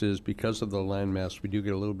opinions is because of the landmass, we do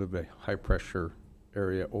get a little bit of a high pressure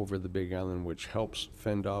area over the Big Island, which helps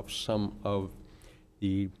fend off some of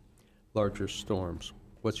the larger storms.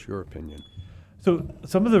 What's your opinion? So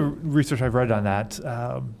some of the research I've read on that,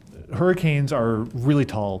 hurricanes are really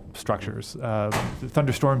tall structures.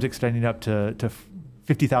 Thunderstorms extending up to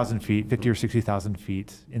 50,000 feet, 50 or 60,000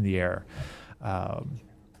 feet in the air.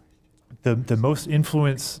 The most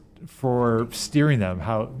influence for steering them,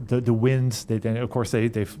 how the winds, they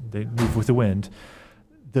move with the wind.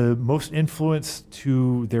 The most influence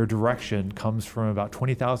to their direction comes from about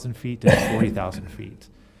 20,000 feet to 40,000 feet.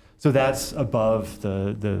 So that's above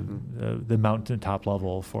the mountaintop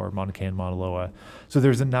level for Mauna Kea and Mauna Loa. So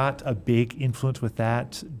there's not a big influence with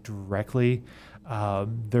that directly.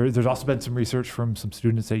 There's also been some research from some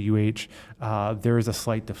students at UH. There is a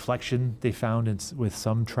slight deflection they found with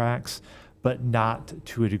some tracks, but not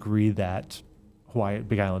to a degree that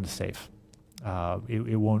Big Island is safe.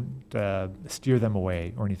 It won't steer them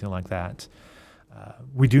away or anything like that.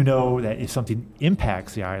 We do know that if something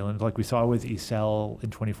impacts the island, like we saw with Isel in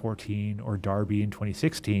 2014 or Darby in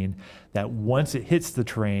 2016, that once it hits the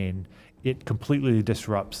terrain, it completely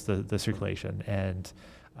disrupts the circulation. And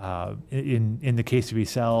in the case of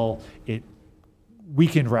Isel, it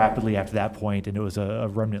weakened rapidly after that point, and it was a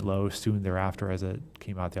remnant low soon thereafter as it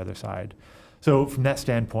came out the other side. So from that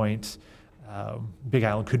standpoint, Big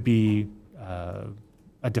Island could be a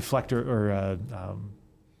deflector or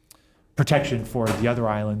protection for the other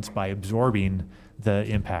islands by absorbing the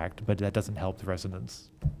impact, but that doesn't help the residents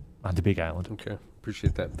on the Big Island. Okay,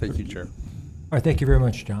 appreciate that. Thank you, Chair. All right, thank you very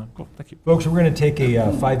much, John. Cool, thank you. Folks, we're going to take a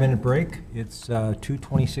 5-minute break. It's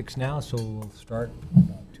 2:26 now, so we'll start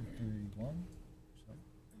about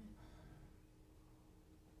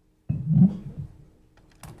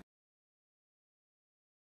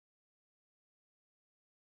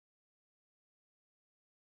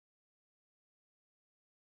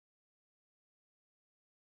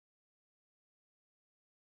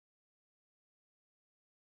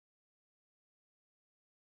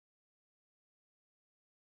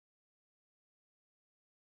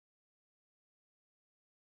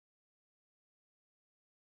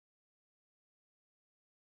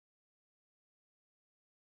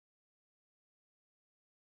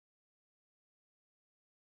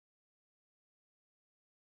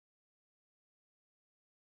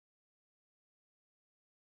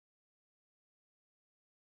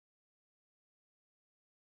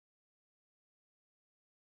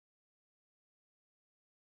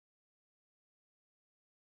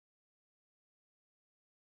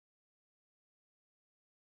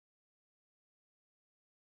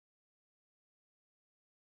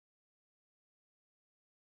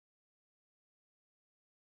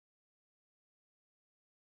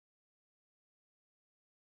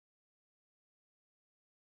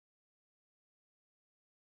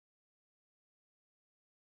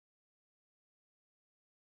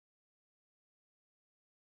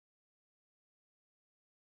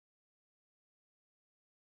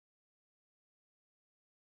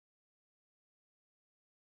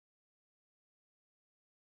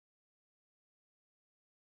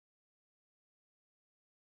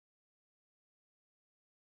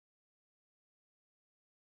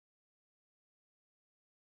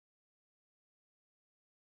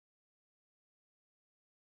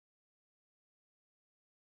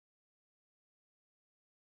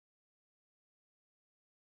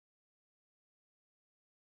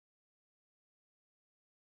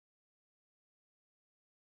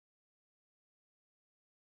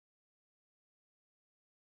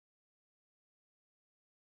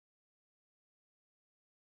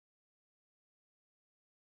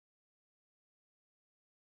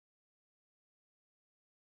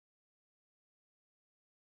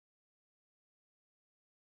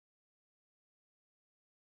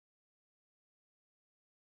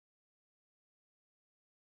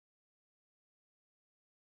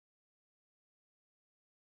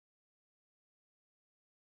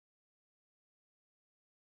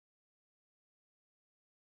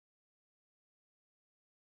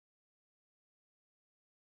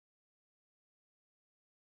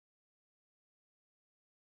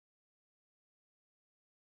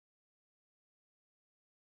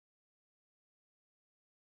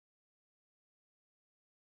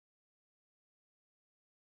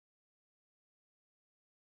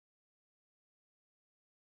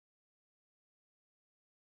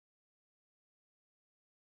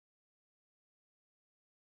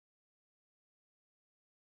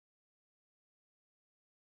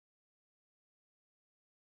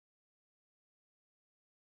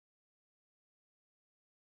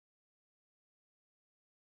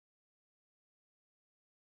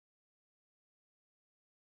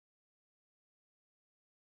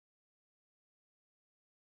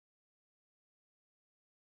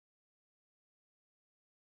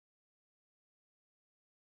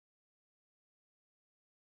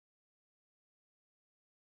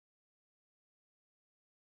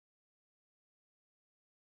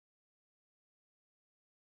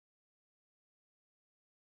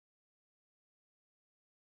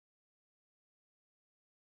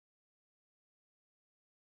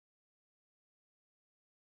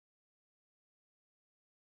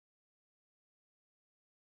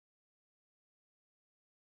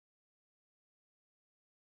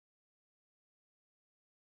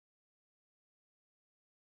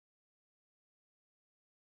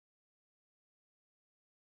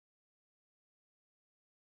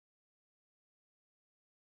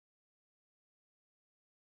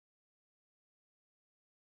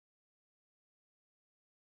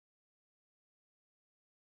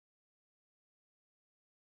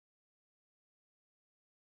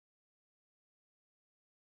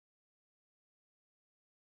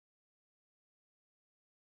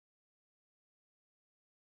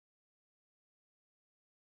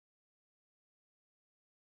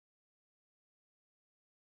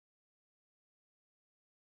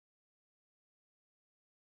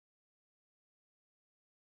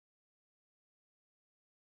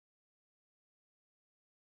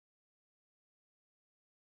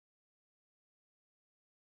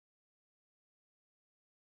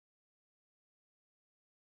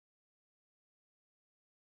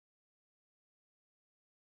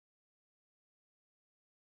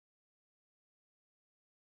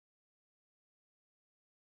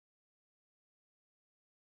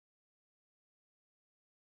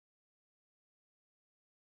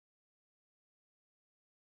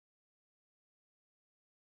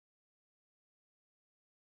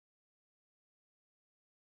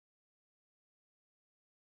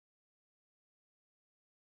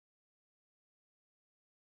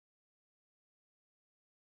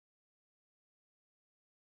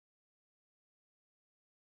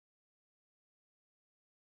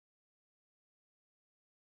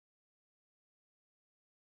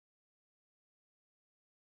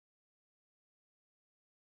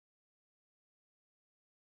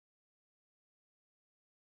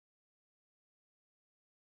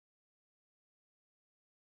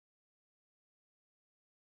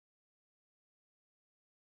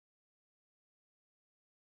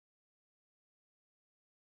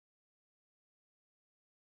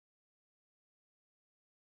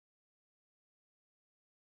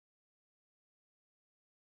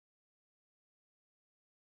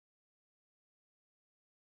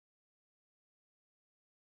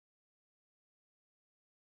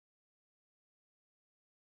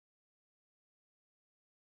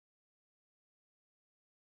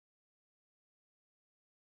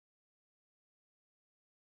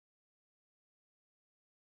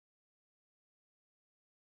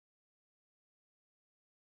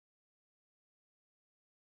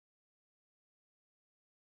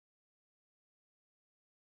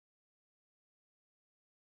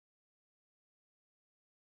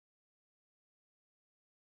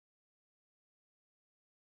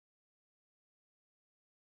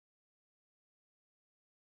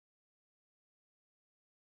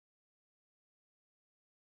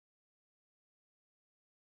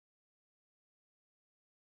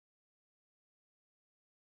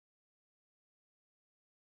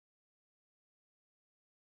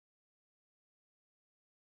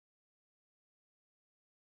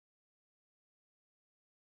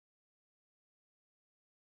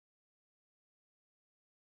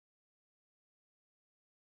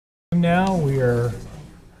now.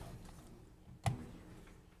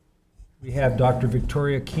 We have Dr.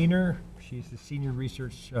 Victoria Keener. She's the Senior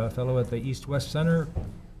Research Fellow at the East-West Center,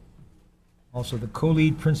 also the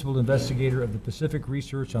co-lead principal investigator of the Pacific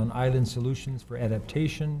Research on Island Solutions for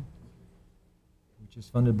Adaptation, which is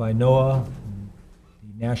funded by NOAA,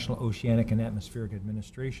 the National Oceanic and Atmospheric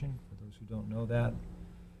Administration, for those who don't know that.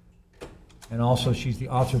 And also, she's the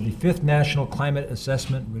author of the 5th National Climate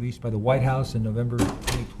Assessment released by the White House in November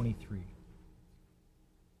 2023.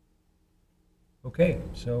 Okay,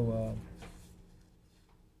 so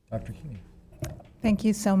Dr. Keeney. Thank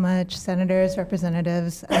you so much, senators,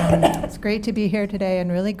 representatives. It's great to be here today,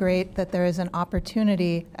 and really great that there is an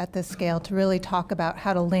opportunity at this scale to really talk about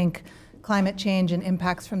how to link climate change and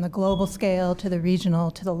impacts from the global scale to the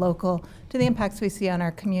regional, to the local, to the impacts we see on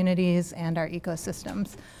our communities and our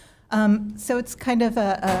ecosystems. So it's kind of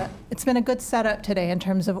it's been a good setup today in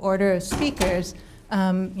terms of order of speakers,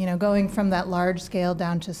 you know, going from that large scale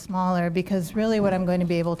down to smaller, because really what I'm going to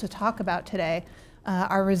be able to talk about today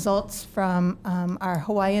are results from our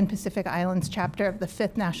Hawaii and Pacific Islands chapter of the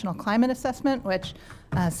 5th National Climate Assessment, which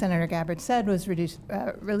Senator Gabbard said was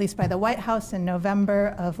released by the White House in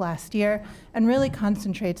November of last year, and really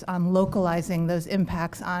concentrates on localizing those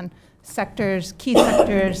impacts on sectors, key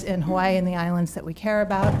sectors in Hawaii and the islands that we care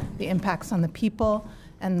about, the impacts on the people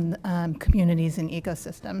and communities and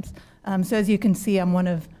ecosystems. So as you can see, I'm one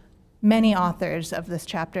of many authors of this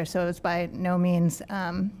chapter, so it's by no means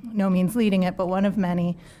leading it, but one of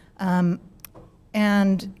many. And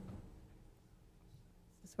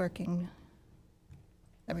it's working.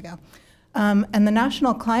 There we go. And the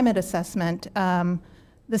National Climate Assessment,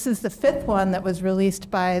 this is the 5th one that was released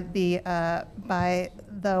by the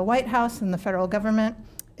White House and the federal government.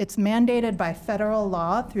 It's mandated by federal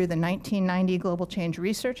law through the 1990 Global Change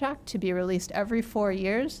Research Act to be released every 4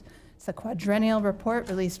 years. It's a quadrennial report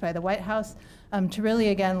released by the White House to really,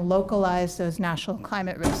 again, localize those national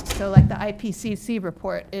climate risks. So like the IPCC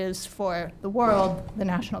report is for the world, the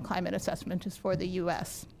National Climate Assessment is for the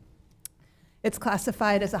US. It's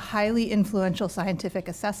classified as a highly influential scientific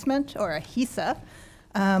assessment, or a HISA,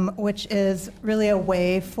 which is really a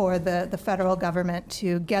way for the federal government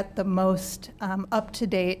to get the most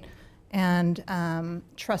up-to-date and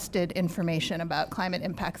trusted information about climate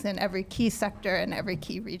impacts in every key sector and every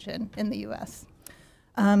key region in the US.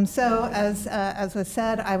 So as was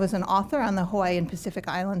said, I was an author on the Hawaii and Pacific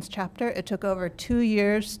Islands chapter. It took over 2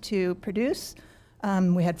 years to produce.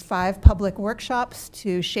 We had 5 public workshops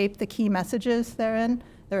to shape the key messages therein.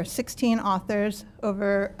 There were 16 authors,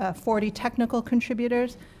 over 40 technical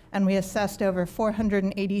contributors, and we assessed over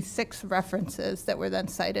 486 references that were then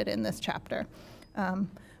cited in this chapter.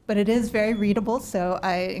 But it is very readable, so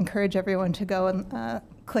I encourage everyone to go and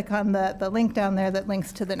click on the link down there that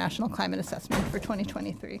links to the National Climate Assessment for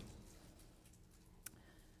 2023.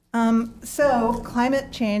 So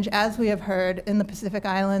climate change, as we have heard, in the Pacific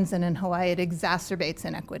Islands and in Hawaii, it exacerbates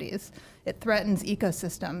inequities. It threatens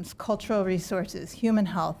ecosystems, cultural resources, human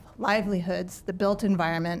health, livelihoods, the built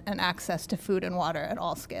environment, and access to food and water at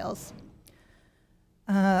all scales.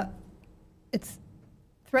 It's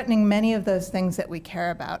threatening many of those things that we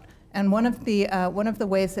care about. And one of the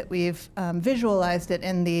ways that we've visualized it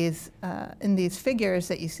in these figures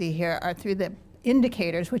that you see here are through the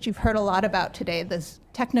indicators, which you've heard a lot about today, those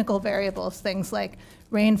technical variables, things like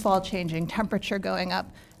rainfall changing, temperature going up,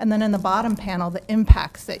 and then in the bottom panel, the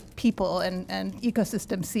impacts that people and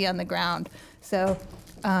ecosystems see on the ground. So,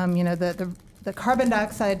 you know, the carbon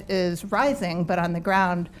dioxide is rising, but on the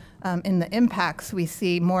ground, in the impacts, we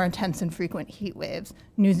see more intense and frequent heat waves,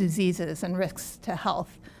 new diseases and risks to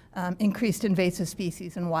health, increased invasive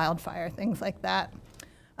species and wildfire, things like that.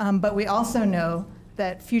 But we also know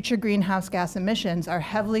that future greenhouse gas emissions are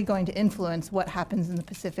heavily going to influence what happens in the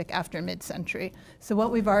Pacific after mid-century. So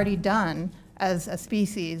what we've already done as a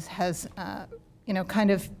species has, you know, kind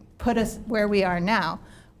of put us where we are now.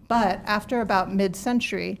 But after about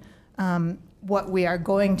mid-century, what we are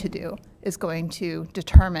going to do is going to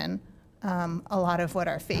determine a lot of what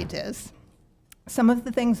our fate is. Some of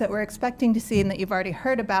the things that we're expecting to see and that you've already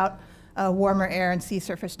heard about, warmer air and sea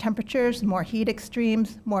surface temperatures, more heat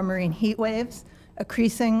extremes, more marine heat waves,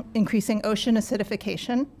 increasing ocean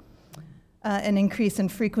acidification, an increase in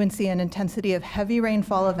frequency and intensity of heavy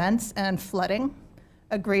rainfall events and flooding,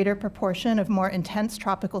 a greater proportion of more intense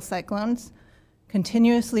tropical cyclones,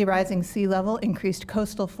 continuously rising sea level, increased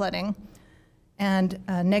coastal flooding, and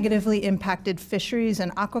negatively impacted fisheries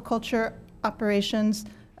and aquaculture operations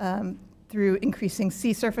through increasing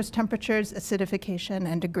sea surface temperatures, acidification,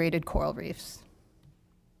 and degraded coral reefs.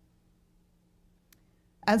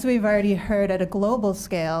 As we've already heard, at a global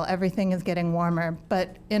scale, everything is getting warmer,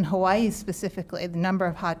 but in Hawaii specifically, the number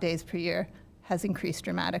of hot days per year has increased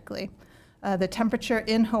dramatically. The temperature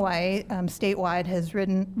in Hawaii statewide has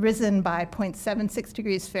risen by 0.76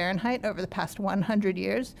 degrees Fahrenheit over the past 100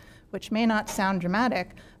 years, which may not sound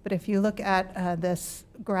dramatic, but if you look at this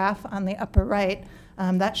graph on the upper right,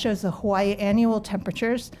 that shows the Hawaii annual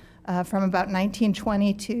temperatures from about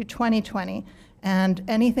 1920 to 2020. And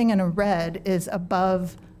anything in a red is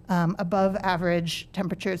above average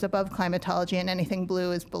temperatures, above climatology, and anything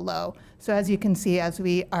blue is below. So as you can see, as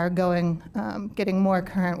we are getting more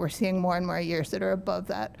current, we're seeing more and more years that are above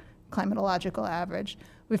that climatological average.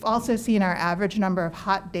 We've also seen our average number of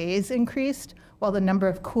hot days increased, while the number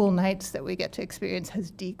of cool nights that we get to experience has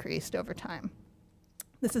decreased over time.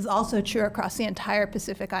 This is also true across the entire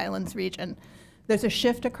Pacific Islands region. There's a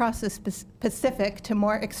shift across the Pacific to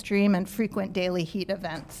more extreme and frequent daily heat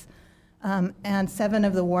events. And 7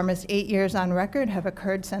 of the warmest 8 years on record have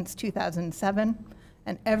occurred since 2007.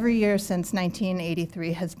 And every year since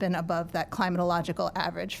 1983 has been above that climatological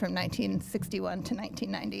average from 1961 to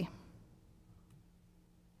 1990.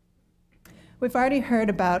 We've already heard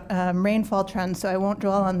about rainfall trends, so I won't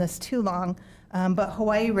dwell on this too long. But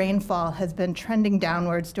Hawaii rainfall has been trending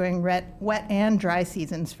downwards during wet and dry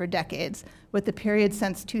seasons for decades, with the period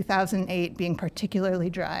since 2008 being particularly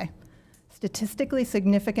dry. Statistically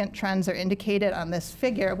significant trends are indicated on this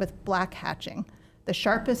figure with black hatching. The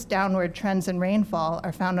sharpest downward trends in rainfall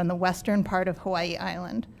are found on the western part of Hawaii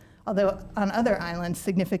Island, although on other islands,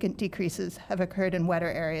 significant decreases have occurred in wetter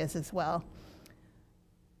areas as well.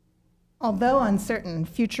 Although uncertain,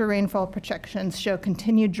 future rainfall projections show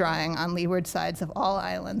continued drying on leeward sides of all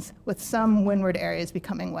islands, with some windward areas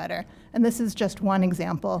becoming wetter. And this is just one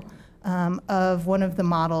example of one of the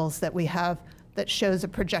models that we have that shows a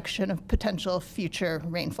projection of potential future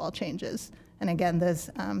rainfall changes. And again,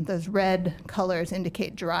 those red colors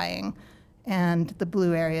indicate drying, and the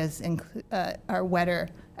blue areas are wetter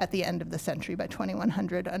at the end of the century by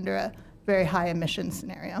 2100 under a very high emission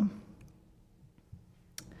scenario.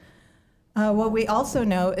 What we also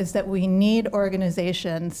know is that we need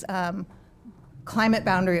organizations, climate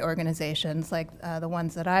boundary organizations like the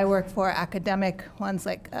ones that I work for, academic ones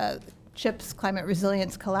like CHIPS, Climate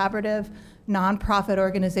Resilience Collaborative, nonprofit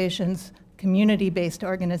organizations, community-based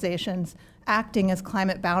organizations, acting as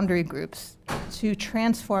climate boundary groups to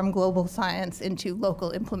transform global science into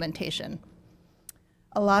local implementation.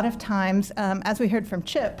 A lot of times, as we heard from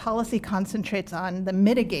Chip, policy concentrates on the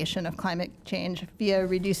mitigation of climate change via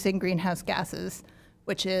reducing greenhouse gases,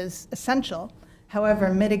 which is essential.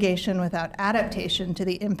 However, mitigation without adaptation to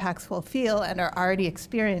the impacts we'll feel and are already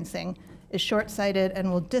experiencing is short-sighted and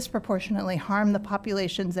will disproportionately harm the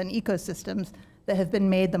populations and ecosystems that have been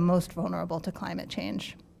made the most vulnerable to climate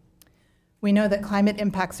change. We know that climate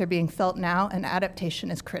impacts are being felt now, and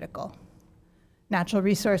adaptation is critical. Natural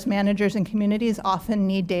resource managers and communities often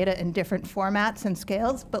need data in different formats and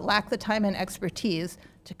scales, but lack the time and expertise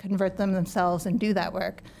to convert them themselves and do that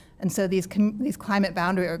work. And so these climate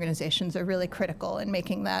boundary organizations are really critical in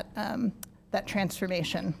making that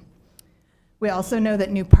transformation. We also know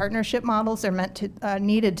that new partnership models are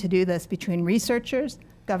needed to do this between researchers,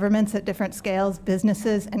 governments at different scales,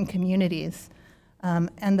 businesses, and communities.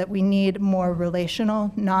 And that we need more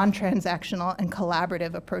relational, non-transactional, and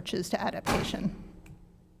collaborative approaches to adaptation.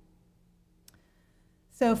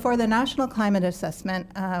 So for the National Climate Assessment,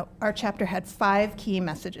 our chapter had 5 key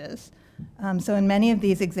messages. So in many of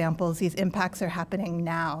these examples, these impacts are happening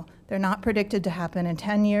now. They're not predicted to happen in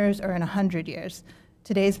 10 years or in 100 years.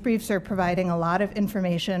 Today's briefs are providing a lot of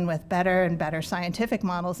information with better and better scientific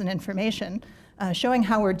models and information, showing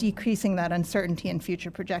how we're decreasing that uncertainty in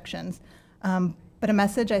future projections. But a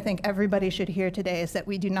message I think everybody should hear today is that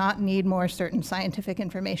we do not need more certain scientific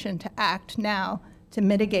information to act now to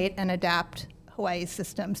mitigate and adapt Hawaii's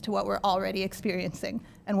systems to what we're already experiencing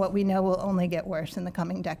and what we know will only get worse in the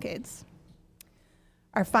coming decades.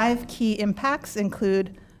 Our 5 key impacts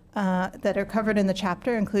include, that are covered in the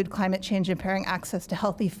chapter include climate change impairing access to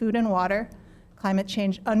healthy food and water, climate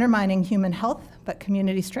change undermining human health, but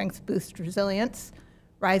community strengths boost resilience,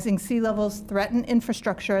 rising sea levels threaten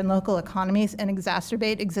infrastructure and local economies and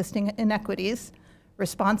exacerbate existing inequities.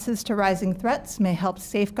 Responses to rising threats may help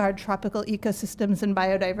safeguard tropical ecosystems and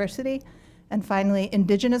biodiversity. And finally,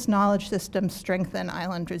 indigenous knowledge systems strengthen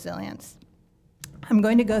island resilience. I'm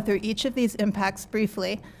going to go through each of these impacts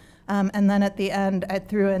briefly, and then at the end, I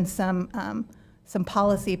threw in some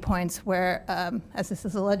policy points where, as this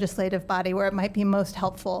is a legislative body, where it might be most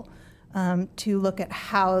helpful to look at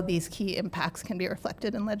how these key impacts can be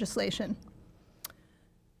reflected in legislation.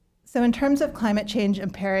 So in terms of climate change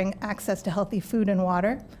impairing access to healthy food and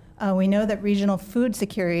water, we know that regional food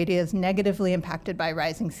security is negatively impacted by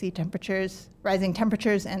rising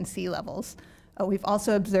temperatures and sea levels. We've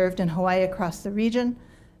also observed in Hawaii across the region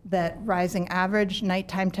that rising average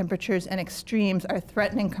nighttime temperatures and extremes are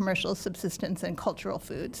threatening commercial subsistence and cultural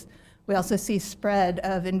foods. We also see spread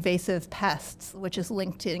of invasive pests, which is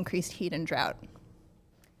linked to increased heat and drought.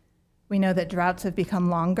 We know that droughts have become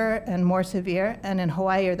longer and more severe, and in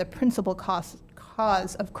Hawaii are the principal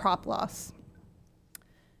cause of crop loss.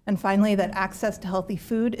 And finally, that access to healthy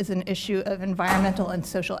food is an issue of environmental and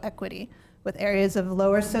social equity, with areas of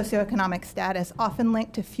lower socioeconomic status often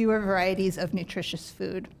linked to fewer varieties of nutritious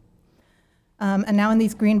food. And now in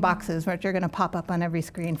these green boxes, which are going to pop up on every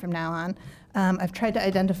screen from now on, I've tried to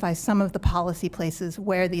identify some of the policy places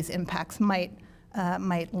where these impacts might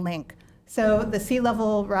link. So the Sea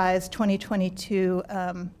Level Rise 2022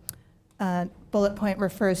 bullet point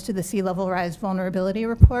refers to the Sea Level Rise Vulnerability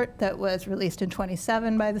Report that was released in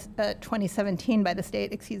 2017 by the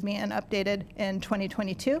state, and updated in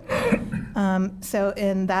 2022. So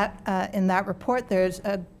in that report, there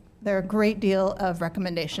are a great deal of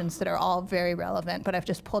recommendations that are all very relevant, but I've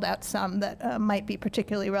just pulled out some that might be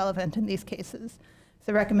particularly relevant in these cases.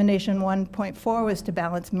 So recommendation 1.4 was to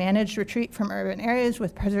balance managed retreat from urban areas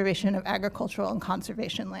with preservation of agricultural and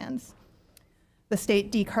conservation lands. The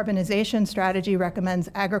state decarbonization strategy recommends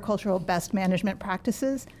agricultural best management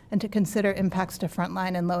practices and to consider impacts to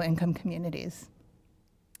frontline and low-income communities.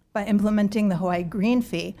 By implementing the Hawaii Green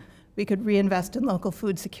Fee, we could reinvest in local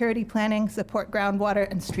food security planning, support groundwater,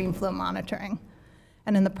 and stream flow monitoring.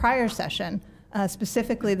 And in the prior session,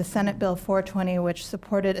 specifically the Senate Bill 420, which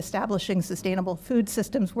supported establishing Sustainable Food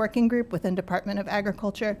Systems Working Group within Department of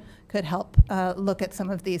Agriculture, could help look at some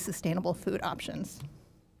of these sustainable food options.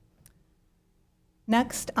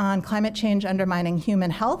 Next, on climate change undermining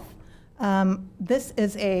human health, this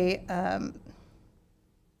is a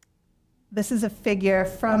figure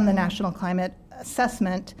from the National Climate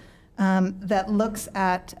Assessment that looks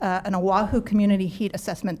at an Oahu community heat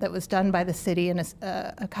assessment that was done by the city and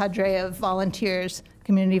a cadre of volunteers,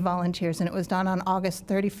 community volunteers, and it was done on August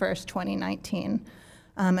 31st, 2019.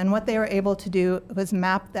 And what they were able to do was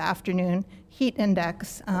map the afternoon heat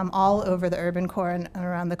index all over the urban core and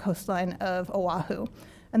around the coastline of Oahu.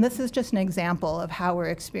 And this is just an example of how we're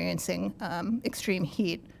experiencing extreme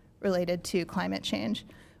heat related to climate change.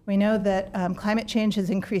 We know that climate change is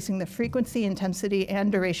increasing the frequency, intensity,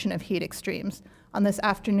 and duration of heat extremes. On this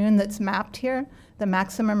afternoon that's mapped here, the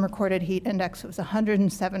maximum recorded heat index was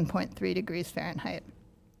 107.3 degrees Fahrenheit.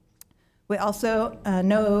 We also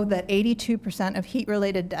know that 82% of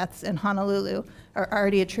heat-related deaths in Honolulu are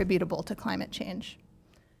already attributable to climate change.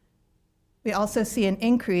 We also see an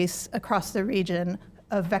increase across the region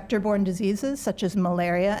of vector-borne diseases such as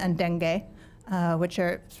malaria and dengue, which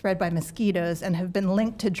are spread by mosquitoes and have been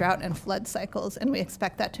linked to drought and flood cycles, and we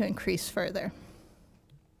expect that to increase further.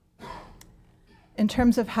 In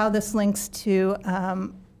terms of how this links to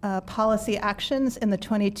policy actions in the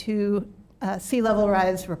 22 Sea Level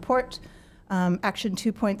Rise report, Action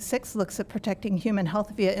 2.6 looks at protecting human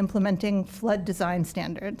health via implementing flood design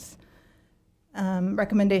standards.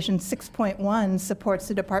 Recommendation 6.1 supports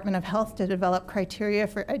the Department of Health to develop criteria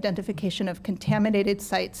for identification of contaminated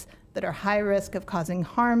sites that are high risk of causing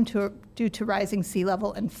harm due to rising sea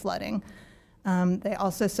level and flooding. They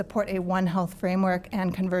also support a One Health framework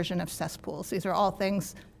and conversion of cesspools. These are all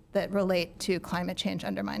things that relate to climate change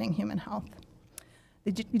undermining human health.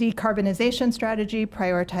 The decarbonization strategy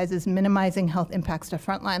prioritizes minimizing health impacts to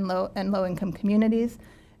frontline low and low-income communities.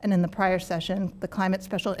 And in the prior session, the Climate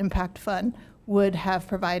Special Impact Fund would have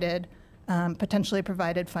potentially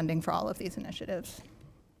provided funding for all of these initiatives.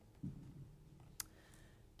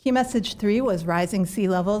 Key message 3 was rising sea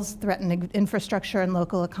levels threaten infrastructure and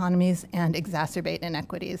local economies and exacerbate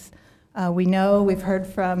inequities. We know, we've heard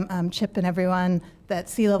from Chip and everyone, that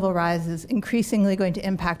sea level rise is increasingly going to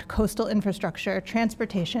impact coastal infrastructure,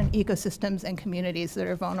 transportation, ecosystems, and communities that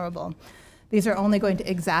are vulnerable. These are only going to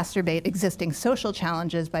exacerbate existing social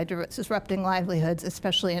challenges by disrupting livelihoods,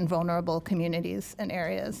 especially in vulnerable communities and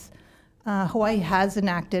areas. Hawaii has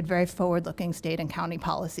enacted very forward-looking state and county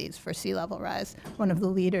policies for sea level rise, one of the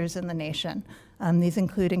leaders in the nation. These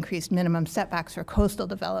include increased minimum setbacks for coastal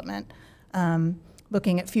development,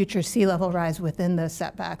 looking at future sea level rise within those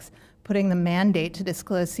setbacks, putting the mandate to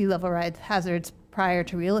disclose sea level rise hazards prior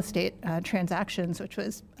to real estate transactions, which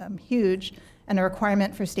was huge, and a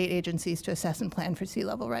requirement for state agencies to assess and plan for sea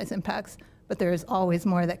level rise impacts. But there is always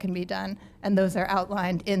more that can be done, and those are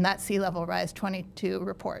outlined in that Sea Level Rise 22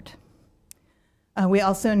 report. We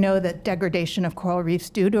also know that degradation of coral reefs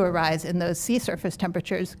due to a rise in those sea surface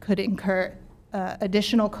temperatures could incur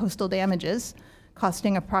additional coastal damages,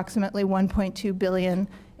 costing approximately $1.2 billion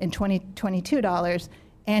in 2022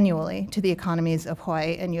 annually to the economies of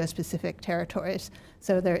Hawaii and U.S. Pacific territories.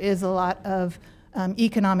 So there is a lot of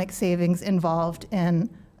economic savings involved in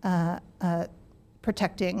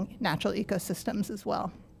protecting natural ecosystems as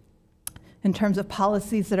well. In terms of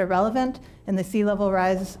policies that are relevant, in the sea level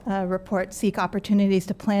rise report, seek opportunities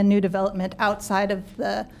to plan new development outside of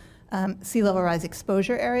the sea level rise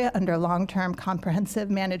exposure area under long-term comprehensive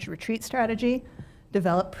managed retreat strategy,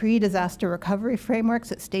 develop pre-disaster recovery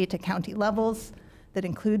frameworks at state to county levels that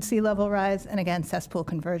include sea level rise, and again, cesspool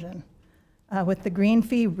conversion. With the green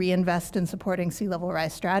fee, reinvest in supporting sea level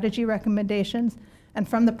rise strategy recommendations. And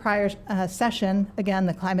from the prior session, again,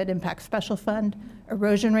 the Climate Impact Special Fund,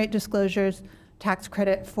 erosion rate disclosures, tax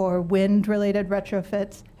credit for wind-related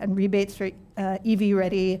retrofits, and rebates for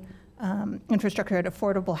EV-ready infrastructure at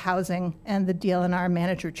affordable housing, and the DLNR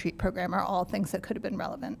Managed Retreat Program are all things that could have been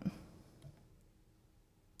relevant.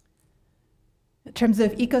 In terms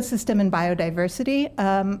of ecosystem and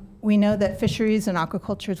biodiversity, we know that fisheries and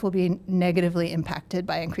aquacultures will be negatively impacted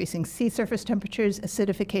by increasing sea surface temperatures,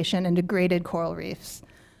 acidification, and degraded coral reefs.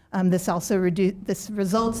 This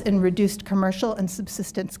results in reduced commercial and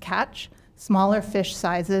subsistence catch, smaller fish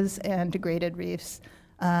sizes, and degraded reefs.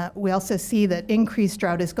 We also see that increased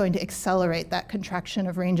drought is going to accelerate that contraction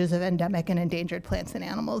of ranges of endemic and endangered plants and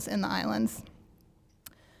animals in the islands.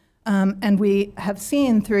 And we have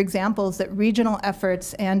seen through examples that regional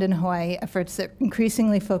efforts and in Hawaii, efforts that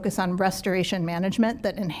increasingly focus on restoration management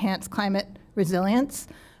that enhance climate resilience,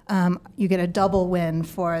 you get a double win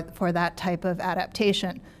for that type of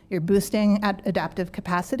adaptation. You're boosting adaptive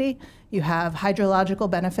capacity. You have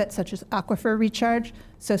hydrological benefits such as aquifer recharge,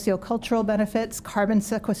 sociocultural benefits, carbon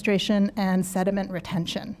sequestration, and sediment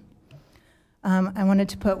retention. I wanted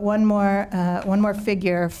to put one more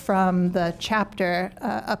figure from the chapter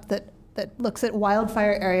up that looks at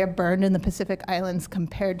wildfire area burned in the Pacific Islands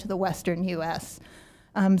compared to the Western U.S.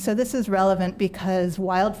 So this is relevant because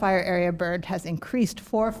wildfire area burned has increased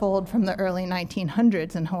fourfold from the early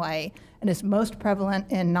 1900s in Hawaii and is most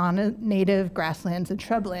prevalent in non-native grasslands and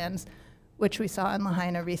shrublands, which we saw in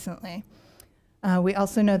Lahaina recently. We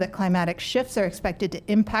also know that climatic shifts are expected to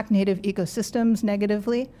impact native ecosystems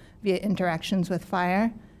negatively via interactions with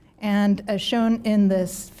fire. And as shown in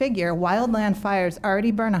this figure, wildland fires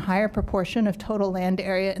already burn a higher proportion of total land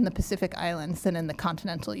area in the Pacific Islands than in the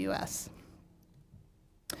continental US.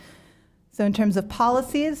 So in terms of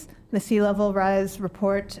policies, the Sea Level Rise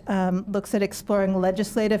report looks at exploring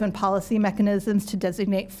legislative and policy mechanisms to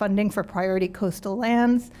designate funding for priority coastal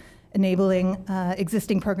lands, enabling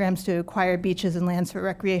existing programs to acquire beaches and lands for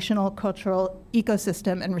recreational, cultural,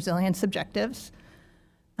 ecosystem, and resilience objectives.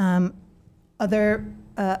 Other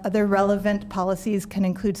relevant policies can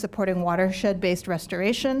include supporting watershed-based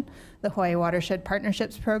restoration, the Hawaii Watershed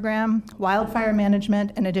Partnerships Program, wildfire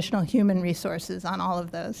management, and additional human resources on all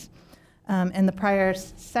of those. In the prior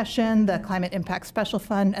session, the Climate Impact Special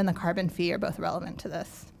Fund and the carbon fee are both relevant to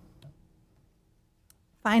this.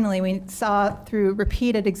 Finally, we saw through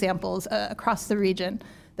repeated examples across the region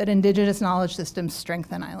that indigenous knowledge systems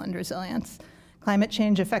strengthen island resilience. Climate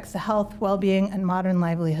change affects the health, well-being, and modern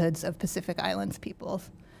livelihoods of Pacific Islands peoples.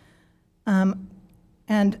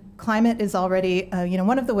 And climate is already,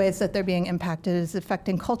 one of the ways that they're being impacted is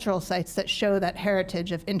affecting cultural sites that show that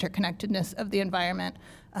heritage of interconnectedness of the environment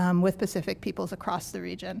with Pacific peoples across the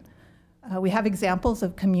region. We have examples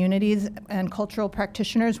of communities and cultural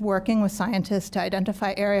practitioners working with scientists to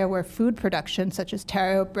identify area where food production, such as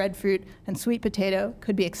taro, breadfruit, and sweet potato,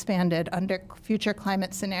 could be expanded under future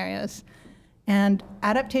climate scenarios. And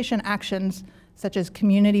adaptation actions, such as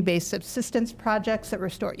community-based subsistence projects that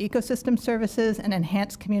restore ecosystem services and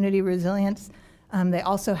enhance community resilience. They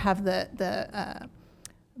also have the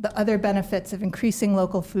other benefits of increasing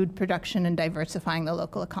local food production and diversifying the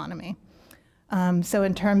local economy. So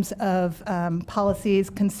in terms of policies,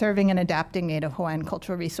 conserving and adapting Native Hawaiian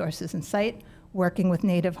cultural resources and site, working with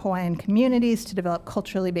Native Hawaiian communities to develop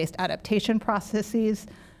culturally based adaptation processes,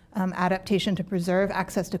 adaptation to preserve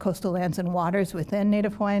access to coastal lands and waters within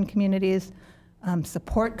Native Hawaiian communities,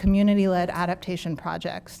 support community-led adaptation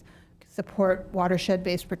projects, support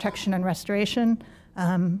watershed-based protection and restoration,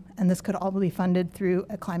 and this could all be funded through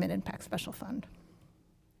a Climate Impact Special Fund.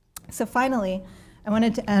 So finally, I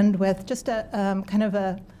wanted to end with just a kind of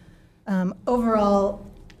a overall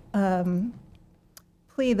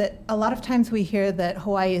plea that a lot of times we hear that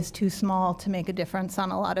Hawaii is too small to make a difference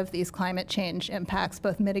on a lot of these climate change impacts,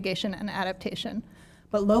 both mitigation and adaptation.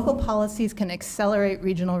 but local policies can accelerate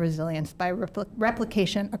regional resilience by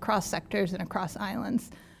replication across sectors and across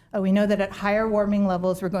islands. We know that at higher warming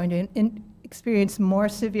levels, we're going to experience more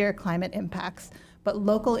severe climate impacts, but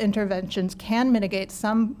local interventions can mitigate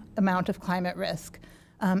some amount of climate risk.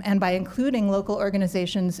 And by including local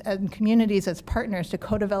organizations and communities as partners to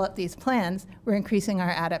co-develop these plans, we're increasing our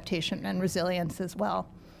adaptation and resilience as well.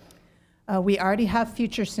 We already have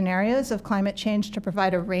future scenarios of climate change to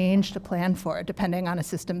provide a range to plan for, depending on a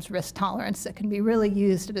system's risk tolerance that can be really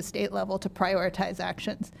used at a state level to prioritize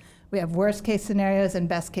actions. We have worst case scenarios and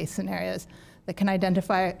best case scenarios that can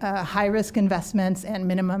identify high risk investments and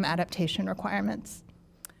minimum adaptation requirements.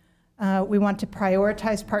 We want to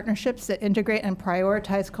prioritize partnerships that integrate and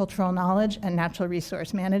prioritize cultural knowledge and natural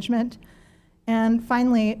resource management. And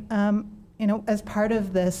finally, as part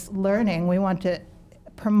of this learning, we want to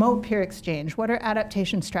promote peer exchange. What are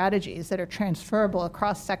adaptation strategies that are transferable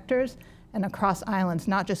across sectors and across islands,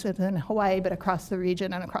 not just within Hawaii, but across the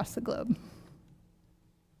region and across the globe?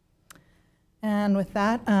 And with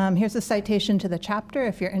that, here's a citation to the chapter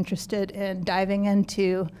if you're interested in diving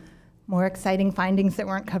into more exciting findings that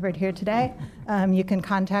weren't covered here today. You can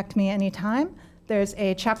contact me anytime. There's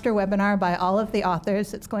a chapter webinar by all of the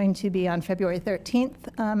authors. It's going to be on February 13th,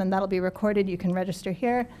 and that'll be recorded. You can register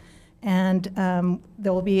here. And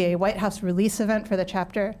there will be a White House release event for the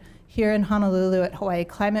chapter here in Honolulu at Hawaii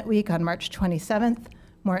Climate Week on March 27th.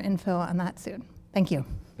 More info on that soon. Thank you.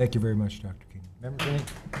 Thank you very much, Dr. King. Members,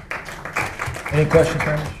 any questions,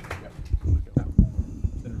 members?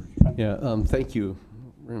 Yeah, thank you.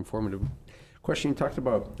 Very informative. Question, you talked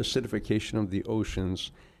about acidification of the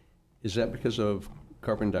oceans. Is that because of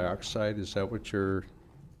carbon dioxide? Is that what you're...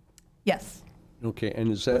 Yes. Okay, and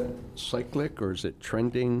is that cyclic or is it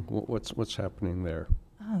trending? What's happening there?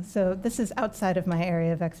 So this is outside of my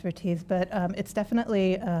area of expertise, but it's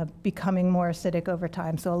definitely becoming more acidic over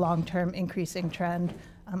time, so a long-term increasing trend.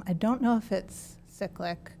 I don't know if it's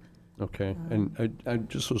cyclic. Okay, and I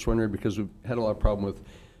just was wondering, because we've had a lot of problem with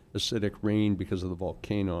acidic rain because of the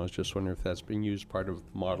volcano. I was just wondering if that's being used part of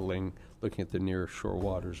modeling, looking at the near shore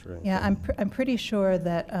waters or anything. Yeah, I'm pretty sure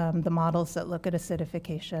that the models that look at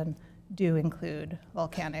acidification do include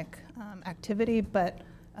volcanic activity, but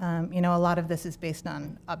a lot of this is based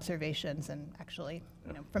on observations and actually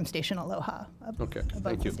from Station Aloha above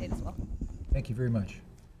the state as well. Thank you very much.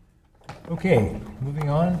 Okay, moving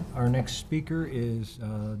on. Our next speaker is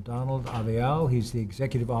Donald Aveao. He's the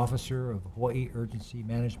Executive Officer of Hawaii Emergency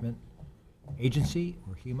Management Agency,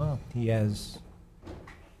 or HEMA. He has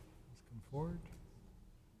come forward.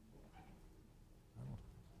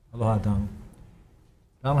 Aloha, Donald.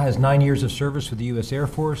 Donald has 9 years of service with the U.S. Air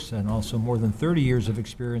Force and also more than 30 years of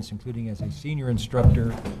experience, including as a senior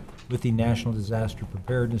instructor with the National Disaster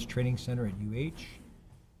Preparedness Training Center at UH.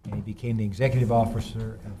 And he became the executive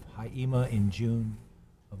officer of HIEMA in June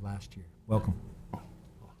of last year. Welcome.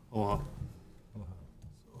 Aloha. Aloha.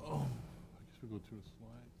 So, I guess we go through the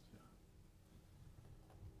slides.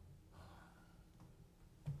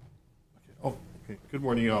 Yeah. Okay. Oh, okay. Good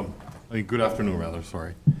morning. Good afternoon, rather.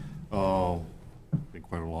 Sorry. Been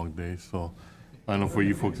quite a long day, so I know for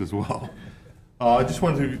you folks as well. I just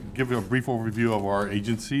wanted to give you a brief overview of our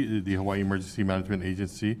agency, the Hawaii Emergency Management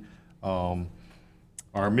Agency.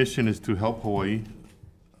 Our mission is to help Hawaii,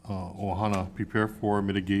 Ohana, prepare for,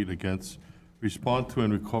 mitigate against, respond to,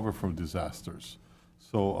 and recover from disasters.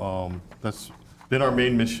 So that's been our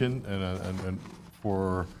main mission, and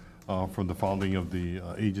for from the founding of the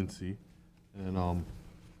agency. And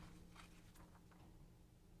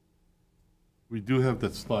we do have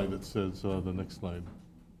that slide that says, the next slide,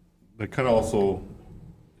 that kind of also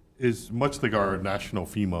is much like our national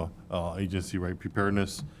FEMA agency, right?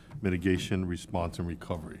 Preparedness, mitigation, response, and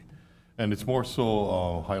recovery. And it's more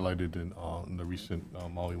so highlighted in the recent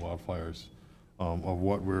Maui wildfires of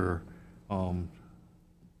what we're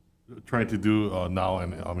trying to do now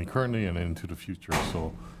and currently and into the future.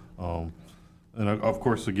 So, and of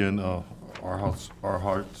course, again, our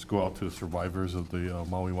hearts go out to the survivors of the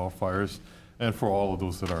Maui wildfires, and for all of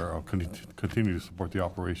those that are continue to support the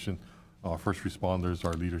operation, first responders,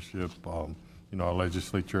 our leadership, our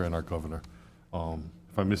legislature, and our governor.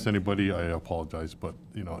 If I missed anybody, I apologize, but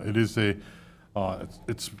it is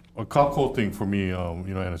it's a cool thing for me,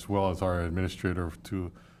 and as well as our administrator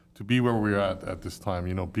to be where we're at this time.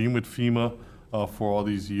 Being with FEMA for all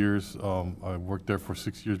these years, I worked there for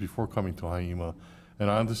 6 years before coming to HIEMA,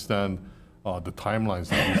 and I understand the timelines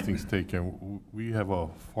that these things take, and we have a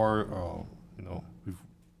far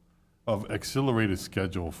of accelerated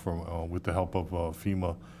schedule from with the help of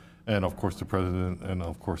FEMA, and of course the president, and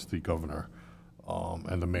of course the governor,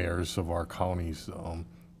 and the mayors of our counties.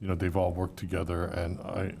 they've all worked together, and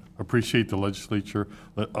I appreciate the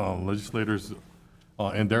legislators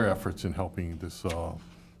and their efforts in helping this,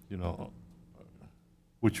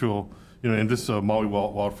 which will, in this Maui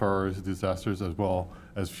wildfire disasters as well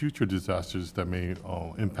as future disasters that may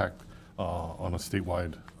impact on a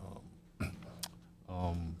statewide,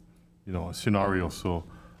 scenario. So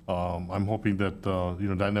I'm hoping that,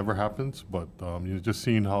 that never happens, but, just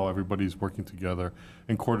seeing how everybody's working together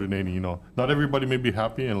and coordinating, not everybody may be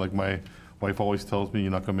happy, and like my wife always tells me,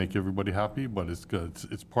 you're not gonna make everybody happy, but it's good.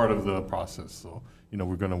 It's part of the process. So,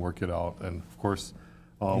 we're gonna work it out. And of course,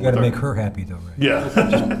 You gotta make her happy though, right?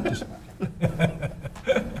 yeah.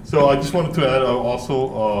 So I just wanted to add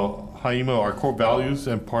also, Haima, our core values,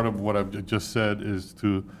 and part of what I've just said is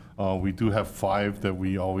to, we do have 5 that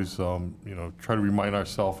we always, try to remind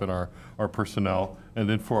ourselves and our personnel, and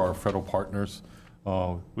then for our federal partners,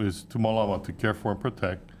 is to malama, to care for and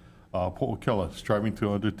protect, po'okela, striving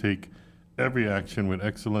to undertake every action with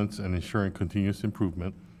excellence and ensuring continuous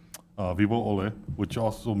improvement, vivo ole, which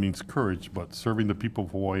also means courage, but serving the people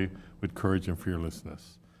of Hawaii with courage and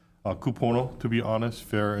fearlessness. Kupono, to be honest,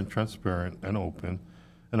 fair and transparent and open.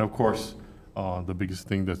 And of course, the biggest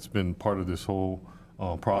thing that's been part of this whole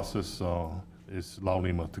process is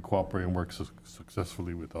Laulima, to cooperate and work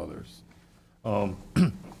successfully with others. So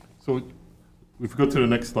if we go to the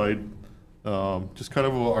next slide, just kind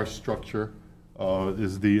of our structure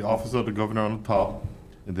is the Office of the Governor on the top,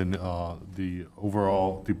 and then the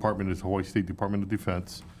overall department is Hawaii State Department of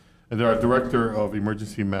Defense. And then our Director of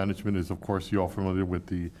Emergency Management is, of course, you all familiar with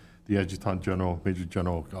the Adjutant General, Major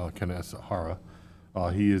General Kenneth Hara.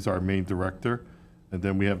 He is our main director. And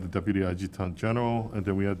then we have the Deputy Adjutant General, and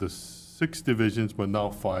then we have the 6 divisions, but now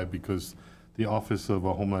 5 because the Office of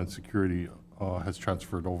Homeland Security has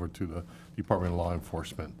transferred over to the Department of Law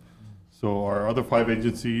Enforcement. So our other 5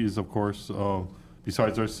 agencies, of course,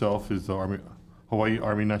 besides ourselves, is the Hawaii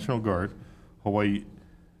Army National Guard, Hawaii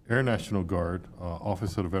Air National Guard,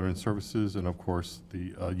 Office of the Veteran Services, and of course,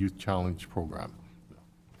 the Youth Challenge Program.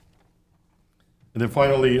 And then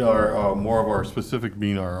finally, our more of our specific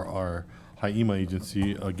being our Haima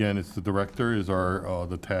agency. Again, it's the director is our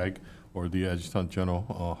the tag, or the Adjutant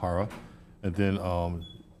General Hara, and then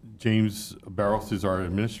James Barros is our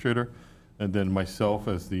administrator, and then myself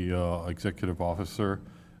as the executive officer,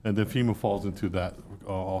 and then FEMA falls into that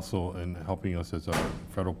also in helping us as our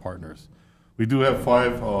federal partners. We do have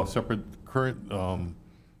 5 separate current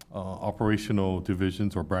operational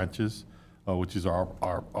divisions or branches, which is our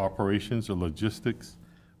operations or logistics,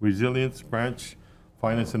 resilience branch,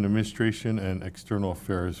 finance and administration, and external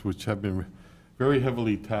affairs, which have been very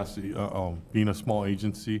heavily tasked, being a small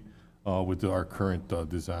agency with our current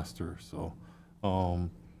disaster. So, and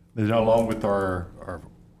along with our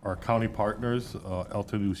county partners,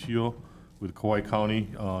 Elton Ushio with Kauai County,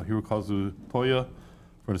 Hirokazu Toya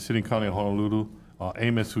for the City County of Honolulu,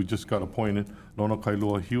 Amos, who just got appointed, Lona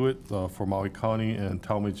Kailua Hewitt for Maui County, and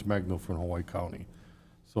Talmadge Magno from Hawaii County.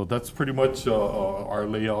 So that's pretty much our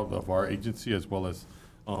layout of our agency, as well as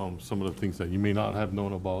some of the things that you may not have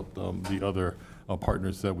known about the other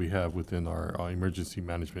partners that we have within our emergency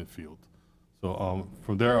management field. So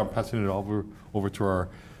from there, I'm passing it over to our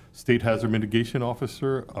State Hazard Mitigation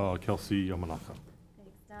Officer, Kelsey Yamanaka.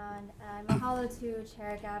 Thanks, Don. Mahalo to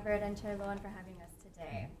Chair Gabbard and Chair Lowen for having us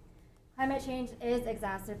today. Climate change is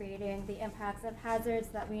exacerbating the impacts of hazards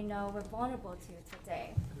that we know we're vulnerable to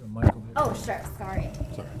today. Oh, sure, sorry.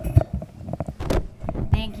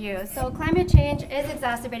 Thank you. So climate change is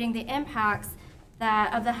exacerbating the impacts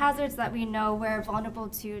of the hazards that we know we're vulnerable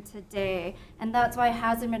to today. And that's why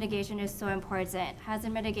hazard mitigation is so important.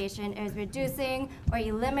 Hazard mitigation is reducing or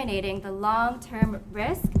eliminating the long-term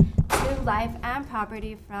risk to life and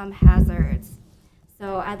property from hazards.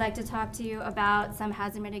 So I'd like to talk to you about some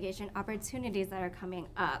hazard mitigation opportunities that are coming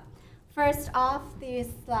up. First off, the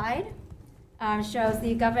slide shows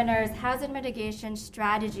the governor's hazard mitigation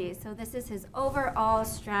strategy. So this is his overall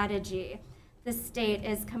strategy. The state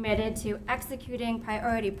is committed to executing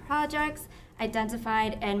priority projects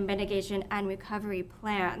identified in mitigation and recovery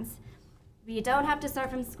plans. We don't have to start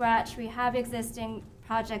from scratch. We have existing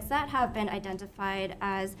projects that have been identified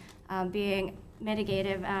as being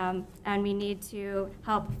mitigative, and we need to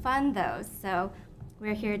help fund those. So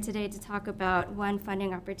we're here today to talk about one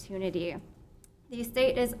funding opportunity. The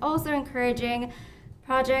state is also encouraging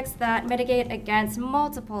projects that mitigate against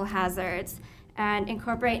multiple hazards and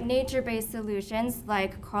incorporate nature-based solutions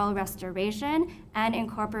like coral restoration and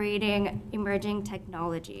incorporating emerging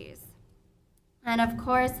technologies. And of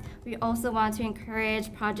course, we also want to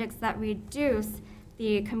encourage projects that reduce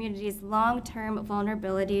the community's long-term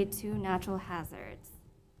vulnerability to natural hazards.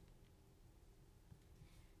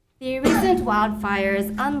 The recent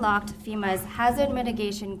wildfires unlocked FEMA's Hazard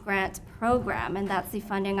Mitigation Grant Program, and that's the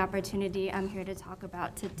funding opportunity I'm here to talk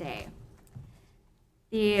about today.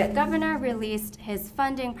 The governor released his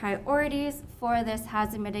funding priorities for this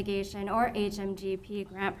Hazard Mitigation, or HMGP,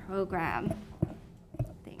 grant program.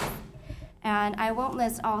 Thanks. And I won't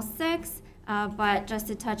list all 6, but just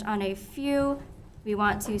to touch on a few, we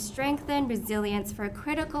want to strengthen resilience for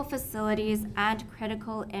critical facilities and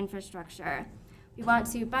critical infrastructure. We want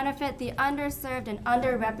to benefit the underserved and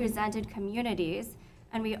underrepresented communities,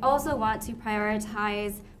 and we also want to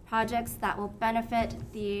prioritize projects that will benefit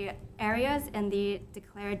the areas in the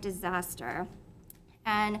declared disaster.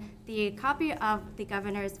 And the copy of the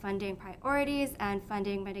governor's funding priorities and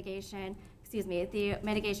funding mitigation, the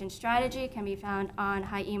mitigation strategy can be found on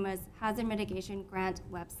HIEMA's Hazard Mitigation Grant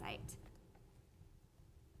website.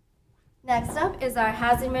 Next up is our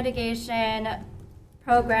hazard mitigation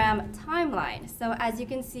program timeline. So as you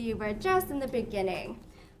can see, we're just in the beginning.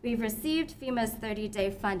 We've received FEMA's 30-day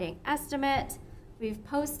funding estimate. We've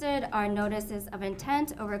posted our notices of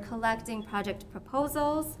intent over collecting project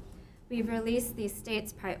proposals. We've released the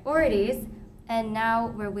state's priorities, and now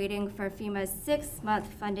we're waiting for FEMA's 6-month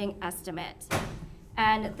funding estimate.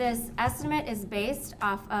 And this estimate is based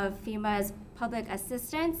off of FEMA's public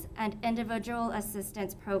assistance and individual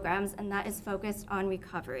assistance programs, and that is focused on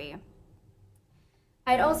recovery.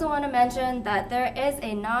 I'd also want to mention that there is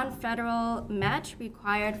a non-federal match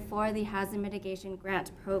required for the Hazard Mitigation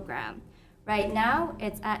Grant Program. Right now,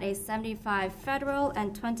 it's at a 75 federal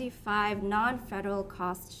and 25 non-federal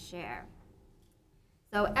cost share.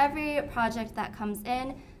 So every project that comes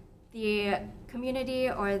in, the community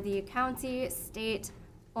or the county, state,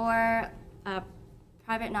 or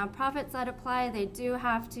private nonprofits that apply, they do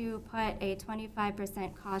have to put a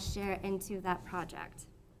 25% cost share into that project.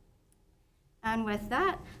 And with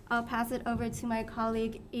that, I'll pass it over to my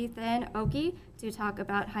colleague Ethan Oki to talk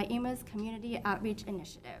about HIEMA's community outreach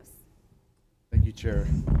initiatives. Thank you, Chair,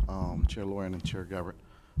 Chair Lauren and Chair Gabbard.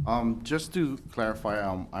 Just to clarify,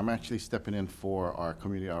 I'm actually stepping in for our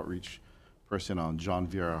community outreach person, John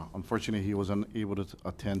Vieira. Unfortunately, he was unable to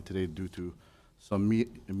attend today due to some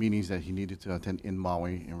meetings that he needed to attend in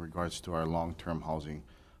Maui in regards to our long-term housing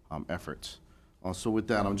efforts. So with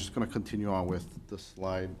that, I'm just going to continue on with the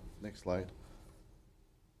slide. Next slide.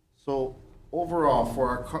 So overall, for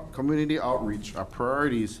our community outreach, our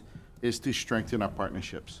priorities is to strengthen our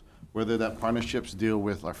partnerships, whether that partnerships deal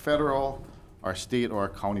with our federal, our state, or our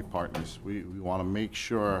county partners. We want to make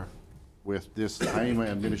sure with this HIEMA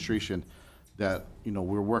administration that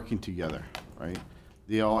we're working together, right?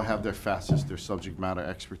 They all have their facets, their subject matter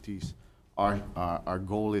expertise. Our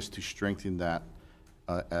goal is to strengthen that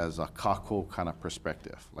as a kako kind of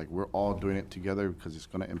perspective. Like, we're all doing it together because it's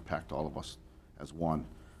going to impact all of us as one.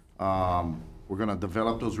 We're going to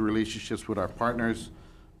develop those relationships with our partners.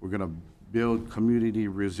 We're going to build community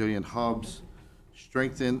resilient hubs,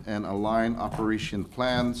 strengthen and align operation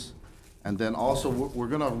plans, and then also we're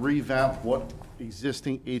going to revamp what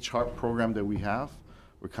existing HHARP program that we have.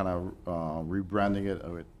 We're kind of rebranding it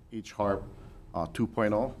with HHARP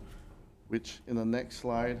 2.0, which in the next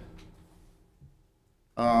slide,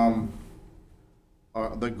 the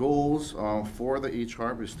goals for the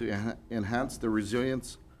HHARP is to enhance the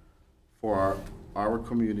resilience for our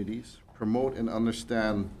communities, promote and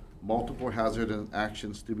understand multiple hazard and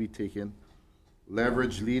actions to be taken,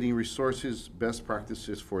 leverage leading resources, best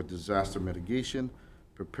practices for disaster mitigation,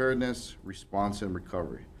 preparedness, response, and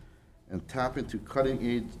recovery, and tap into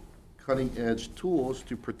cutting-edge tools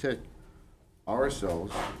to protect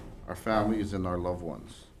ourselves, our families, and our loved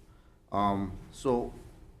ones. So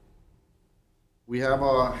we have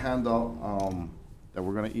a handout that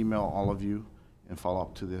we're going to email all of you and follow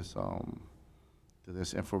up to this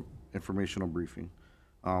informational briefing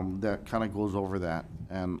that kind of goes over that.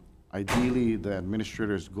 And ideally, the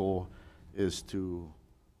administrator's goal is to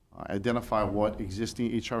identify what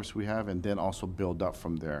existing HRs we have and then also build up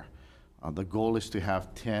from there. The goal is to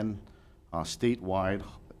have 10 statewide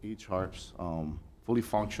HRs fully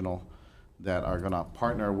functional that are going to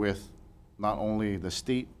partner with not only the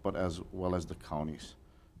state but as well as the counties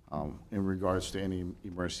in regards to any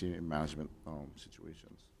emergency management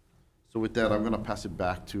situations. So with that, I'm going to pass it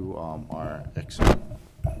back to our expert.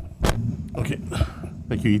 Okay,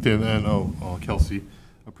 thank you, Ethan and Kelsey.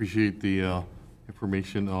 Appreciate the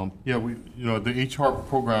information. Yeah, the HHARP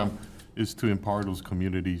program is to empower those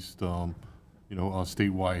communities,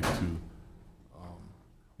 statewide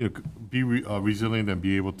to be resilient and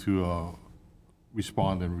be able to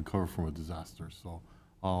respond and recover from a disaster. So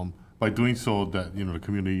by doing so, that the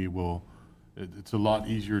community will it's a lot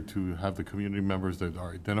easier to have the community members that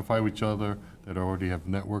are identify with each other, that already have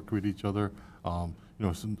networked with each other,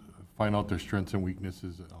 find out their strengths and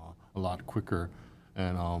weaknesses a lot quicker.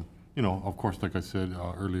 And of course, like I said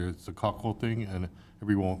earlier, it's a cockle thing, and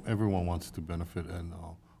everyone wants to benefit and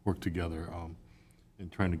work together in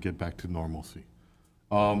trying to get back to normalcy.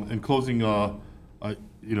 In closing,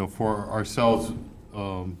 for ourselves,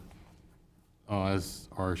 as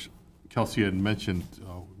our Kelsey had mentioned,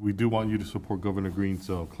 we do want you to support Governor Green's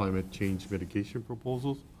climate change mitigation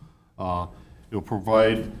proposals. It'll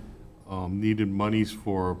provide needed monies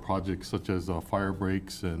for projects such as fire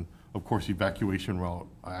breaks and, of course, evacuation route,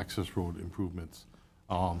 access road improvements.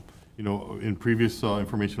 In previous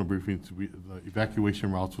informational briefings, the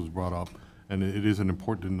evacuation routes was brought up, and it is an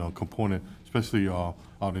important component, especially out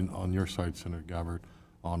on your side, Senator Gabbard,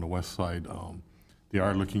 on the west side. They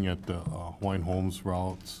are looking at the Hawaiian Homes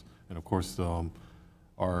routes, and of course,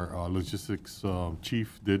 our logistics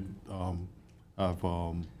chief did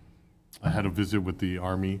I had a visit with the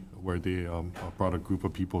Army where they brought a group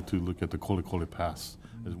of people to look at the Kole Kole Pass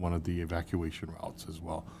as one of the evacuation routes as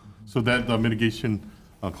well. So that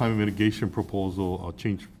climate mitigation proposal,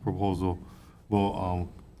 change proposal, will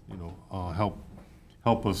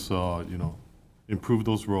help us improve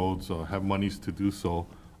those roads, have monies to do so,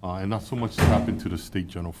 and not so much tap into the state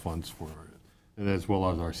general funds for it, and as well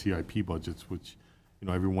as our CIP budgets, which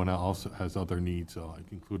everyone else has other needs,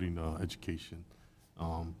 including education,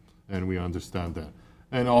 and we understand that.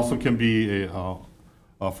 And also can be for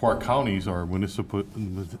our counties or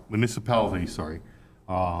municipalities,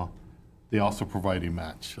 they also provide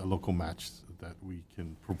a local match that we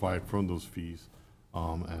can provide from those fees,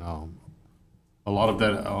 and a lot of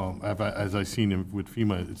that, as I've seen with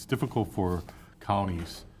FEMA, it's difficult for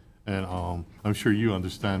counties. And I'm sure you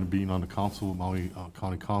understand, being on the council, Maui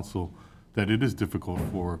County Council, that it is difficult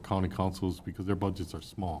for county councils because their budgets are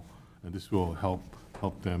small. And this will help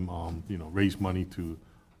them, raise money to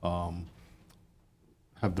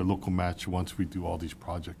have the local match once we do all these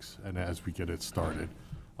projects and as we get it started.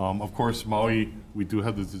 Of course, Maui, we do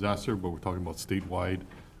have the disaster, but we're talking about statewide.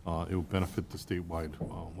 It will benefit the statewide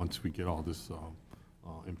once we get all this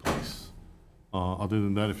in place. Other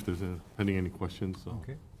than that, if there's pending any questions.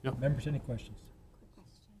 Okay. Yep. Members, any questions?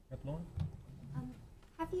 Rep. Lauren?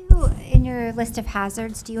 Have you, in your list of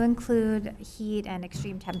hazards, do you include heat and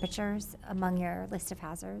extreme temperatures among your list of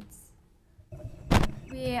hazards?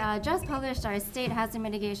 We just published our state hazard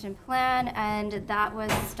mitigation plan, and that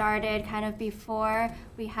was started kind of before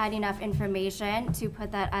we had enough information to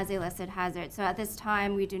put that as a listed hazard. So at this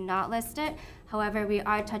time, we do not list it. However, we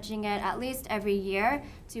are touching it at least every year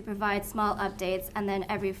to provide small updates, and then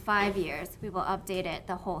every 5 years, we will update it,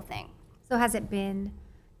 the whole thing. So has it been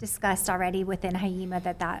discussed already within HYEMA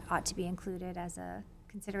that ought to be included as a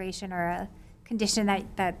consideration or a condition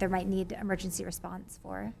that there might need emergency response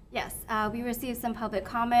for? Yes, we received some public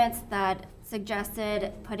comments that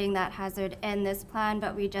suggested putting that hazard in this plan,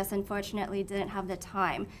 but we just unfortunately didn't have the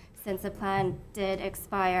time since the plan did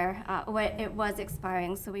expire, it was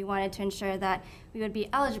expiring, so we wanted to ensure that we would be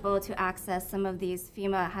eligible to access some of these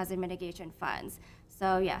FEMA hazard mitigation funds.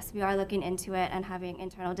 So yes, we are looking into it and having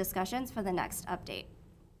internal discussions for the next update.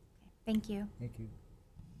 Thank you. Thank you.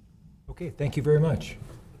 Okay, thank you very much.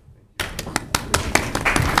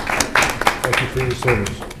 Thank you for your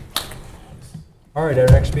service. All right, our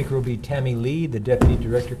next speaker will be Tammy Lee, the Deputy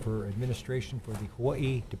Director for Administration for the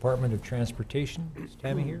Hawaii Department of Transportation. Is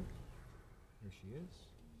Tammy here? Here she is.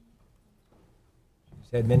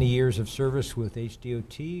 She's had many years of service with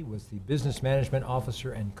HDOT, was the Business Management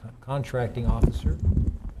Officer and Contracting Officer,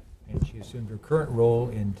 and she assumed her current role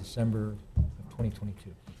in December of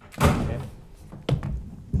 2022. Tammy.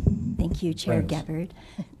 Thank you, Chair Friends. Gabbard.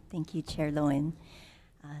 Thank you, Chair Lowen.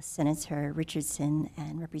 Senator Richardson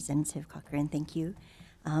and Representative Cochran, thank you.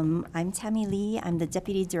 I'm Tammy Lee. I'm the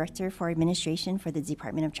Deputy Director for Administration for the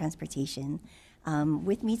Department of Transportation.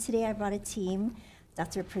 With me today, I brought a team.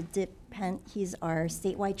 Dr. Pradip Pant, he's our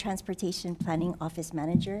Statewide Transportation Planning Office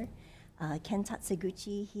Manager. Ken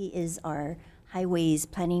Tatsuguchi, he is our Highways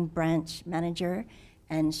Planning Branch Manager.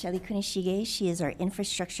 And Shelly Kunishige, she is our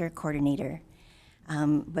Infrastructure Coordinator.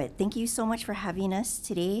 But thank you so much for having us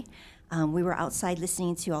today. We were outside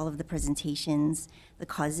listening to all of the presentations, the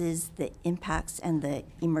causes, the impacts, and the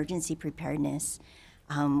emergency preparedness.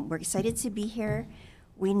 We're excited to be here.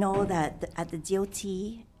 We know that at the DOT,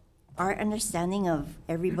 our understanding of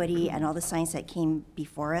everybody and all the science that came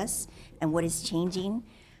before us and what is changing,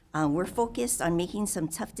 we're focused on making some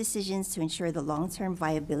tough decisions to ensure the long-term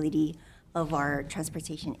viability of our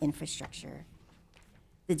transportation infrastructure.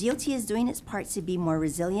 The DOT is doing its part to be more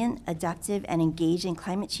resilient, adaptive, and engaged in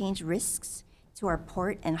climate change risks to our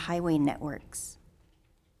port and highway networks.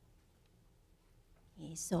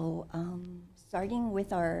 Okay, so starting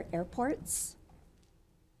with our airports.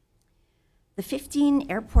 The 15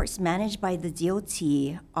 airports managed by the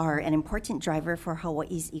DOT are an important driver for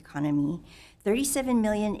Hawaii's economy. 37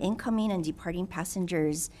 million incoming and departing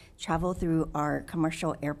passengers travel through our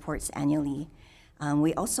commercial airports annually.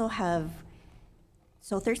 We also have,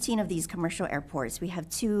 13 of these commercial airports. We have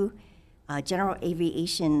 2 general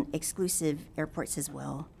aviation exclusive airports as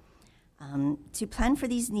well. To plan for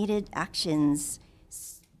these needed actions,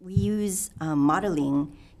 we use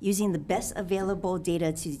modeling using the best available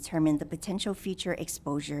data to determine the potential future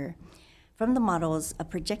exposure. From the models, a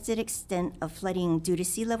projected extent of flooding due to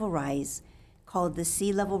sea level rise, called the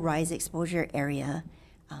sea level rise exposure area,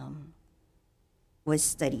 was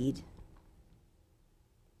studied.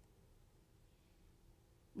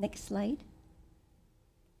 Next slide.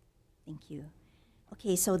 Thank you.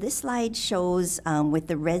 Okay, so this slide shows with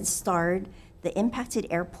the red starred the impacted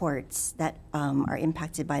airports that are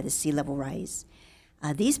impacted by the sea level rise.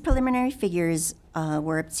 These preliminary figures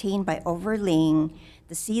were obtained by overlaying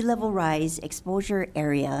the sea level rise exposure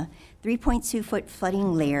area, 3.2-foot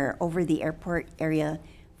flooding layer over the airport area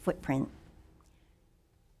footprint.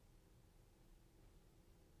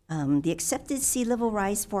 The accepted sea level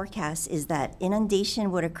rise forecast is that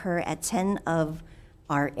inundation would occur at 10 of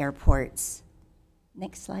our airports.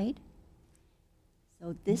 Next slide.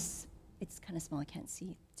 So this, it's kind of small, I can't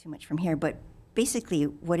see too much from here, but basically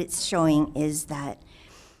what it's showing is that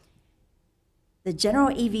the general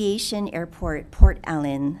aviation airport, Port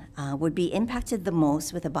Allen, would be impacted the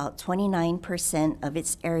most with about 29% of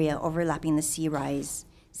its area overlapping the sea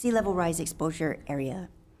level rise exposure area.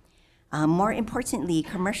 More importantly,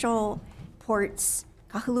 commercial ports,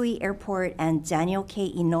 Kahului Airport and Daniel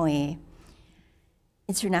K. Inouye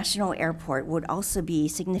International Airport would also be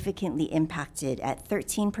significantly impacted at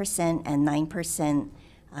 13% and 9%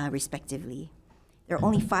 respectively. There are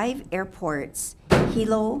only 5 airports,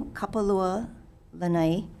 Hilo, Kapalua,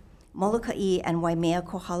 Lanai, Molokai, and Waimea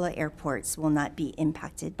Kohala airports will not be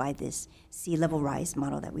impacted by this sea level rise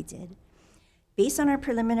model that we did. Based on our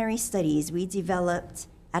preliminary studies, we developed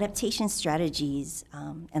adaptation strategies,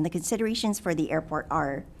 and the considerations for the airport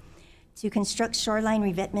are to construct shoreline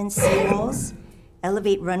revetment seawalls,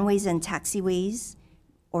 elevate runways and taxiways,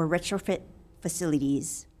 or retrofit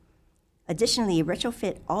facilities. Additionally,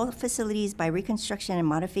 retrofit all facilities by reconstruction and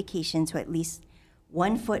modification to at least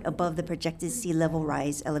 1 foot above the projected sea level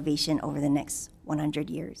rise elevation over the next 100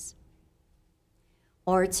 years,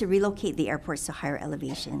 or to relocate the airports to higher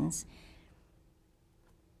elevations.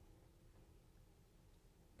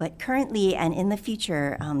 But currently and in the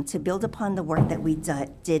future, to build upon the work that we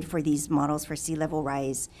did for these models for sea level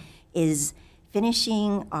rise, is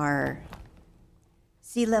finishing our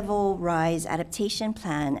sea level rise adaptation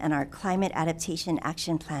plan and our climate adaptation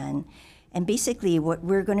action plan. And basically what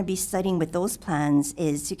we're going to be studying with those plans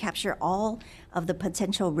is to capture all of the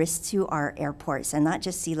potential risks to our airports, and not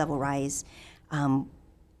just sea level rise.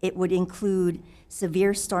 It would include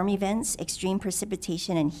severe storm events, extreme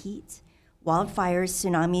precipitation and heat, wildfires,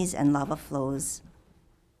 tsunamis, and lava flows.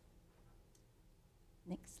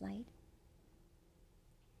 Next slide.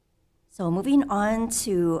 So moving on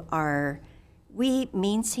to we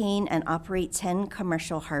maintain and operate 10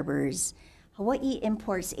 commercial harbors. Hawaii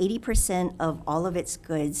imports 80% of all of its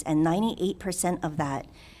goods, and 98% of that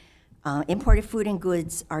imported food and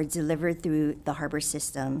goods are delivered through the harbor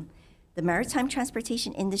system. The maritime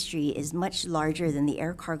transportation industry is much larger than the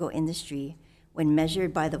air cargo industry when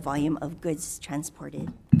measured by the volume of goods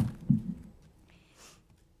transported.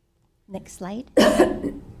 Next slide.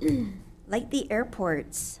 Like the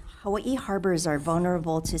airports, Hawaii harbors are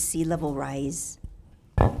vulnerable to sea level rise.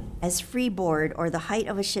 As freeboard, or the height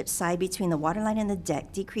of a ship's side between the waterline and the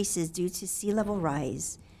deck, decreases due to sea level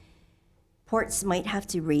rise, ports might have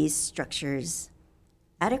to raise structures.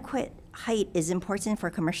 Adequate height is important for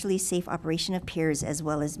commercially safe operation of piers as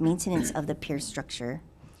well as maintenance of the pier structure.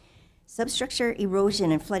 Substructure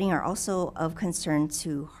erosion and flooding are also of concern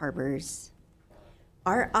to harbors.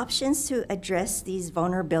 Our options to address these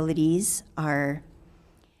vulnerabilities are,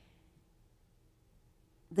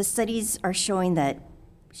 the studies are showing that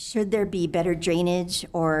should there be better drainage,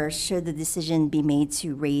 or should the decision be made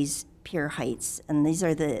to raise pier heights? And these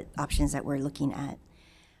are the options that we're looking at.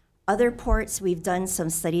 Other ports, we've done some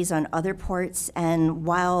studies on other ports, and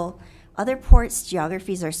while other ports'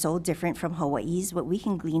 geographies are so different from Hawaii's, what we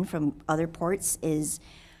can glean from other ports is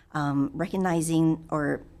recognizing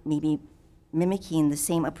or maybe mimicking the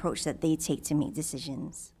same approach that they take to make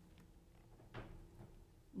decisions.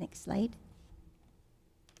 Next slide.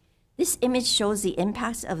 This image shows the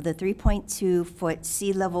impacts of the 3.2-foot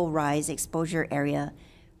sea level rise exposure area,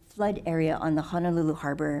 flood area on the Honolulu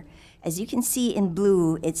Harbor. As you can see in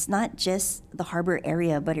blue, it's not just the harbor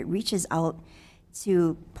area, but it reaches out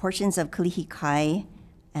to portions of Kalihi Kai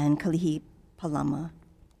and Kalihi Palama.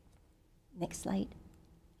 Next slide.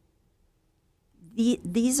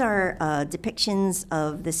 These are depictions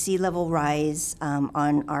of the sea level rise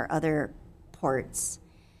on our other ports.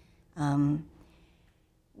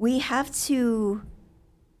 We have to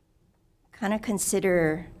kind of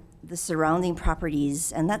consider the surrounding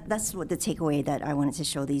properties, and that's what the takeaway that I wanted to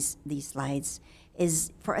show these slides,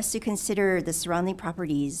 is for us to consider the surrounding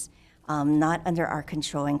properties not under our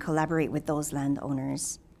control and collaborate with those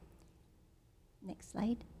landowners. Next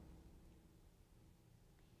slide.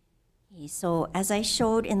 Okay, so as I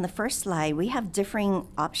showed in the first slide, we have differing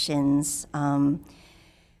options.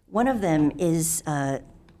 One of them is a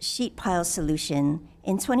sheet pile solution.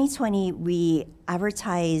 In 2020, we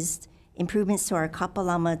advertised improvements to our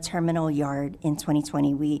Kapalama terminal yard in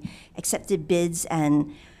 2020. We accepted bids,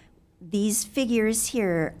 and these figures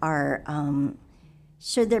here are,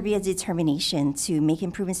 should there be a determination to make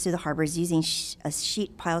improvements to the harbors using a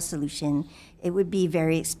sheet pile solution, it would be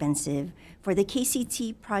very expensive. For the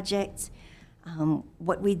KCT project,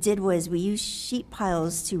 what we did was we used sheet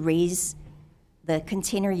piles to raise the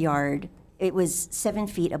container yard. It was 7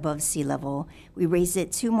 feet above sea level. We raised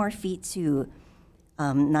it 2 more feet to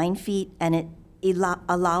 9 feet, and it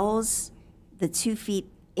allows the 2 feet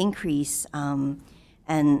increase.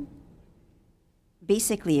 And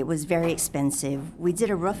basically, it was very expensive. We did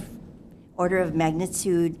a rough order of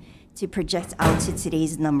magnitude to project out to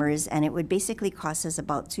today's numbers, and it would basically cost us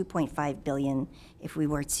about $2.5 billion if we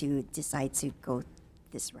were to decide to go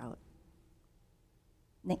this route.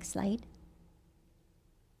 Next slide.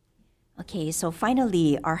 Okay, so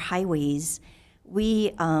finally, our highways.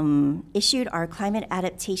 We issued our climate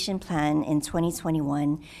adaptation plan in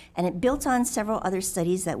 2021, and it built on several other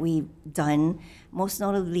studies that we've done. Most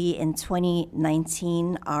notably in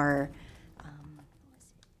 2019, our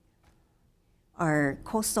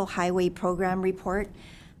Coastal Highway Program report.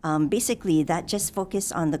 Basically, that just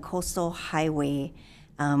focused on the coastal highway,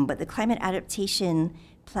 but the climate adaptation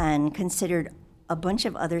plan considered a bunch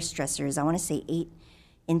of other stressors. I want to say 8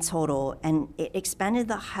 in total, and it expanded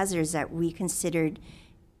the hazards that we considered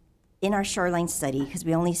in our shoreline study, because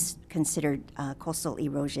we only considered coastal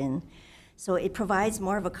erosion. So it provides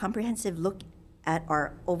more of a comprehensive look at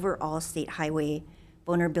our overall state highway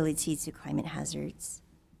vulnerability to climate hazards.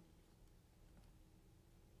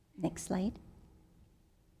 Next slide.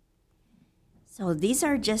 So these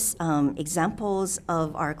are just examples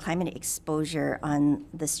of our climate exposure on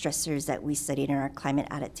the stressors that we studied in our climate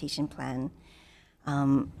adaptation plan.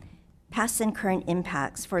 Past and current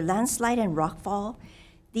impacts. For landslide and rockfall,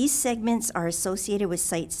 these segments are associated with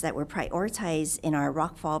sites that were prioritized in our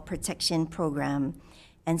rockfall protection program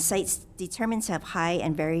and sites determined to have high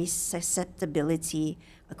and very susceptibility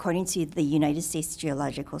according to the United States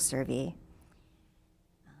Geological Survey.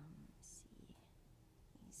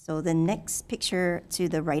 So the next picture to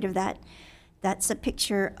the right of that, that's a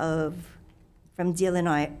picture from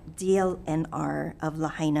DLNR of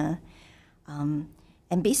Lahaina.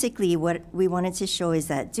 And basically what we wanted to show is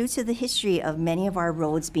that due to the history of many of our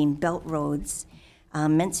roads being belt roads,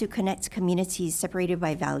 meant to connect communities separated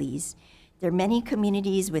by valleys, there are many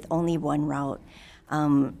communities with only one route.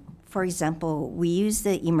 For example, we use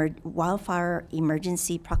the wildfire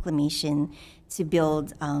emergency proclamation to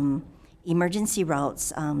build emergency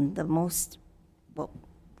routes.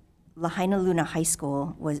 Lahaina Luna High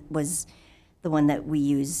School was the one that we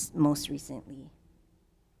used most recently.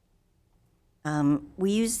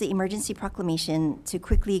 We used the emergency proclamation to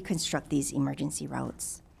quickly construct these emergency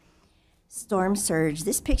routes. Storm surge.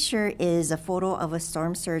 This picture is a photo of a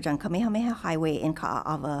storm surge on Kamehameha Highway in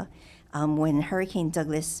Ka'a'awa when Hurricane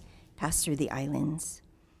Douglas passed through the islands.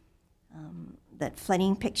 That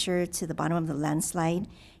flooding picture to the bottom of the landslide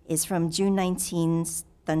is from June 19's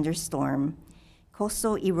thunderstorm.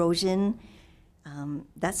 Coastal erosion,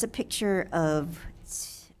 that's a picture of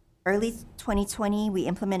early 2020. We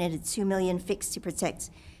implemented a $2 million fix to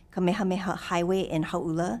protect Kamehameha Highway in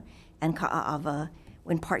Hauula and Ka'a'awa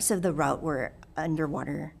when parts of the route were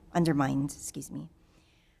undermined.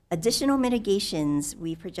 Additional mitigations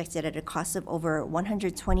we projected at a cost of over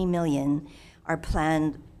 $120 million are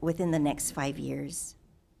planned within the next 5 years.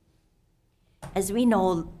 As we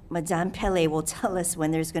know, Madame Pele will tell us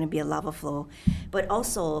when there's going to be a lava flow, but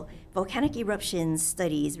also volcanic eruption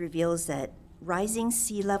studies reveals that rising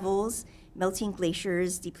sea levels melting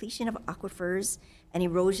glaciers, depletion of aquifers, and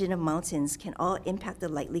erosion of mountains can all impact the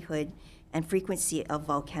likelihood and frequency of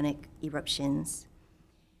volcanic eruptions.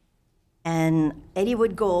 And Eddie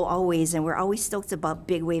would go always, and we're always stoked about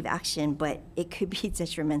big wave action, but it could be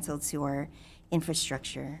detrimental to our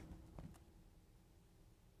infrastructure.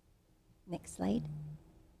 Next slide.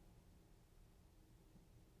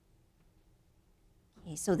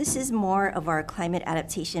 Okay, so this is more of our climate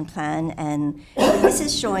adaptation plan, and what this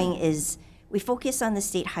is showing is we focus on the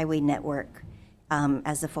state highway network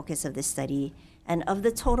as the focus of this study. And of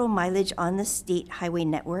the total mileage on the state highway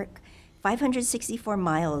network, 564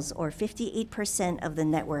 miles, or 58% of the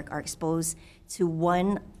network, are exposed to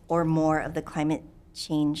one or more of the climate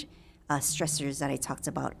change stressors that I talked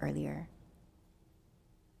about earlier.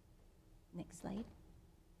 Next slide.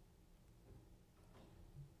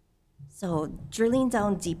 So drilling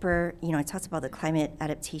down deeper, I talked about the climate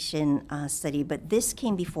adaptation study, but this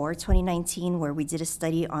came before 2019, where we did a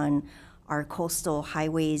study on our coastal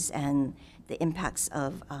highways and the impacts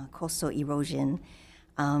of coastal erosion.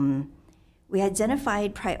 We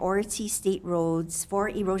identified priority state roads for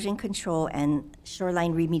erosion control and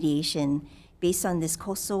shoreline remediation based on this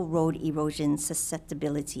Coastal Road Erosion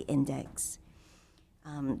Susceptibility Index.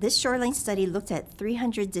 This shoreline study looked at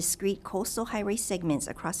 300 discrete coastal highway segments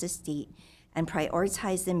across the state and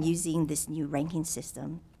prioritized them using this new ranking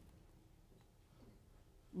system.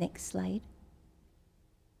 Next slide.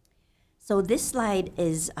 So this slide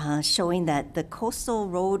is showing that the Coastal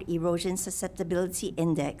Road Erosion Susceptibility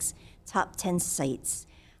Index, top 10 sites,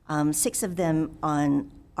 6 of them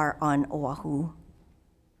are on Oahu.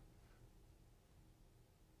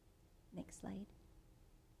 Next slide.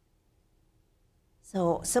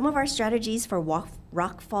 So some of our strategies for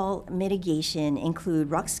rockfall mitigation include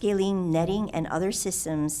rock scaling, netting, and other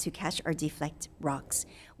systems to catch or deflect rocks.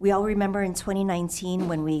 We all remember in 2019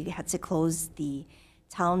 when we had to close the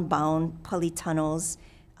town-bound pulley tunnels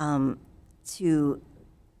to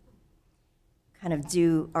kind of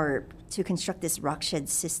to construct this rock shed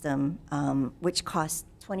system, which cost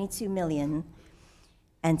 $22 million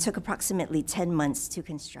and took approximately 10 months to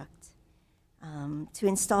construct. To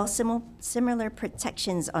install similar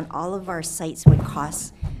protections on all of our sites would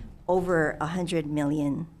cost over $100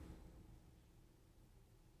 million.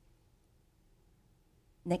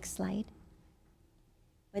 Next slide.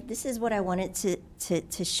 But this is what I wanted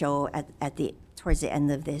to show towards the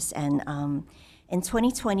end of this. And in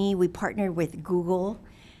 2020, we partnered with Google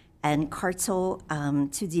and Carto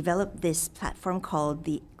to develop this platform called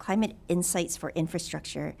the Climate Insights for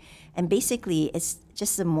Infrastructure. And basically, it's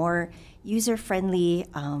just a more user-friendly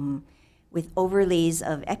with overlays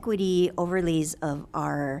of equity, overlays of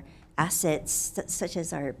our assets, such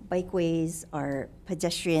as our bikeways, our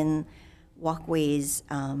pedestrian walkways,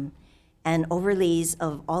 and overlays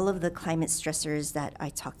of all of the climate stressors that I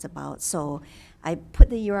talked about. So I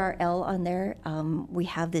put the URL on there. We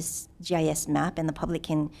have this GIS map, and the public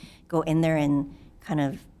can go in there and kind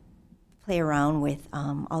of play around with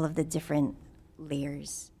all of the different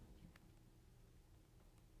layers.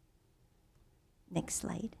 Next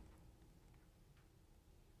slide.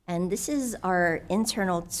 And this is our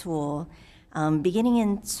internal tool. Beginning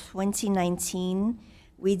in 2019,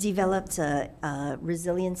 we developed a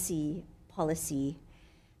resiliency policy.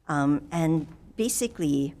 And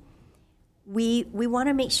basically, we want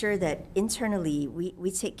to make sure that internally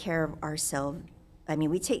we take care of ourselves. I mean,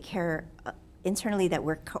 we take care internally that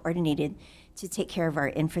we're coordinated to take care of our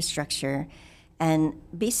infrastructure. And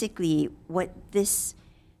basically, what this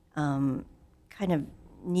kind of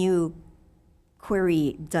new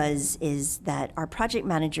query does is that our project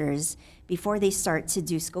managers, before they start to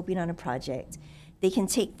do scoping on a project, they can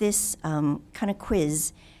take this kind of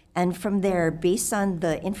quiz, and from there, based on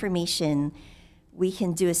the information, we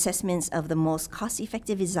can do assessments of the most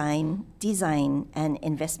cost-effective design and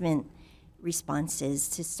investment responses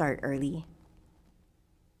to start early.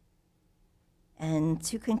 And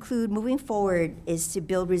to conclude, moving forward is to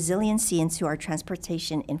build resiliency into our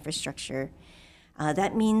transportation infrastructure.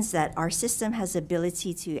 That means that our system has the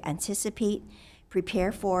ability to anticipate,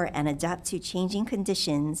 prepare for, and adapt to changing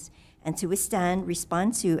conditions, and to withstand,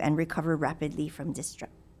 respond to, and recover rapidly from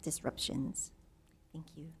disruptions. Thank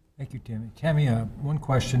you. Thank you, Tammy. Tammy, one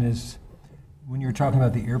question is, when you're talking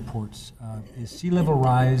about the airports, is sea level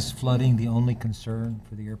rise flooding the only concern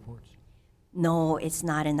for the airports? No, it's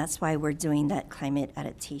not, and that's why we're doing that climate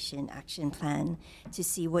adaptation action plan to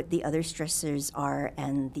see what the other stressors are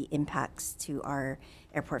and the impacts to our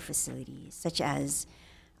airport facilities, such as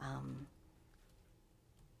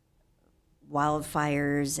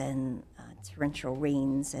wildfires and torrential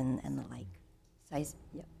rains and the like. And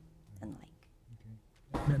the like.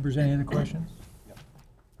 Members, any other questions?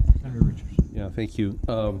 Senator Richardson. Yeah, thank you.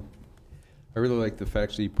 I really like the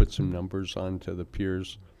fact that you put some numbers onto the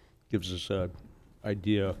piers, gives us an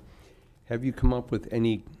idea. Have you come up with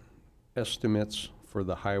any estimates for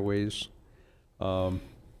the highways?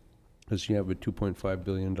 Because you have a $2.5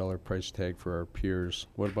 billion price tag for our piers.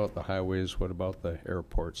 What about the highways? What about the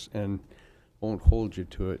airports? And I won't hold you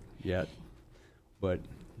to it yet, but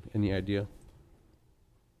any idea?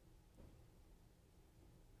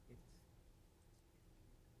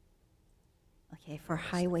 Okay, for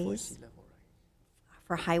highways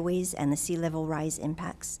and the sea level rise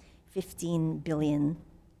impacts, 15 billion.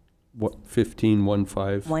 What, 15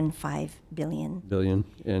 billion,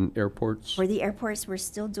 and airports? For the airports, we're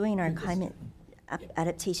still doing our climate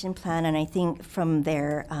adaptation plan, and I think from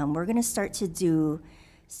there, we're going to start to do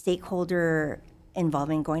stakeholder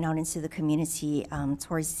involvement going out into the community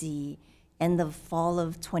towards the end of fall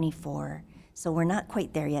of 24. So we're not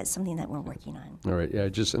quite there yet, something that we're working on. All right, yeah,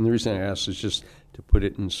 and the reason I asked is just to put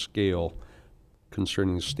it in scale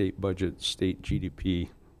concerning the state budget, state GDP,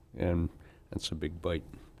 and that's a big bite.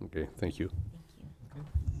 Okay, thank you.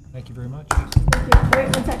 Thank you very much. Wait,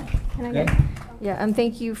 one sec. Can I get? Yeah, and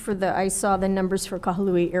thank you for I saw the numbers for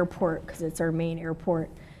Kahului Airport, because it's our main airport.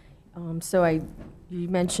 You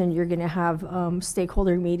mentioned you're gonna have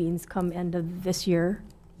stakeholder meetings come end of this year,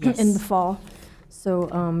 in the fall. So,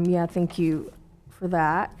 yeah, thank you for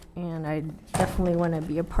that, and I definitely want to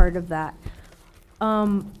be a part of that.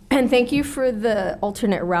 And thank you for the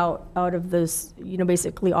alternate route out of this,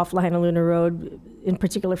 basically off Lahaina Luna Road, in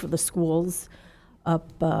particular for the schools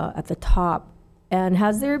up at the top. And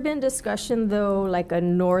has there been discussion, though, like a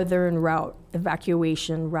northern route,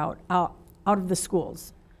 evacuation route out of the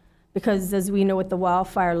schools? Because as we know with the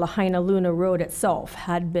wildfire, Lahaina Luna Road itself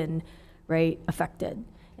had been, affected,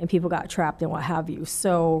 and people got trapped and what have you.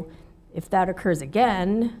 So if that occurs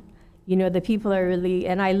again, the people are really,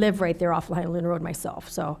 and I live right there off Lahaina Luna Road myself,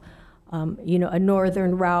 so, a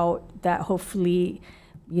northern route that hopefully,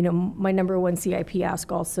 my number one CIP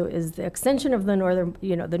ask also is the extension of the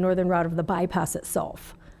northern route of the bypass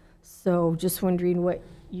itself. So just wondering what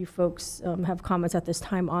you folks have comments at this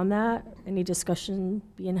time on that. Any discussion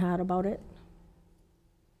being had about it?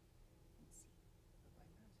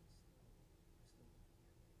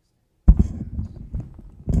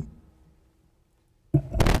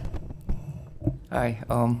 Hi.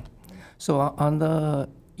 So on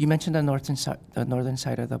you mentioned the northern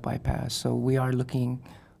side of the bypass. So we are looking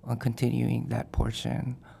on continuing that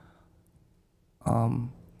portion.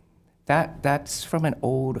 That's from an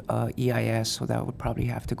old EIS, so that would probably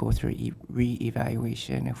have to go through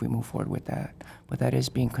re-evaluation if we move forward with that. But that is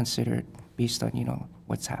being considered based on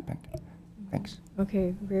what's happened. Thanks.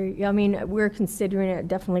 Okay, we're considering it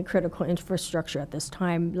definitely critical infrastructure at this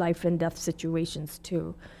time, life and death situations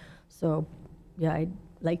too. So, yeah, I'd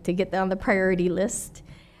like to get that on the priority list.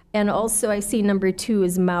 And also, I see number 2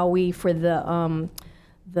 is Maui for the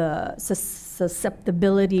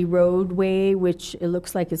susceptibility roadway, which it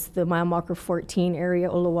looks like it's the mile marker 14 area,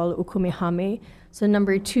 Olowalu Ukumehame. So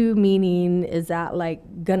number 2 meaning, is that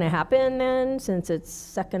gonna happen then, since it's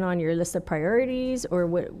second on your list of priorities, or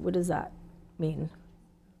what does that mean?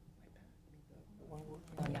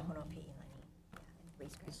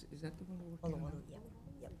 Is that the one we're working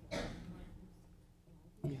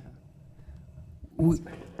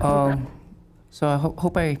on? So I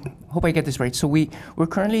hope I get this right. So we're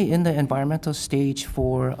currently in the environmental stage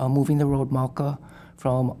for moving the road Malka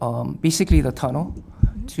from basically the tunnel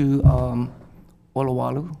to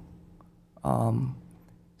Olowalu.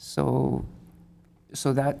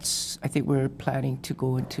 So that's, I think we're planning to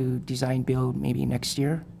go into design build maybe next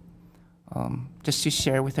year. Just to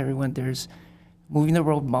share with everyone, there's moving the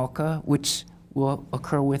road Malka, which will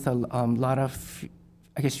occur with a lot of,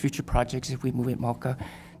 I guess, future projects if we move it Malka.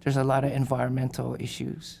 There's a lot of environmental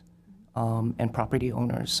issues and property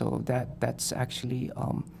owners. So that's actually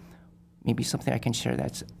maybe something I can share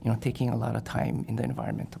that's taking a lot of time in the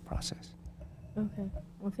environmental process. Okay.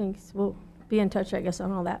 Well, thanks. We'll be in touch, I guess,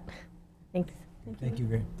 on all that. Thanks. Thank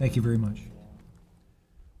you very much.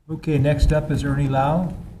 Okay, next up is Ernie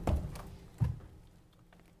Lau.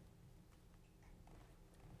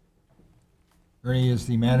 Ernie is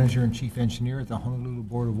the manager and chief engineer at the Honolulu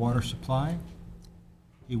Board of Water Supply.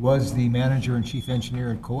 He was the manager and chief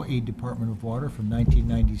engineer at Kauai Department of Water from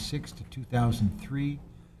 1996 to 2003,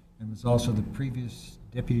 and was also the previous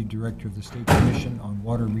deputy director of the State Commission on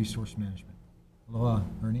Water Resource Management. Aloha,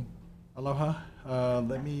 Ernie. Aloha.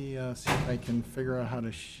 Let me see if I can figure out how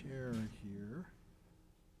to share here.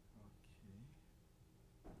 Okay.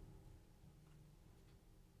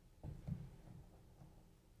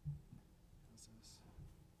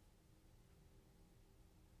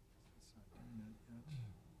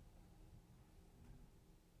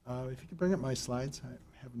 If you could bring up my slides, I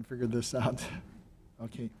haven't figured this out.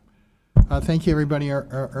 Okay. Thank you, everybody.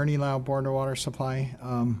 Ernie Lau, Board of Water Supply.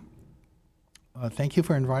 Thank you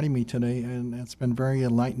for inviting me today, and it's been very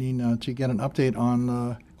enlightening to get an update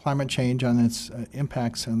on climate change and its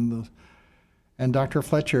impacts. And Dr.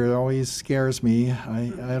 Fletcher always scares me.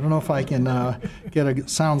 I don't know if I can get a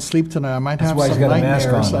sound sleep tonight. I might have some nightmares.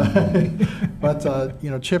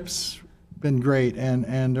 But Chip's been great,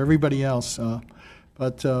 and everybody else.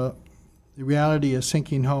 But the reality is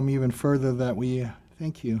sinking home even further that we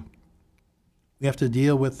have to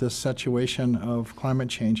deal with this situation of climate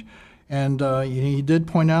change. And he did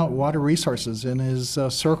point out water resources in his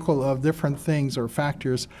circle of different things or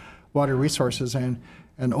factors, water resources. And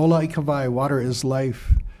Ola Ikawai, water is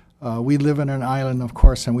life. We live in an island, of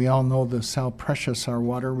course, and we all know this, how precious our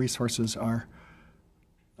water resources are.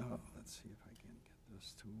 Let's see if I can get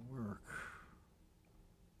this to work.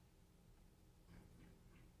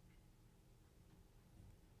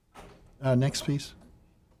 Next, please.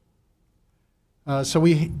 So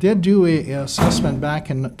we did do an assessment back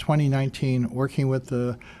in 2019, working with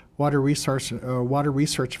the Water Research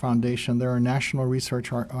Foundation. They're a national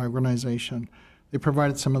research organization. They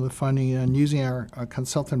provided some of the funding, and using our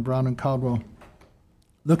consultant Brown and Caldwell,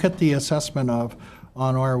 look at the assessment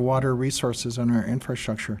on our water resources and our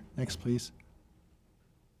infrastructure. Next, please.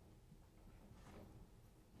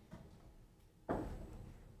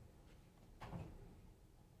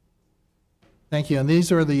 Thank you. And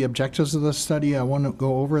these are the objectives of the study. I won't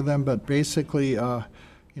go over them, but basically,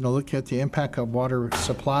 look at the impact of water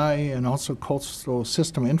supply and also coastal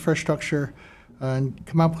system infrastructure, and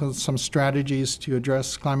come up with some strategies to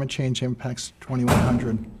address climate change impacts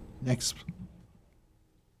 2100. Next.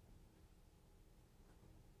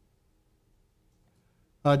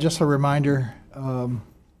 Just a reminder,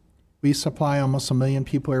 we supply almost 1 million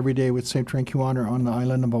people every day with safe drinking water on the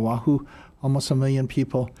island of Oahu, almost 1 million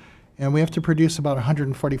people. And we have to produce about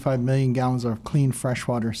 145 million gallons of clean, fresh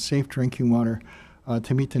water, safe drinking water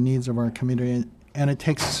to meet the needs of our community. And it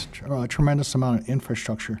takes a tremendous amount of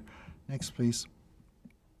infrastructure. Next, please.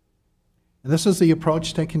 And this is the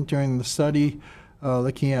approach taken during the study,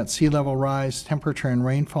 looking at sea level rise, temperature and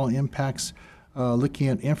rainfall impacts, looking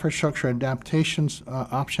at infrastructure adaptations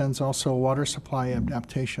options, also water supply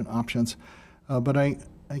adaptation options. But I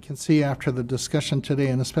can see after the discussion today,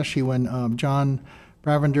 and especially when John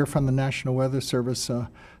Bravender from the National Weather Service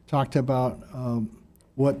talked about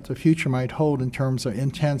what the future might hold in terms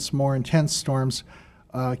of more intense storms,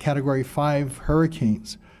 Category 5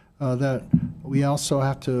 hurricanes, that we also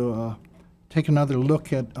have to take another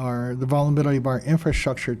look at the vulnerability of our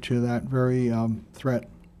infrastructure to that very threat.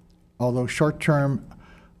 Although short-term,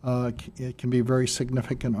 it can be very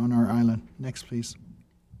significant on our island. Next, please.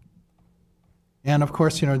 And of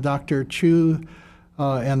course, Dr. Chu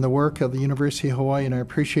and the work of the University of Hawaii, and I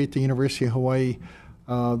appreciate the University of Hawaii,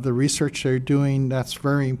 the research they're doing, that's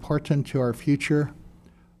very important to our future.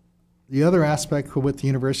 The other aspect with the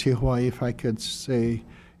University of Hawaii, if I could say,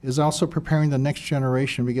 is also preparing the next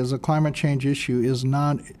generation, because the climate change issue is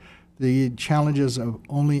not the challenges of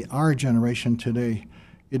only our generation today.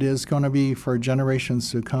 It is going to be for generations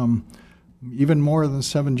to come, even more than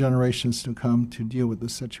 7 generations to come, to deal with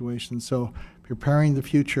this situation. So preparing the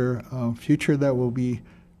future that will be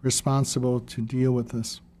responsible to deal with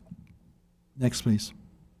this. Next, please.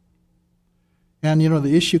 And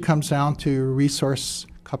the issue comes down to resource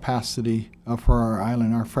capacity for our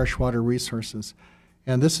island, our freshwater resources.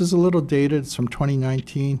 And this is a little dated, it's from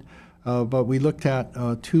 2019, but we looked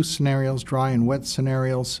at 2 scenarios, dry and wet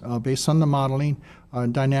scenarios, based on the modeling,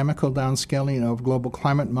 dynamical downscaling of global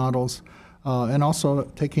climate models, and also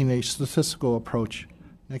taking a statistical approach.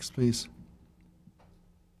 Next, please.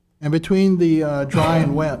 And between the dry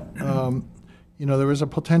and wet, there was a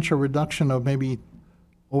potential reduction of maybe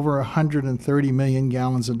over 130 million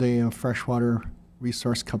gallons a day of freshwater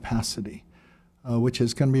resource capacity, which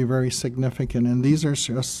is going to be very significant. And these are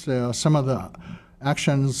just some of the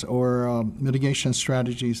actions or mitigation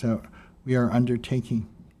strategies that we are undertaking.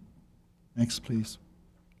 Next, please.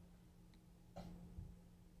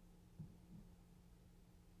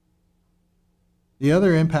 The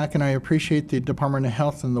other impact, and I appreciate the Department of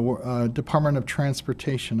Health and the Department of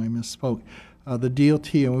Transportation, I misspoke, the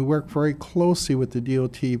DOT, and we work very closely with the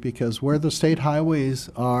DOT because where the state highways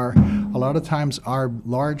are, a lot of times our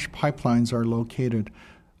large pipelines are located,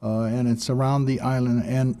 and it's around the island,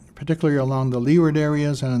 and particularly along the leeward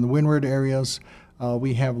areas and in the windward areas,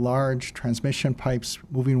 we have large transmission pipes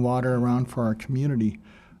moving water around for our community.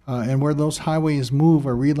 And where those highways move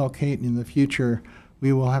or relocate in the future,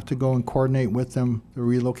 we will have to go and coordinate with them the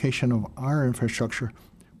relocation of our infrastructure.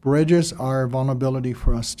 bridges are a vulnerability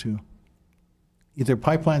for us too. Either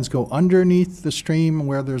pipelines go underneath the stream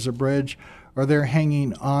where there's a bridge, or they're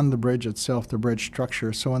hanging on the bridge itself, the bridge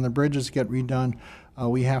structure. So when the bridges get redone,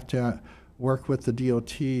 we have to work with the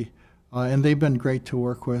DOT, and they've been great to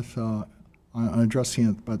work with on addressing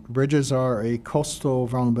it. But bridges are a coastal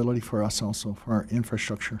vulnerability for us also, for our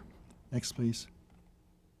infrastructure. Next, please.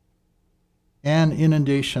 And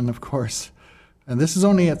inundation, of course. And this is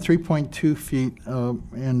only at 3.2 feet,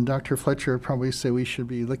 and Dr. Fletcher probably say we should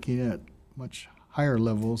be looking at much higher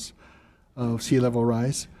levels of sea level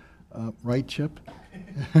rise. Right, Chip?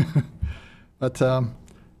 But the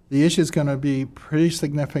issue is going to be pretty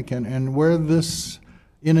significant, and where this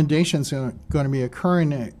inundation is going to be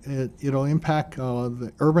occurring, it'll impact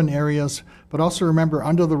the urban areas, but also remember,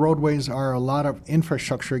 under the roadways are a lot of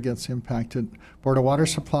infrastructure gets impacted. Board of water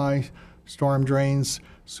supply, storm drains,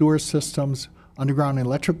 sewer systems, underground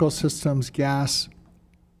electrical systems, gas,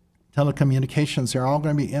 telecommunications, they're all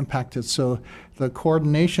going to be impacted. So the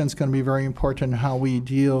coordination is going to be very important in how we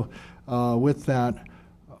deal with that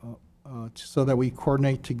so that we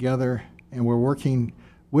coordinate together and we're working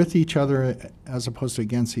with each other as opposed to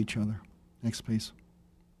against each other. Next, please.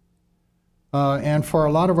 And for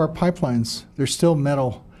a lot of our pipelines, there's still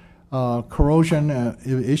metal corrosion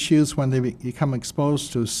issues when they become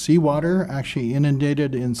exposed to seawater, actually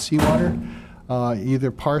inundated in seawater, either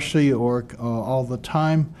partially or all the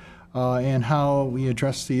time. And how we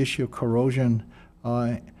address the issue of corrosion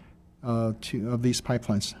of these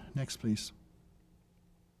pipelines. Next, please.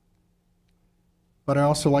 But I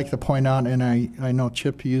also like to point out, and I know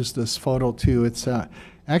Chip used this photo too, it's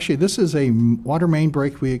actually this is a water main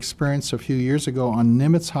break we experienced a few years ago on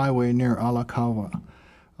Nimitz Highway near Alakawa,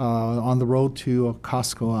 on the road to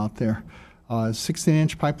Costco out there.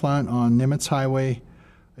 16-inch pipeline on Nimitz Highway.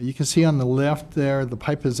 You can see on the left there, the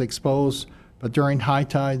pipe is exposed, but during high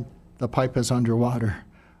tide, the pipe is underwater.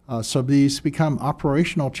 So these become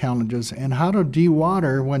operational challenges, and how to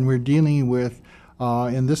dewater when we're dealing with,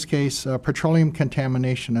 in this case, petroleum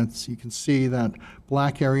contamination. You can see that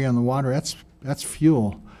black area in the water, that's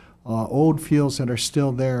fuel, old fuels that are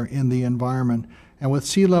still there in the environment. And with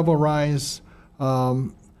sea level rise,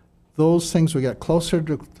 those things will get closer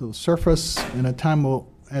to the surface, and at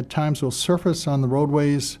times will surface on the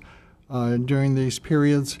roadways during these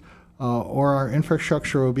periods. Or our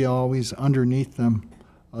infrastructure will be always underneath them.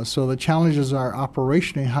 So the challenges are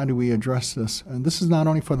operationally, how do we address this? And this is not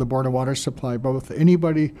only for the Board of Water Supply, but with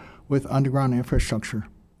anybody with underground infrastructure.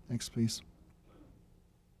 Next, please.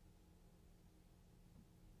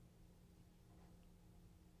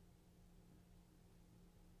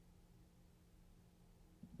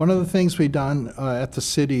 One of the things we've done at the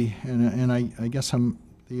city, and I guess I'm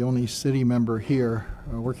the only city member here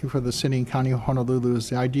working for the city and county of Honolulu, is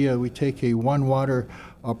the idea we take a one water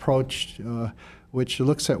approach which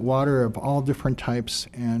looks at water of all different types,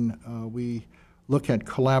 and we look at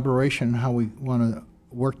collaboration, how we want to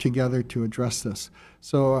work together to address this.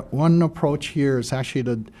 So one approach here is actually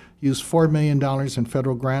to use $4 million in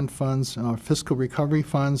federal grant funds, fiscal recovery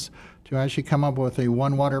funds, to actually come up with a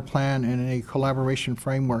one water plan and a collaboration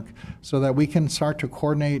framework so that we can start to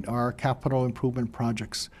coordinate our capital improvement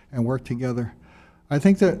projects and work together. I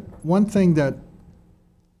think that one thing that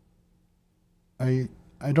I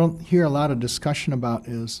don't hear a lot of discussion about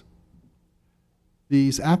is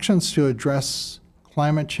these actions to address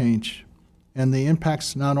climate change and the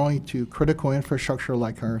impacts not only to critical infrastructure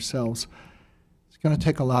like ourselves. It's going to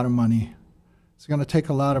take a lot of money. It's going to take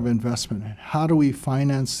a lot of investment. How do we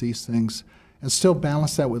finance these things and still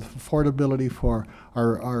balance that with affordability for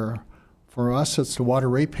for us, it's the water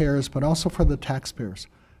ratepayers, but also for the taxpayers.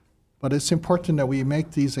 But it's important that we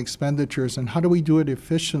make these expenditures, and how do we do it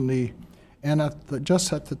efficiently and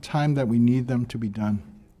just at the time that we need them to be done?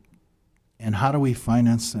 And how do we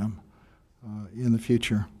finance them in the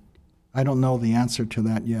future? I don't know the answer to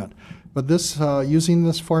that yet. But this, using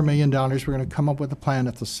this $4 million, we're going to come up with a plan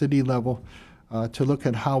at the city level to look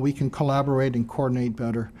at how we can collaborate and coordinate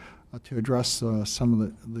better to address some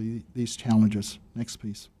of these challenges. Next,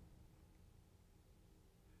 please.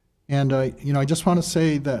 And I just want to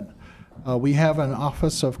say that we have an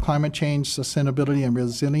Office of Climate Change, Sustainability, and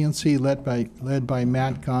Resiliency led by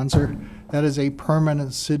Matt Gonzer. That is a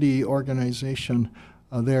permanent city organization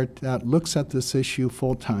there that looks at this issue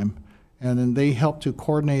full time. And then they help to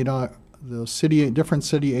coordinate the different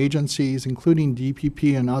city agencies, including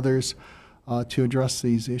DPP and others, to address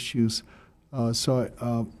these issues. So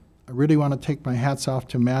I really want to take my hats off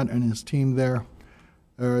to Matt and his team there.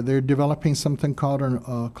 They're developing something called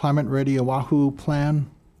a Climate Ready Oahu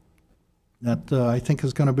plan that I think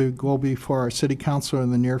is going to go before our city council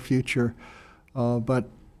in the near future. But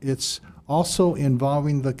it's also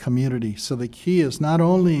involving the community. So the key is not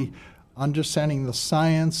only understanding the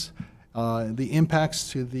science, the impacts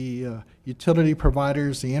to the utility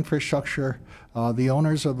providers, the infrastructure, the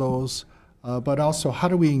owners of those, but also how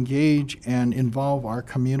do we engage and involve our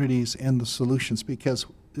communities in the solutions, because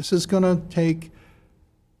this is going to take,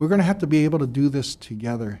 we're going to have to be able to do this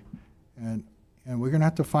together, and we're going to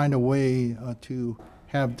have to find a way to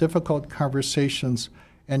have difficult conversations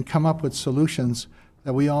and come up with solutions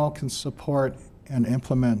that we all can support and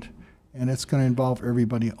implement, and it's going to involve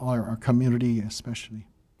everybody, our community especially.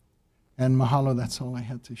 And mahalo, that's all I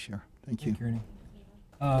had to share. Thank you. Ernie.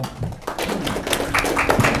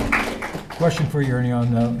 Question for you, Ernie,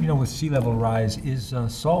 on, with sea level rise, is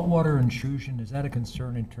saltwater intrusion, is that a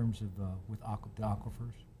concern in terms of with the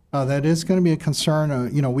aquifers? That is going to be a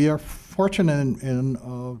concern. We are fortunate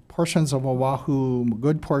in portions of Oahu,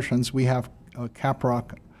 good portions, we have cap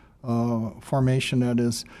rock formation that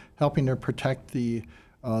is helping to protect the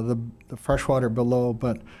freshwater below,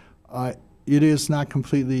 but it is not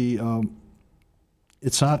completely,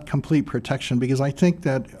 it's not complete protection, because I think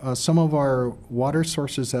that some of our water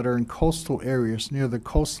sources that are in coastal areas near the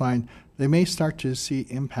coastline, they may start to see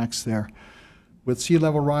impacts there with sea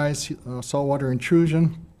level rise, saltwater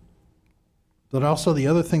intrusion. But also the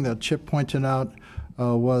other thing that Chip pointed out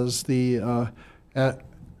was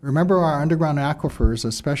remember our underground aquifers,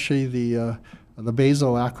 especially the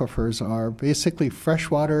basal aquifers, are basically fresh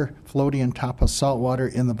water floating on top of salt water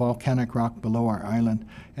in the volcanic rock below our island.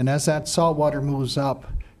 And as that salt water moves up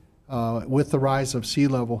with the rise of sea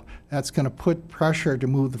level, that's going to put pressure to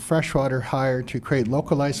move the fresh water higher to create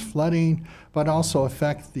localized flooding, but also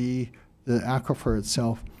affect the aquifer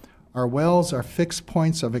itself. Our wells are fixed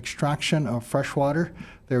points of extraction of fresh water.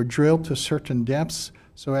 They're drilled to certain depths.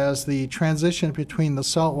 So as the transition between the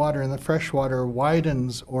salt water and the fresh water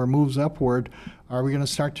widens or moves upward, are we going to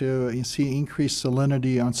start to see increased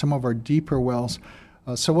salinity on some of our deeper wells?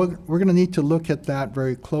 So we're going to need to look at that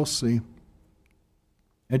very closely.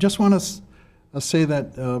 I just want to say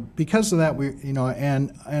that because of that,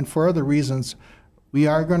 and for other reasons, we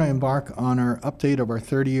are going to embark on our update of our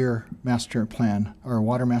 30-year master plan, our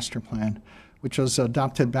water master plan, which was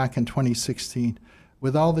adopted back in 2016.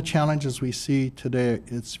 With all the challenges we see today,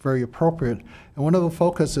 it's very appropriate. And one of the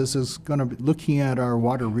focuses is going to be looking at our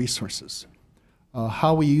water resources,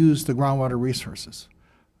 how we use the groundwater resources.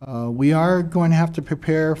 We are going to have to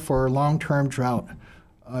prepare for long-term drought.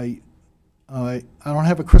 I don't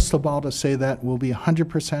have a crystal ball to say that will be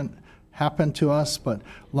 100% happen to us, but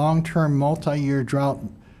long-term multi-year drought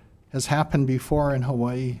has happened before in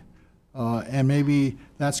Hawaii, and maybe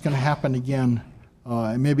that's going to happen again,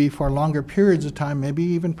 and maybe for longer periods of time, maybe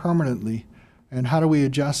even permanently. And how do we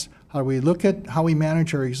adjust? How do we look at how we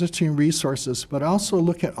manage our existing resources, but also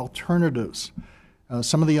look at alternatives?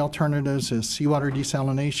 Some of the alternatives is seawater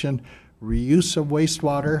desalination, reuse of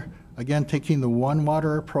wastewater, again, taking the one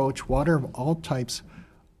water approach, water of all types,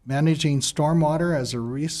 managing stormwater as a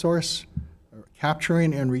resource,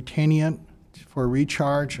 capturing and retaining it for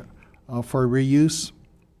recharge, for reuse.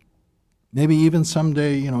 Maybe even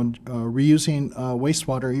someday, reusing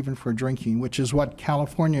wastewater even for drinking, which is what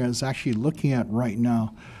California is actually looking at right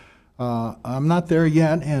now. I'm not there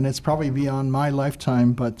yet, and it's probably beyond my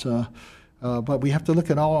lifetime, but we have to look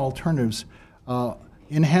at all alternatives.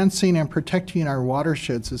 Enhancing and protecting our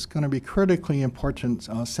watersheds is going to be critically important,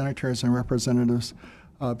 senators and representatives,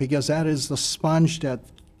 because that is the sponge that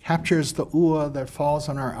captures the ua that falls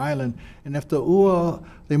on our island. And if the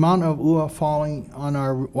amount of ua falling on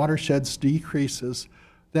our watersheds decreases,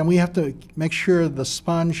 then we have to make sure the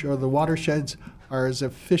sponge or the watersheds are as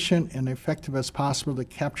efficient and effective as possible to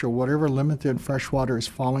capture whatever limited fresh water is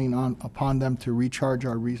falling upon them to recharge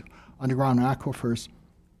our underground aquifers.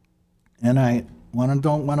 And I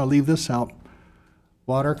don't want to leave this out.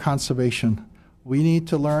 Water conservation. We need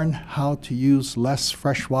to learn how to use less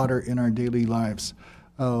fresh water in our daily lives.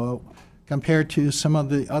 Compared to some of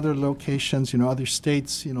the other locations, other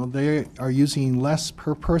states, they are using less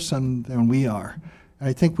per person than we are. And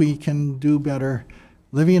I think we can do better.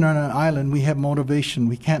 Living on an island, we have motivation.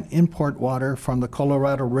 We can't import water from the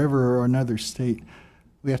Colorado River or another state.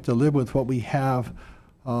 We have to live with what we have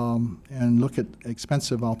and look at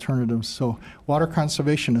expensive alternatives. So water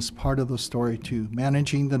conservation is part of the story too,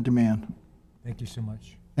 managing the demand. Thank you so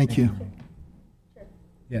much. Thank you.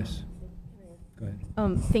 Yes. Go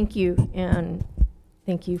ahead. Thank you, and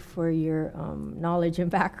thank you for your knowledge and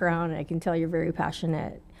background. I can tell you're very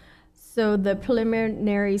passionate. So the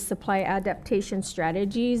preliminary supply adaptation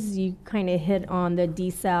strategies, you kind of hit on the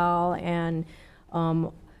desal and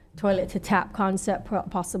toilet to tap concept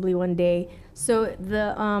possibly one day. So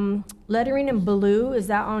the lettering in blue, is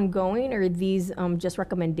that ongoing, or are these just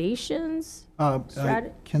recommendations?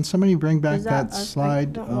 Can somebody bring back Is that slide? I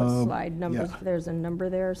don't know what slide number. Yeah. There's a number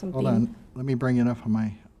there or something. Hold on, let me bring it up on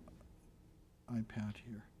my iPad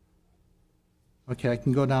here. Okay, I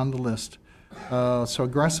can go down the list. So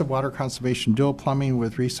aggressive water conservation, dual plumbing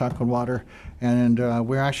with recycled water, and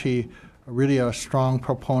we're actually really a strong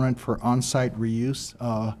proponent for on-site reuse.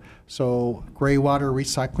 So gray water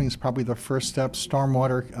recycling is probably the first step.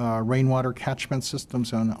 Stormwater, rainwater catchment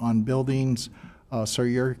systems on buildings. So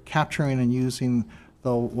you're capturing and using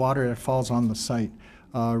the water that falls on the site.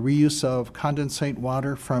 Reuse of condensate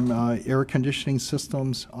water from air conditioning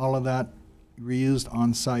systems, all of that reused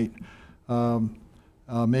on site.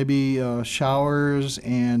 Maybe showers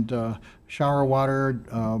and shower water,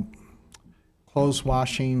 clothes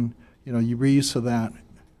washing, you reuse of that.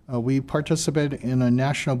 We participate in a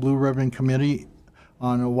National Blue Ribbon Committee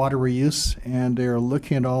on water reuse, and they're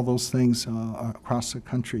looking at all those things across the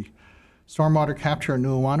country. Stormwater capture at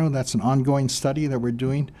Nuuanu, that's an ongoing study that we're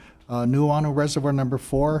doing. Nuuanu Reservoir number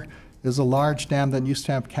 4 is a large dam that used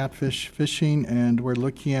to have catfish fishing, and we're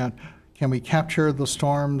looking at, can we capture the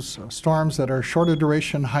storms that are shorter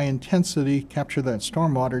duration, high intensity, capture that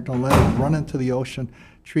stormwater, don't let it run into the ocean,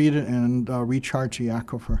 treat it, and recharge the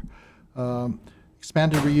aquifer.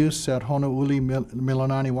 Expanded reuse at Honouili,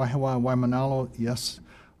 Mililani, Waihawa, and Waimanalo, yes.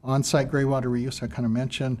 On-site gray water reuse, I kind of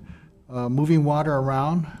mentioned. Moving water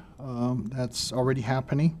around, that's already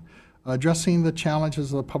happening. Addressing the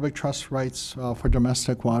challenges of the public trust rights for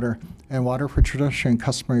domestic water and water for traditional and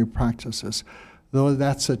customary practices. Though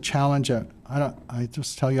that's a challenge, I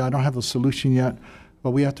just tell you, I don't have the solution yet,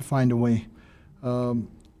 but we have to find a way.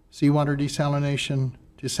 Seawater desalination,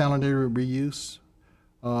 desalinated reuse,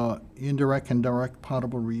 indirect and direct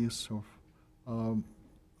potable reuse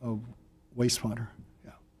of wastewater.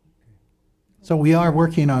 Yeah. So we are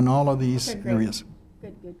working on all of these areas.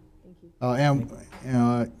 Good, thank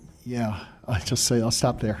you. Yeah, I'll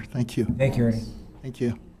stop there. Thank you. Thank you, Ernie. Thank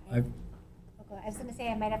you. I was going to say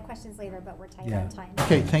I might have questions later, but we're tight on time.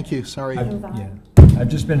 Okay, thank you. Sorry. I've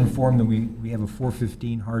just been informed that we have a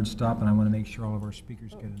 4:15 hard stop, and I want to make sure all of our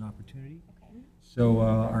speakers get an opportunity. Okay. So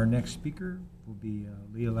our next speaker will be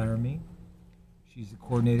Leah Laramie. She's the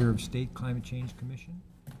coordinator of State Climate Change Commission.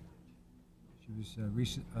 She was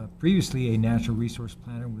previously a natural resource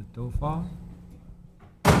planner with DOFA.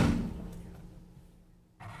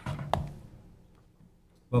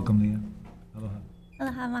 Welcome, Leah. Aloha.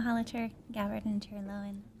 Aloha, mahalo, Chair Gabbard and Chair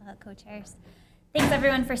Lowen, co-chairs. Thanks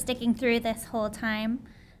everyone for sticking through this whole time.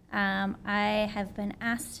 I have been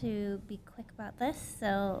asked to be quick about this,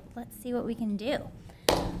 so let's see what we can do.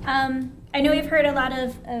 I know we've heard a lot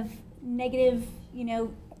of negative,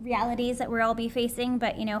 realities that we'll all be facing,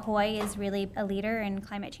 but Hawaii is really a leader in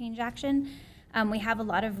climate change action. We have a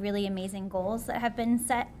lot of really amazing goals that have been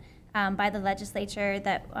set by the legislature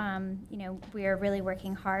that we are really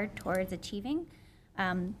working hard towards achieving.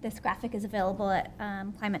 This graphic is available at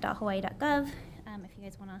climate.hawaii.gov if you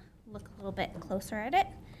guys want to look a little bit closer at it.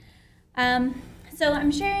 So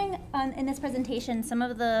I'm sharing in this presentation some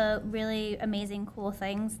of the really amazing, cool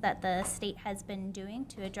things that the state has been doing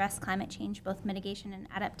to address climate change, both mitigation and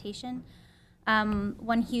adaptation.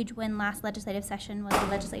 One huge win last legislative session was the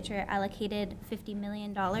legislature allocated $50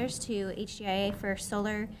 million to HDIA for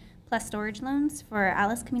solar plus storage loans for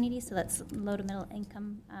ALICE communities, so that's low to middle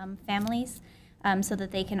income families, so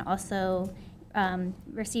that they can also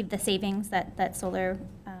receive the savings that solar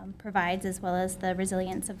provides, as well as the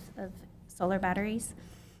resilience of solar batteries.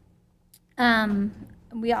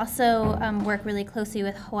 We also work really closely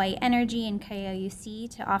with Hawai'i Energy and KIUC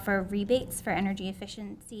to offer rebates for energy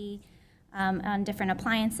efficiency on different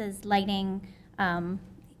appliances, lighting, and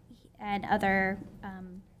other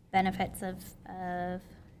benefits of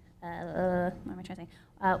what am I trying to say?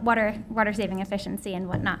 Water saving efficiency and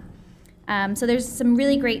whatnot. So there's some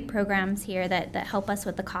really great programs here that help us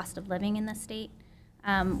with the cost of living in the state.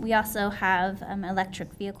 We also have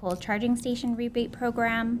electric vehicle charging station rebate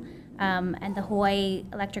program and the Hawaii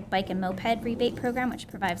electric bike and moped rebate program, which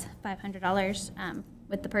provides $500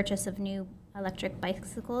 with the purchase of new electric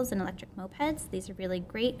bicycles and electric mopeds. These are really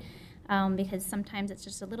great because sometimes it's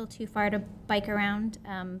just a little too far to bike around,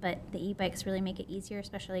 but the e-bikes really make it easier,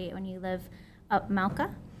 especially when you live up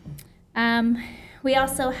Mauka. We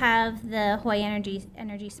also have the Hawaii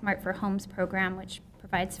Energy Smart for Homes program, which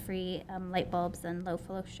provides free light bulbs and low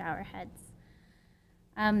flow shower heads.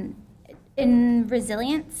 In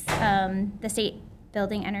resilience, the state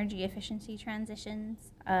building energy efficiency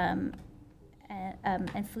transitions,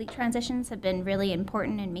 and fleet transitions have been really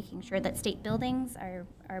important in making sure that state buildings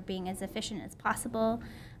are being as efficient as possible,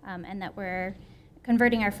 and that we're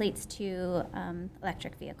converting our fleets to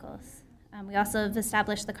electric vehicles. We also have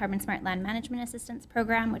established the Carbon Smart Land Management Assistance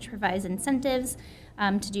Program, which provides incentives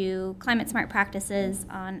to do climate smart practices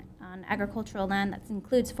on agricultural land. That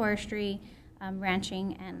includes forestry,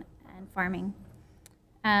 ranching, and farming.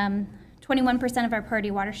 21% of our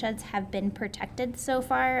priority watersheds have been protected so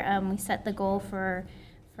far. We set the goal for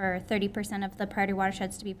 30% of the priority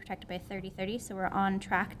watersheds to be protected by 2030, so we're on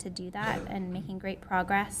track to do that and making great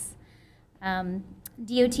progress.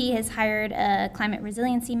 DOT has hired a climate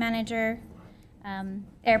resiliency manager.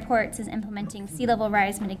 Airports is implementing sea level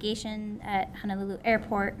rise mitigation at Honolulu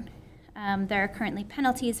Airport. There are currently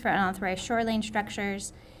penalties for unauthorized shoreline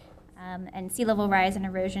structures, and sea level rise and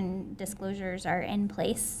erosion disclosures are in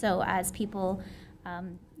place. So as people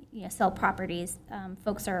sell properties,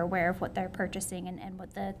 folks are aware of what they're purchasing and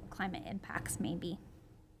what the climate impacts may be.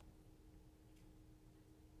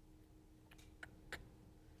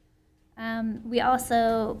 We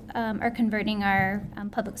also are converting our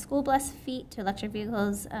public school bus fleet to electric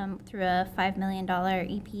vehicles through a $5 million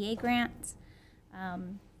EPA grant.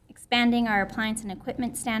 Expanding our appliance and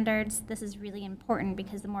equipment standards. This is really important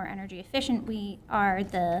because the more energy efficient we are,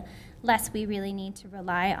 the less we really need to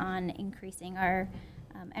rely on increasing our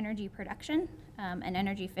energy production. And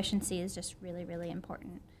energy efficiency is just really, really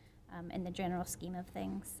important in the general scheme of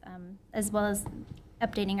things, as well as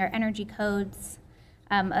updating our energy codes.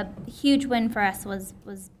 A huge win for us was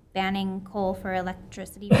banning coal for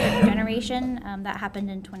electricity generation. That happened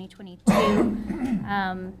in 2022.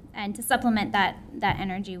 And to supplement that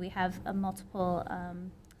energy, we have multiple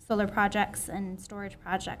solar projects and storage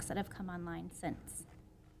projects that have come online since.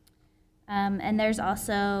 And there's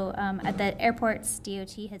also, at the airports,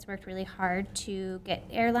 DOT has worked really hard to get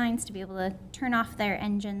airlines to be able to turn off their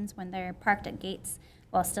engines when they're parked at gates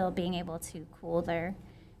while still being able to cool their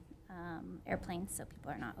airplanes so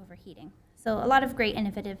people are not overheating. So a lot of great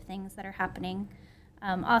innovative things that are happening.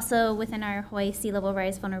 Also within our Hawaii Sea Level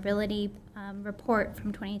Rise Vulnerability report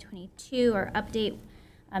from 2022, or update,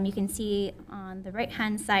 you can see on the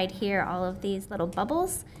right-hand side here, all of these little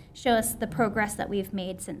bubbles show us the progress that we've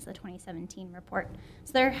made since the 2017 report.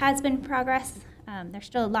 So there has been progress. There's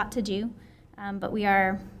still a lot to do, but we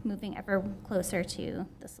are moving ever closer to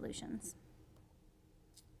the solutions.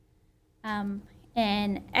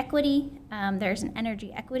 In equity, there's an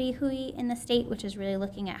energy equity hui in the state, which is really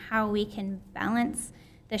looking at how we can balance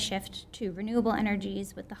the shift to renewable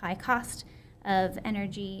energies with the high cost of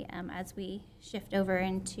energy as we shift over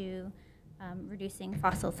into reducing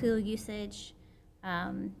fossil fuel usage.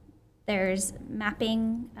 There's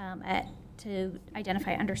mapping to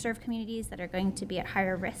identify underserved communities that are going to be at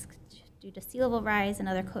higher risk due to sea level rise and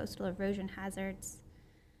other coastal erosion hazards.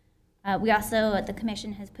 We also, the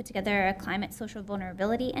Commission has put together a Climate Social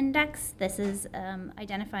Vulnerability Index. This is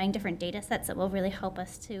identifying different data sets that will really help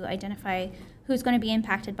us to identify who's going to be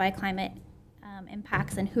impacted by climate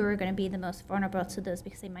impacts and who are going to be the most vulnerable to those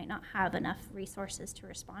because they might not have enough resources to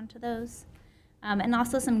respond to those. And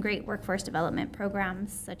also some great workforce development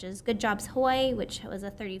programs such as Good Jobs Hawaii, which was a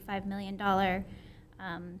 $35 million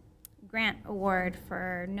grant award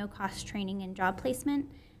for no-cost training and job placement,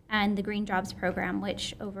 and the Green Jobs Program,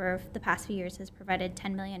 which over the past few years has provided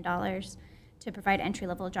 $10 million to provide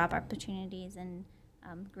entry-level job opportunities in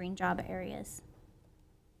green job areas.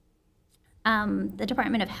 The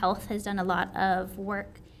Department of Health has done a lot of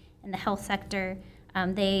work in the health sector.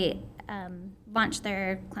 They launched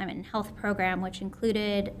their climate and health program, which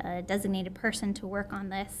included a designated person to work on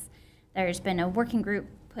this. There's been a working group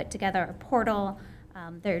put together, a portal.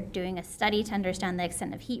 They're doing a study to understand the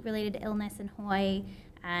extent of heat-related illness in Hawaii,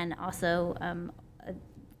 and also a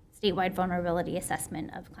statewide vulnerability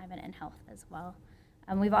assessment of climate and health as well.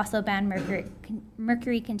 We've also banned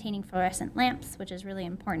mercury-containing fluorescent lamps, which is really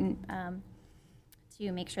important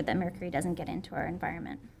to make sure that mercury doesn't get into our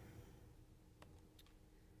environment.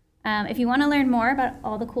 If you want to learn more about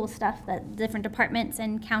all the cool stuff that different departments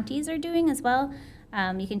and counties are doing as well,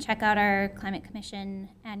 you can check out our Climate Commission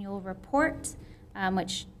annual report,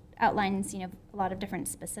 which outlines, a lot of different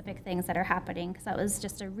specific things that are happening, because that was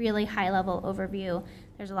just a really high-level overview.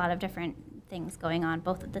 There's a lot of different things going on,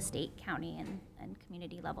 both at the state, county, and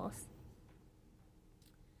community levels.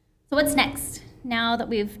 So what's next? Now that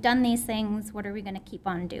we've done these things, what are we going to keep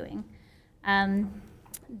on doing?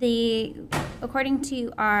 According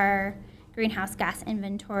to our greenhouse gas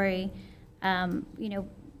inventory,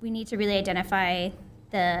 we need to really identify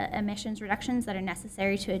the emissions reductions that are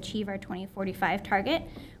necessary to achieve our 2045 target,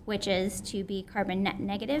 which is to be carbon net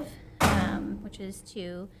negative, which is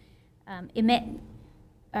to emit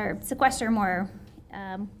or sequester more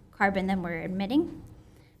carbon than we're emitting.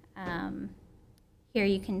 Here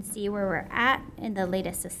you can see where we're at in the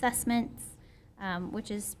latest assessments, which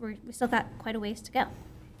is we still got quite a ways to go.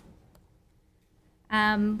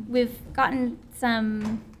 We've gotten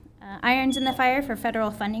some irons in the fire for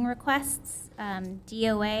federal funding requests.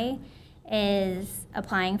 DOA is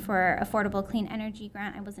applying for Affordable Clean Energy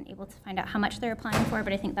Grant. I wasn't able to find out how much they're applying for,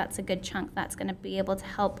 but I think that's a good chunk that's going to be able to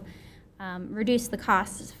help reduce the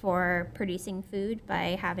costs for producing food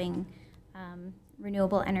by having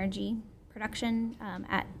renewable energy production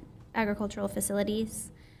at agricultural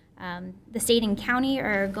facilities. The state and county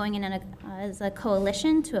are going in as a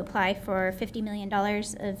coalition to apply for $50 million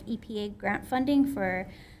of EPA grant funding for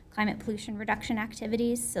climate pollution reduction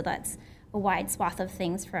activities. So that's a wide swath of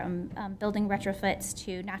things from building retrofits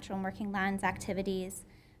to natural and working lands activities,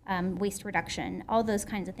 waste reduction, all those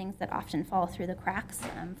kinds of things that often fall through the cracks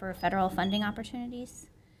for federal funding opportunities.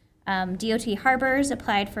 DOT harbors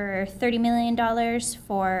applied for $30 million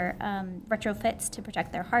for retrofits to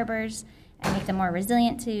protect their harbors and make them more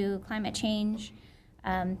resilient to climate change.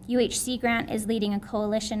 UHC grant is leading a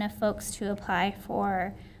coalition of folks to apply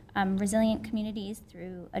for resilient communities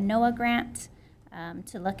through a NOAA grant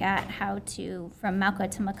to look at how to, from Mauka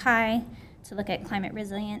to Makai, to look at climate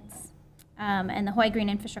resilience. And the Hawaii Green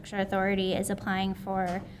Infrastructure Authority is applying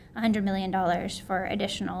for $100 million for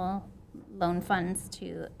additional loan funds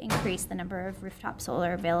to increase the number of rooftop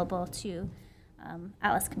solar available to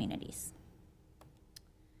Atlas communities.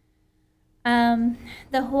 The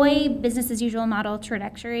Hawaii business as usual model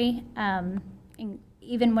trajectory,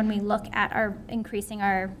 even when we look at increasing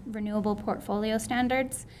our renewable portfolio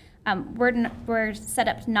standards, we're set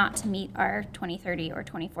up not to meet our 2030 or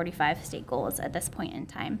 2045 state goals at this point in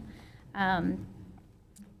time.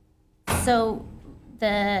 So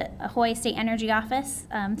the Hawaii State Energy Office,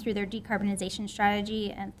 through their decarbonization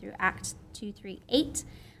strategy and through Act 238,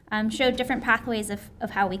 showed different pathways of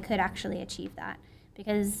how we could actually achieve that,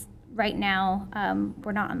 because right now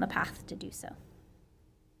we're not on the path to do so.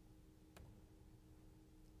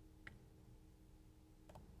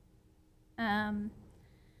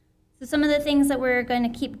 So some of the things that we're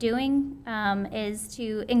going to keep doing is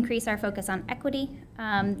to increase our focus on equity.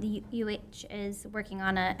 The UH is working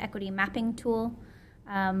on an equity mapping tool.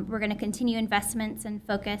 We're going to continue investments and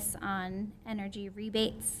focus on energy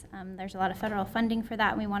rebates. There's a lot of federal funding for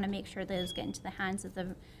that, and we want to make sure those get into the hands of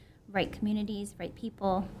the right communities, right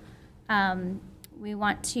people. We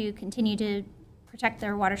want to continue to protect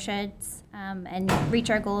their watersheds and reach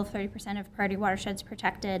our goal of 30% of priority watersheds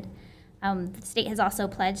protected. The state has also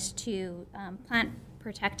pledged to plant,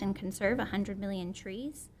 protect, and conserve 100 million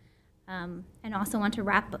trees, and also want to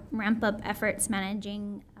ramp up efforts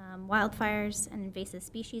managing wildfires and invasive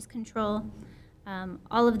species control.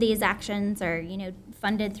 All of these actions are,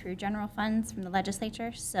 funded through general funds from the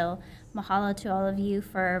legislature. So mahalo to all of you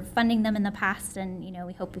for funding them in the past, and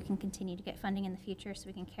we hope we can continue to get funding in the future so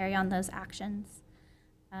we can carry on those actions.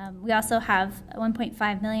 We also have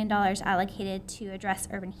 $1.5 million allocated to address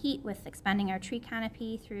urban heat with expanding our tree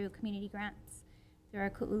canopy through community grants, through our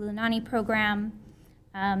Ku'ulunani program.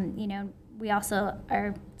 We also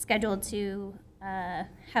are scheduled to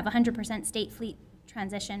have 100% state fleet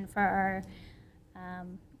transition for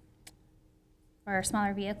our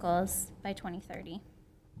smaller vehicles by 2030.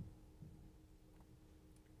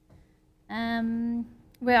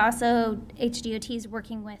 We're also, HDOT is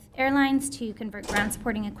working with airlines to convert ground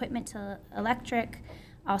supporting equipment to electric,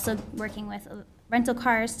 also working with rental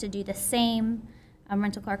cars to do the same,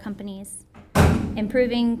 rental car companies,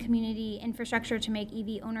 improving community infrastructure to make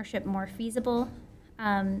EV ownership more feasible,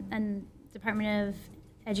 and Department of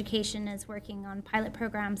Education is working on pilot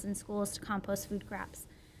programs in schools to compost food scraps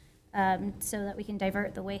so that we can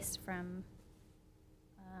divert the waste from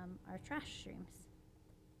our trash streams.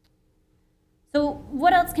 So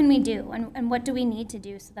what else can we do, and what do we need to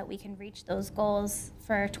do so that we can reach those goals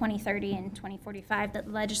for 2030 and 2045 that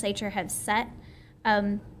the legislature has set?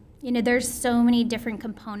 There's so many different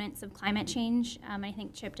components of climate change. I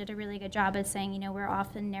think Chip did a really good job of saying, we're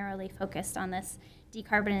often narrowly focused on this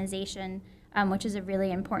decarbonization, which is a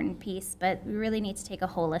really important piece, but we really need to take a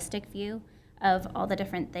holistic view of all the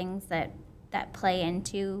different things that play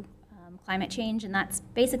into climate change, and that's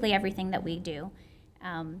basically everything that we do.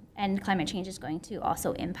 And climate change is going to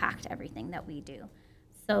also impact everything that we do.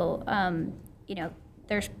 So,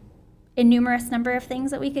 there's a numerous number of things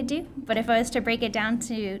that we could do, but if I was to break it down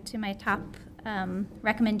to my top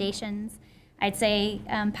recommendations, I'd say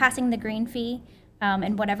passing the green fee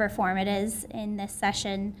in whatever form it is in this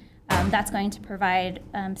session, that's going to provide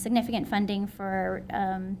significant funding for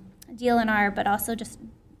DLNR, but also just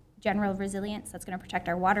general resilience. That's going to protect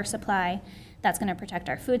our water supply. That's going to protect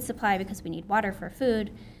our food supply because we need water for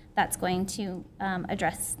food. That's going to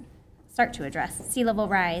start to address sea level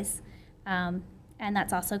rise. And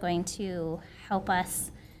that's also going to help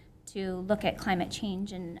us to look at climate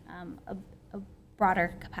change in a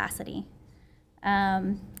broader capacity.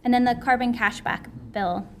 And then the carbon cashback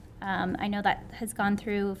bill. I know that has gone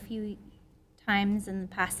through a few times in the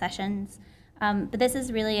past sessions, but this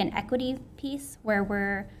is really an equity piece where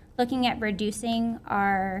we're looking at reducing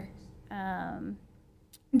our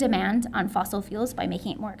demand on fossil fuels by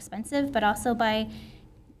making it more expensive, but also by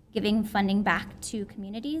giving funding back to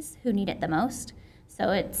communities who need it the most.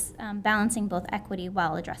 So it's balancing both equity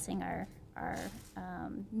while addressing our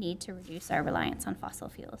need to reduce our reliance on fossil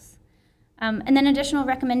fuels. And then additional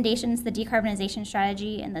recommendations, the decarbonization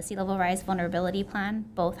strategy and the sea level rise vulnerability plan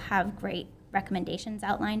both have great recommendations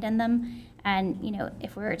outlined in them. And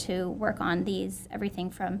if we were to work on these, everything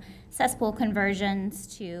from cesspool conversions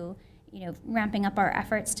to ramping up our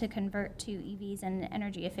efforts to convert to EVs and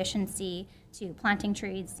energy efficiency to planting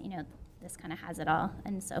trees, this kind of has it all.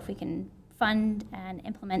 And so if we can fund and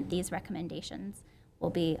implement these recommendations, we'll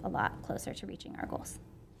be a lot closer to reaching our goals.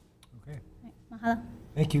 Okay. All right, mahalo.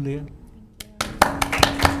 Thank you, Leah.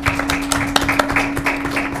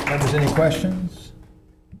 Members, any questions?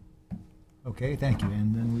 Okay, thank you.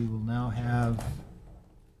 And then we will now have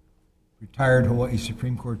retired Hawaii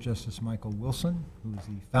Supreme Court Justice Michael Wilson, who is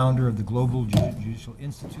the founder of the Global Judicial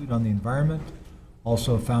Institute on the Environment,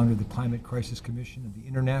 also a founder of the Climate Crisis Commission of the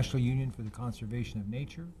International Union for the Conservation of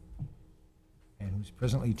Nature, and who's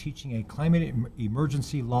presently teaching a climate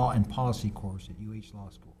emergency law and policy course at UH Law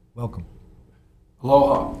School. Welcome.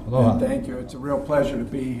 Aloha. Aloha. And thank you. It's a real pleasure to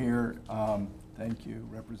be here. Thank you,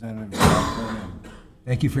 Representative Cochran, and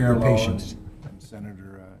thank you for your Lowen patience. and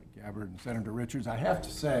Senator Gabbard and Senator Richards. I have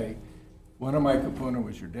to say, one of my kapuna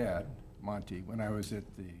was your dad, Monty, when I was at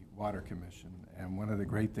the Water Commission. And one of the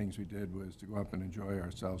great things we did was to go up and enjoy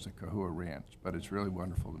ourselves at Kahua Ranch. But it's really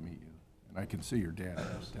wonderful to meet you. And I can see your dad.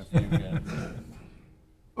 Definitely.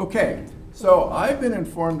 Okay, so I've been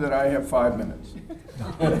informed that I have 5 minutes.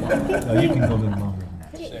 No, you can go a little longer than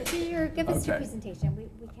that. Give us your presentation.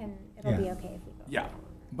 It'll be okay if we go. Yeah,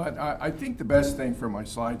 but I think the best thing for my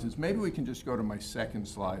slides is maybe we can just go to my second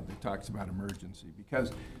slide that talks about emergency,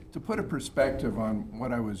 because to put a perspective on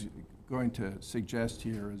what I was going to suggest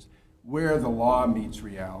here is where the law meets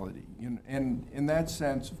reality. And in that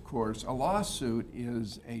sense, of course, a lawsuit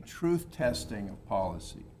is a truth testing of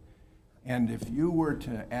policy. And if you were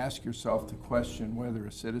to ask yourself the question whether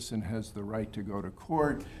a citizen has the right to go to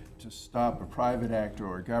court to stop a private actor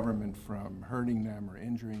or a government from hurting them or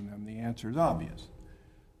injuring them, the answer is obvious.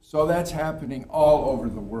 So that's happening all over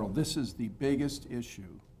the world. This is the biggest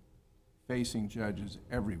issue facing judges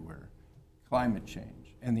everywhere, climate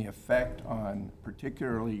change, and the effect on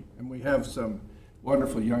particularly, and we have some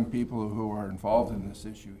wonderful young people who are involved in this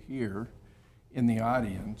issue here in the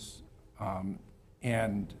audience,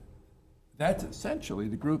 and that's essentially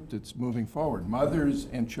the group that's moving forward, mothers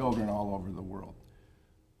and children all over the world.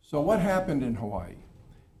 So what happened in Hawaii?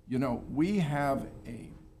 We have a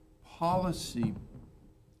policy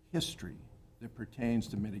history that pertains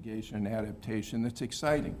to mitigation and adaptation that's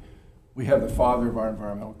exciting. We have the father of our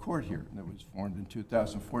environmental court here that was formed in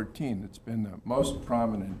 2014. It's been the most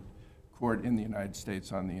prominent court in the United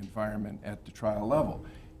States on the environment at the trial level.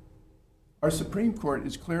 Our Supreme Court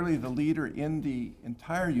is clearly the leader in the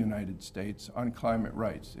entire United States on climate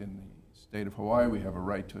rights. In the state of Hawaii, we have a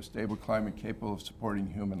right to a stable climate capable of supporting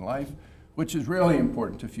human life, which is really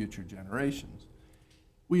important to future generations.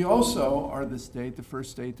 We also are the first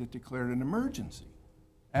state that declared an emergency,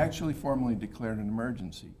 actually formally declared an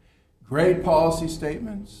emergency. Great policy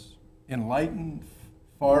statements, enlightened,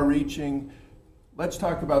 far-reaching. Let's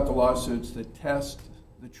talk about the lawsuits that test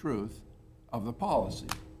the truth of the policy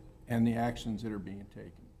and the actions that are being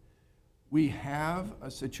taken. We have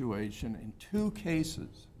a situation in 2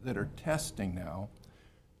 cases that are testing now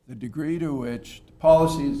the degree to which the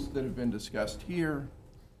policies that have been discussed here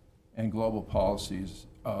and global policies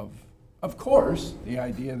of course, the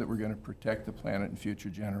idea that we're going to protect the planet and future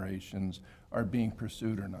generations are being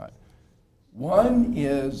pursued or not. One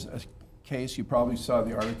is a case, you probably saw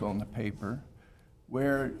the article in the paper,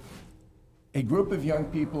 where a group of young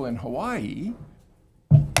people in Hawaii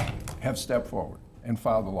have stepped forward and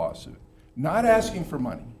filed a lawsuit. Not asking for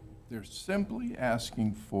money. They're simply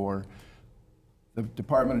asking for the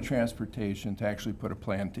Department of Transportation to actually put a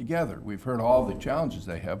plan together. We've heard all the challenges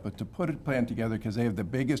they have, but to put a plan together because they have the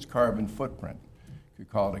biggest carbon footprint. You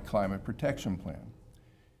could call it a climate protection plan.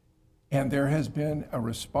 And there has been a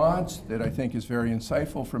response that I think is very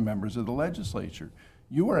insightful from members of the legislature.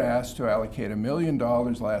 You were asked to allocate $1 million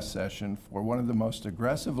last session for one of the most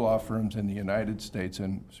aggressive law firms in the United States,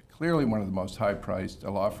 and clearly one of the most high-priced,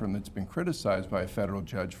 a law firm that's been criticized by a federal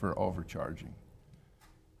judge for overcharging.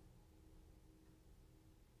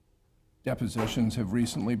 Depositions have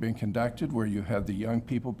recently been conducted where you have the young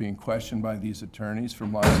people being questioned by these attorneys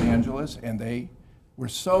from Los Angeles, and they were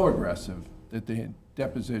so aggressive that the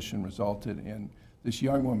deposition resulted in this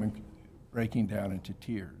young woman breaking down into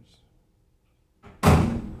tears.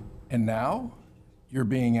 And now you're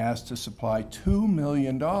being asked to supply $2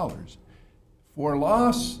 million for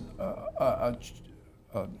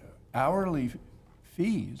hourly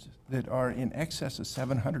fees that are in excess of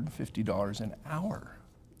 $750 an hour.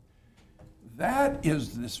 That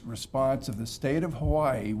is this response of the state of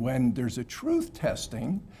Hawaii when there's a truth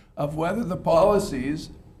testing of whether the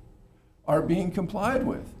policies are being complied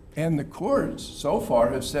with. And the courts so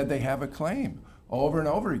far have said they have a claim. Over and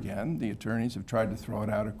over again, the attorneys have tried to throw it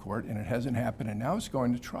out of court, and it hasn't happened, and now it's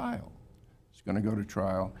going to trial. It's going to go to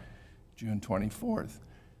trial June 24th.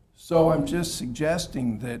 So I'm just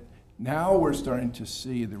suggesting that now we're starting to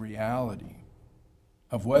see the reality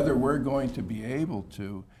of whether we're going to be able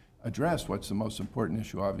to address what's the most important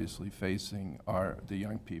issue, obviously, facing the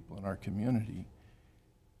young people in our community.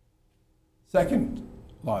 Second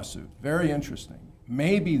lawsuit, very interesting.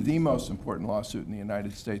 Maybe the most important lawsuit in the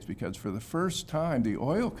United States, because for the first time, the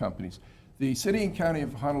oil companies, the city and county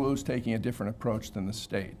of Honolulu is taking a different approach than the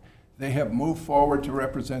state. They have moved forward to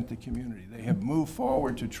represent the community. They have moved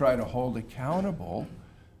forward to try to hold accountable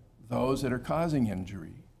those that are causing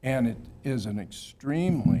injury. And it is an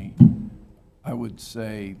extremely, I would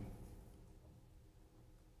say,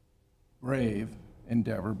 brave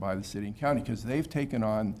endeavor by the city and county, because they've taken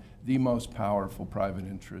on the most powerful private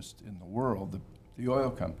interest in the world, the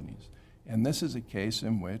oil companies. And this is a case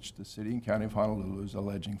in which the city and county of Honolulu is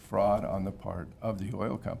alleging fraud on the part of the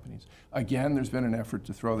oil companies. Again, there's been an effort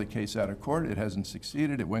to throw the case out of court. It hasn't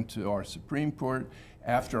succeeded. It went to our Supreme Court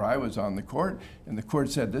after I was on the court, and the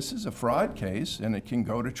court said this is a fraud case and it can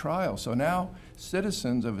go to trial. So now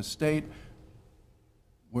citizens of a state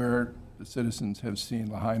where the citizens have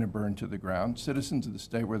seen Lahaina burn to the ground, citizens of the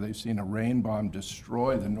state where they've seen a rain bomb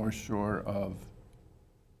destroy the north shore of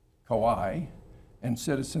Kauai, and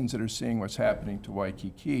citizens that are seeing what's happening to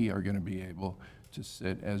Waikiki are going to be able to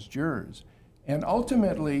sit as jurors. And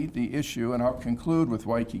ultimately, the issue, and I'll conclude with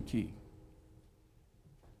Waikiki,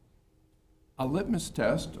 a litmus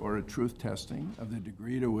test or a truth testing of the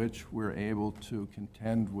degree to which we're able to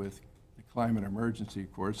contend with the climate emergency,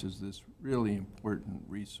 of course, is this really important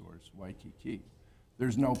resource, Waikiki.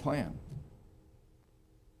 There's no plan.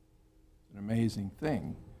 It's an amazing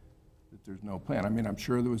thing that there's no plan. I mean, I'm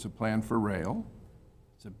sure there was a plan for rail.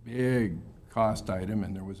 It's a big cost item,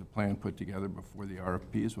 and there was a plan put together before the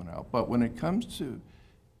RFPs went out. But when it comes to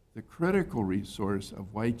the critical resource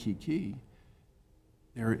of Waikiki,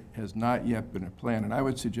 there has not yet been a plan. And I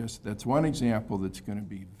would suggest that's one example that's going to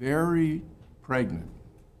be very pregnant.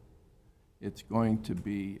 It's going to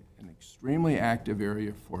be an extremely active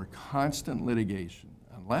area for constant litigation,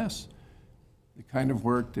 unless the kind of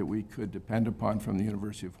work that we could depend upon from the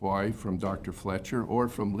University of Hawaii, from Dr. Fletcher, or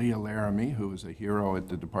from Leah Laramie, who is a hero at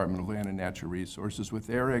the Department of Land and Natural Resources, with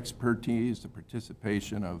their expertise, the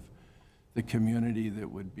participation of the community that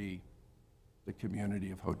would be the community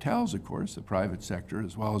of hotels, of course, the private sector,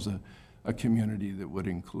 as well as a community that would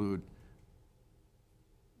include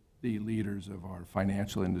the leaders of our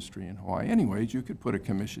financial industry in Hawaii. Anyways, you could put a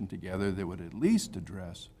commission together that would at least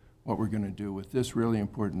address what we're going to do with this really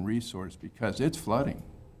important resource, because it's flooding.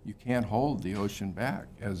 You can't hold the ocean back.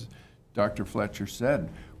 As Dr. Fletcher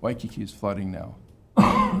said, Waikiki is flooding now,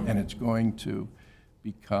 and it's going to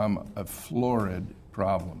become a florid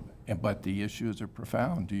problem. But the issues are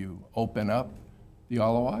profound. Do you open up the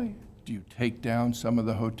Alawai? Do you take down some of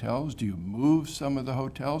the hotels? Do you move some of the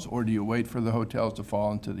hotels? Or do you wait for the hotels to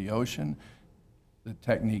fall into the ocean? The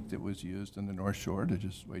technique that was used in the North Shore, to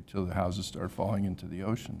just wait till the houses start falling into the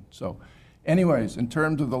ocean. So anyways, in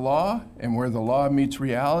terms of the law and where the law meets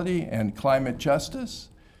reality and climate justice,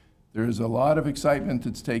 there's a lot of excitement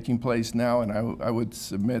that's taking place now, and I would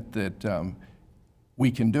submit that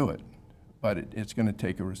we can do it. But it's going to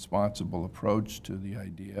take a responsible approach to the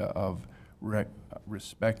idea of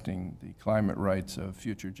respecting the climate rights of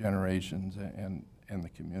future generations and the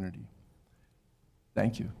community.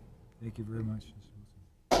 Thank you. Thank you very much.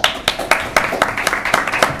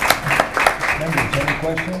 Members, any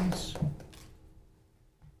questions?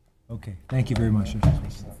 Okay, thank you very much.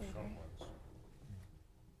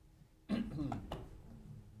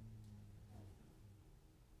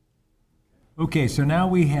 Okay, so now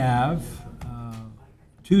we have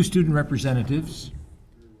two student representatives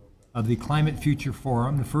of the Climate Future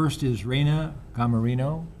Forum. The first is Reina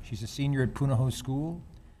Gamarino. She's a senior at Punahou School,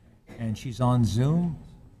 and she's on Zoom.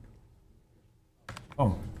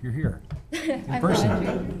 Oh, you're here in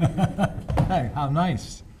person. Hi, how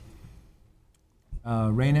nice.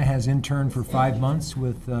 Reina has interned for 5 months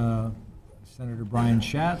with Senator Brian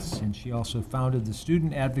Schatz, and she also founded the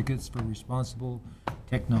Student Advocates for Responsible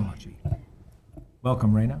Technology.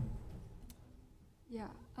 Welcome, Reina. Yeah,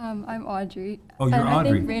 I'm Audrey. Oh, you're Audrey. I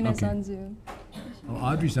think Reina's Okay. on Zoom. Oh,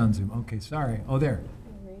 Audrey's on Zoom. Okay, sorry. Oh, there.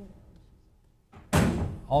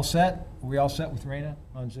 All set? Are we all set with Reina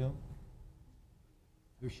on Zoom?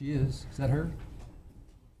 There she is. Is that her?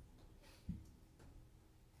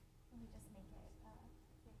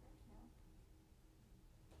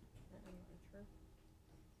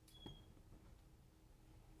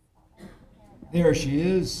 There she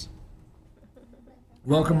is.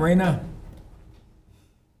 Welcome, Reina.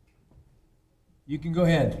 You can go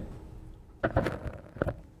ahead.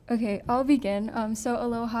 Okay, I'll begin. So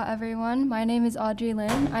aloha, everyone. My name is Audrey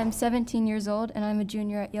Lynn. I'm 17 years old, and I'm a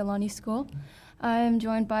junior at Iolani School. I am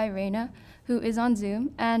joined by Reina, who is on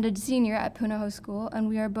Zoom, and a senior at Punahou School, and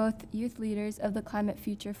we are both youth leaders of the Climate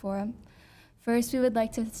Future Forum. First, we would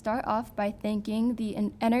like to start off by thanking the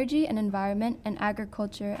Energy and Environment and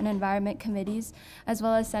Agriculture and Environment Committees, as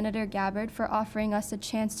well as Senator Gabbard, for offering us a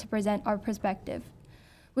chance to present our perspective.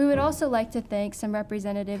 We would also like to thank some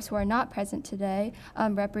representatives who are not present today,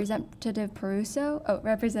 Representative Peruso,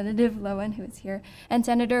 Representative Lowen, who is here, and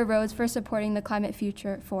Senator Rhodes for supporting the Climate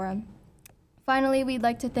Future Forum. Finally, we'd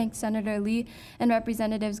like to thank Senator Lee and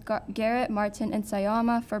Representatives Garrett, Martin, and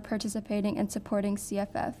Sayama for participating and supporting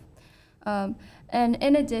CFF. And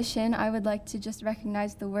in addition, I would like to just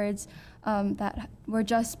recognize the words that were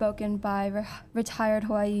just spoken by retired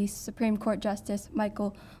Hawaii Supreme Court Justice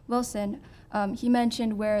Michael Wilson. He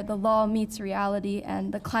mentioned where the law meets reality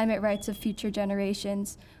and the climate rights of future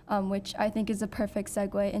generations, which I think is a perfect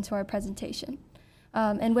segue into our presentation.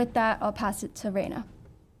 And with that, I'll pass it to Reina.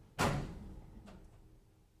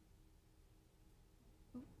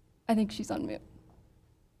 I think she's on mute.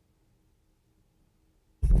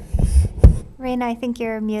 Reina, I think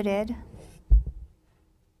you're muted.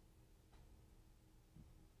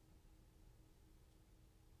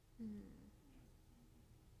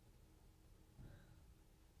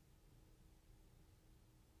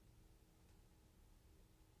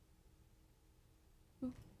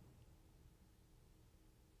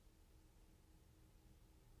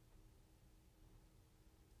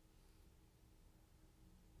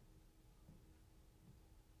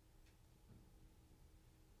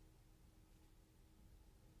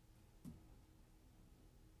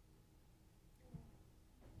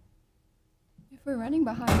 If we're running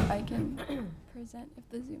behind, I can present if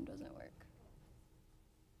the Zoom doesn't work.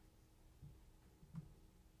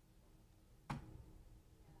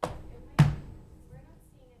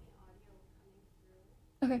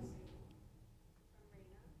 Okay.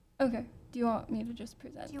 Okay. Do you want me to just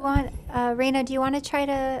present? Do you want, Reina, do you want to try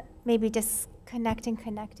to maybe disconnect and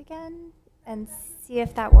connect again and see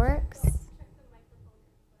if that works?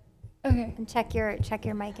 Okay. And check your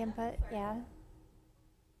mic input, yeah.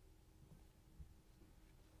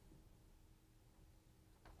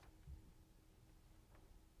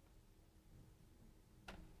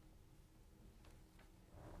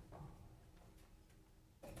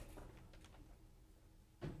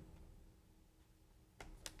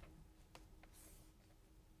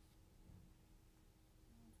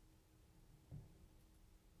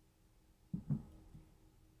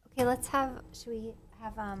 Okay, should we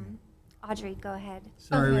have Audrey go ahead?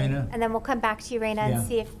 Sorry, Okay. Reina. And then we'll come back to you, Reina, Yeah. and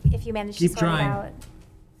see if you manage Keep to sort trying. it out.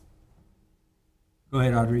 Go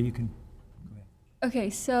ahead, Audrey. You can.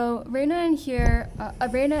 Okay, so Reina and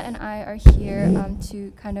I are here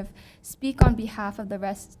to kind of speak on behalf of the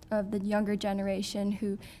rest of the younger generation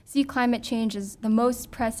who see climate change as the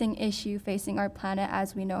most pressing issue facing our planet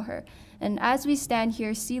as we know her. And as we stand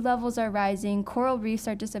here, sea levels are rising, coral reefs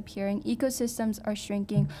are disappearing, ecosystems are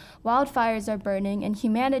shrinking, wildfires are burning, and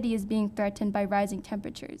humanity is being threatened by rising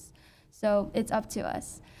temperatures. So it's up to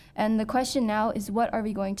us. And the question now is, what are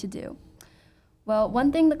we going to do? Well,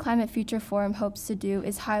 one thing the Climate Future Forum hopes to do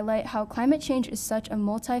is highlight how climate change is such a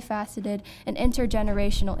multifaceted and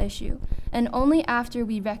intergenerational issue. And only after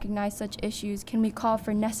we recognize such issues can we call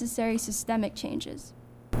for necessary systemic changes.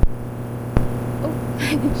 Oh,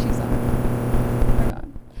 I think she's on. Hold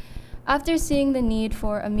on. After seeing the need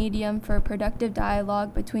for a medium for productive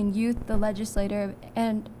dialogue between youth, the legislature,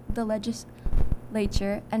 and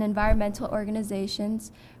environmental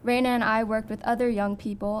organizations, Reina and I worked with other young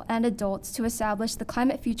people and adults to establish the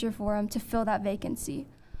Climate Future Forum to fill that vacancy.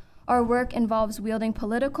 Our work involves wielding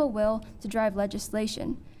political will to drive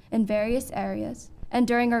legislation in various areas. And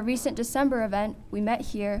during our recent December event, we met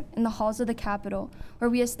here in the halls of the Capitol, where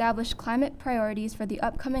we established climate priorities for the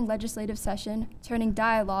upcoming legislative session, turning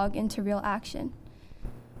dialogue into real action.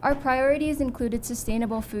 Our priorities included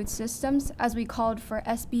sustainable food systems, as we called for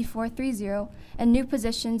SB 430, and new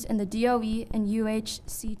positions in the DOE and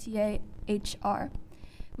UHCTAHR.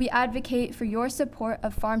 We advocate for your support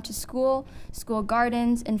of farm to school, school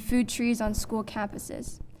gardens, and food trees on school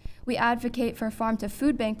campuses. We advocate for farm to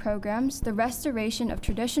food bank programs, the restoration of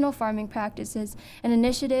traditional farming practices, and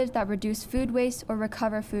initiatives that reduce food waste or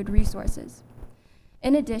recover food resources.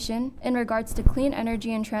 In addition, in regards to clean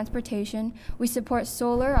energy and transportation, we support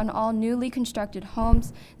solar on all newly constructed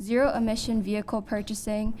homes, zero-emission vehicle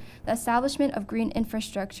purchasing, the establishment of green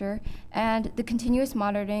infrastructure, and the continuous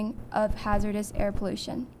monitoring of hazardous air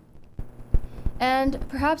pollution. And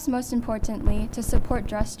perhaps most importantly, to support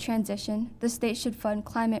just transition, the state should fund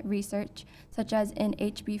climate research, such as in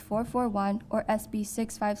HB 441 or SB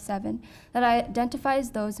 657, that identifies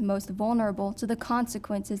those most vulnerable to the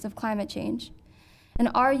consequences of climate change. And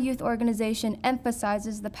our youth organization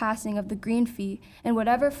emphasizes the passing of the green fee in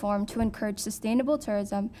whatever form to encourage sustainable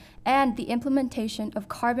tourism and the implementation of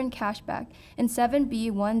carbon cashback in 7B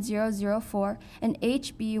 1004 and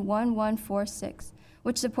HB 1146.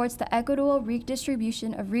 Which supports the equitable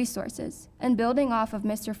redistribution of resources. And building off of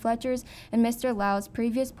Mr. Fletcher's and Mr. Lau's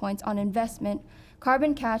previous points on investment,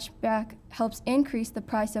 carbon cashback helps increase the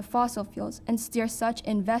price of fossil fuels and steer such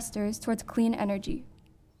investors towards clean energy.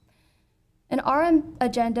 And our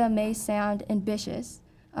agenda may sound ambitious,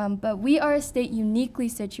 but we are a state uniquely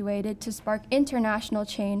situated to spark international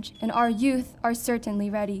change, and our youth are certainly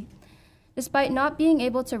ready. Despite not being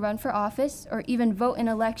able to run for office or even vote in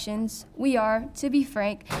elections, we are, to be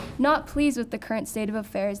frank, not pleased with the current state of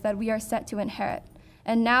affairs that we are set to inherit.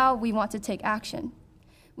 And now we want to take action.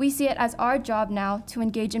 We see it as our job now to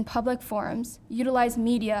engage in public forums, utilize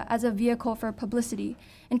media as a vehicle for publicity,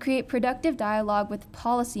 and create productive dialogue with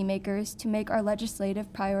policymakers to make our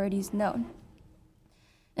legislative priorities known.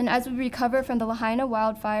 And as we recover from the Lahaina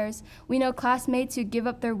wildfires, we know classmates who give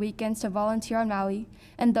up their weekends to volunteer on Maui,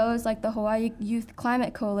 and those like the Hawaii Youth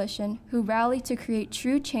Climate Coalition who rally to create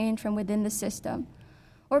true change from within the system,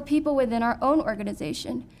 or people within our own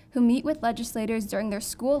organization who meet with legislators during their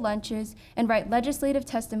school lunches and write legislative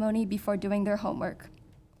testimony before doing their homework.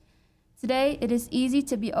 Today, it is easy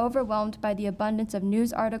to be overwhelmed by the abundance of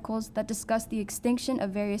news articles that discuss the extinction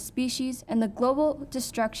of various species and the global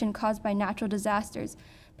destruction caused by natural disasters,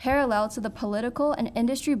 parallel to the political and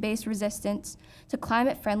industry-based resistance to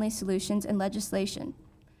climate-friendly solutions and legislation.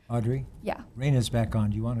 Audrey? Yeah. Raina's back on.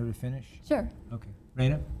 Do you want her to finish? Sure. Okay.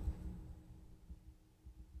 Raina?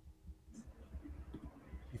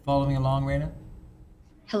 You following along, Raina?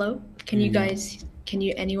 Hello? Can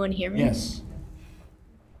anyone hear me? Yes.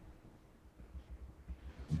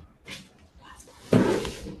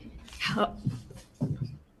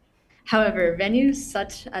 However, venues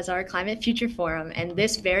such as our Climate Future Forum and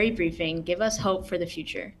this very briefing give us hope for the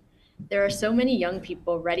future. There are so many young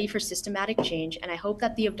people ready for systematic change, and I hope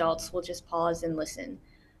that the adults will just pause and listen.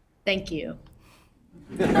 Thank you.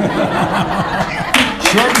 Short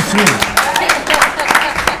and sweet.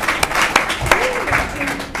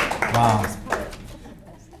 Wow.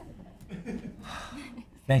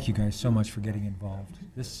 Thank you guys so much for getting involved.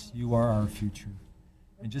 You are our future.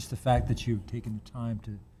 And just the fact that you've taken the time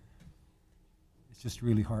to, it's just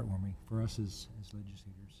really heartwarming for us as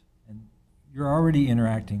legislators. And you're already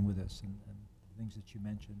interacting with us and the things that you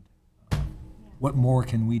mentioned. What more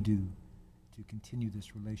can we do to continue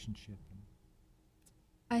this relationship?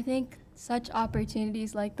 I think such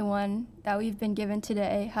opportunities like the one that we've been given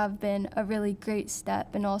today have been a really great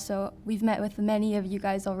step, and also we've met with many of you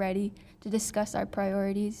guys already to discuss our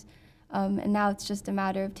priorities, and now it's just a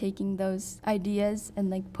matter of taking those ideas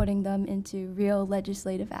and putting them into real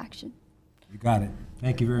legislative action. You got it.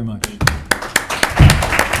 Thank you very much.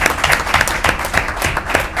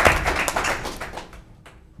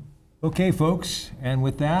 Okay, folks, and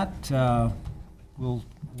with that, we'll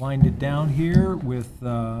wind it down here with,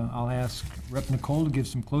 I'll ask Rep. Nicole to give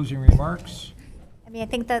some closing remarks. I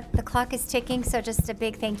think that the clock is ticking, so just a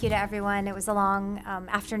big thank you to everyone. It was a long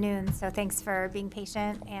afternoon, so thanks for being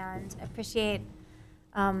patient, and appreciate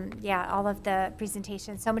all of the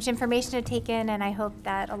presentations. So much information to take in, and I hope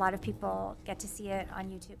that a lot of people get to see it on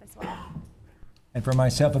YouTube as well. And for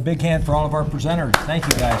myself, a big hand for all of our presenters. Thank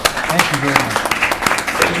you, guys. Thank you very much.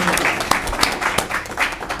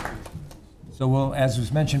 So as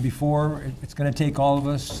was mentioned before, it's going to take all of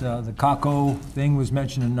us. The Kako thing was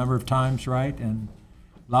mentioned a number of times, right? And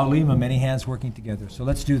Laulima, many hands working together. So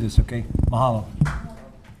let's do this, okay? Mahalo.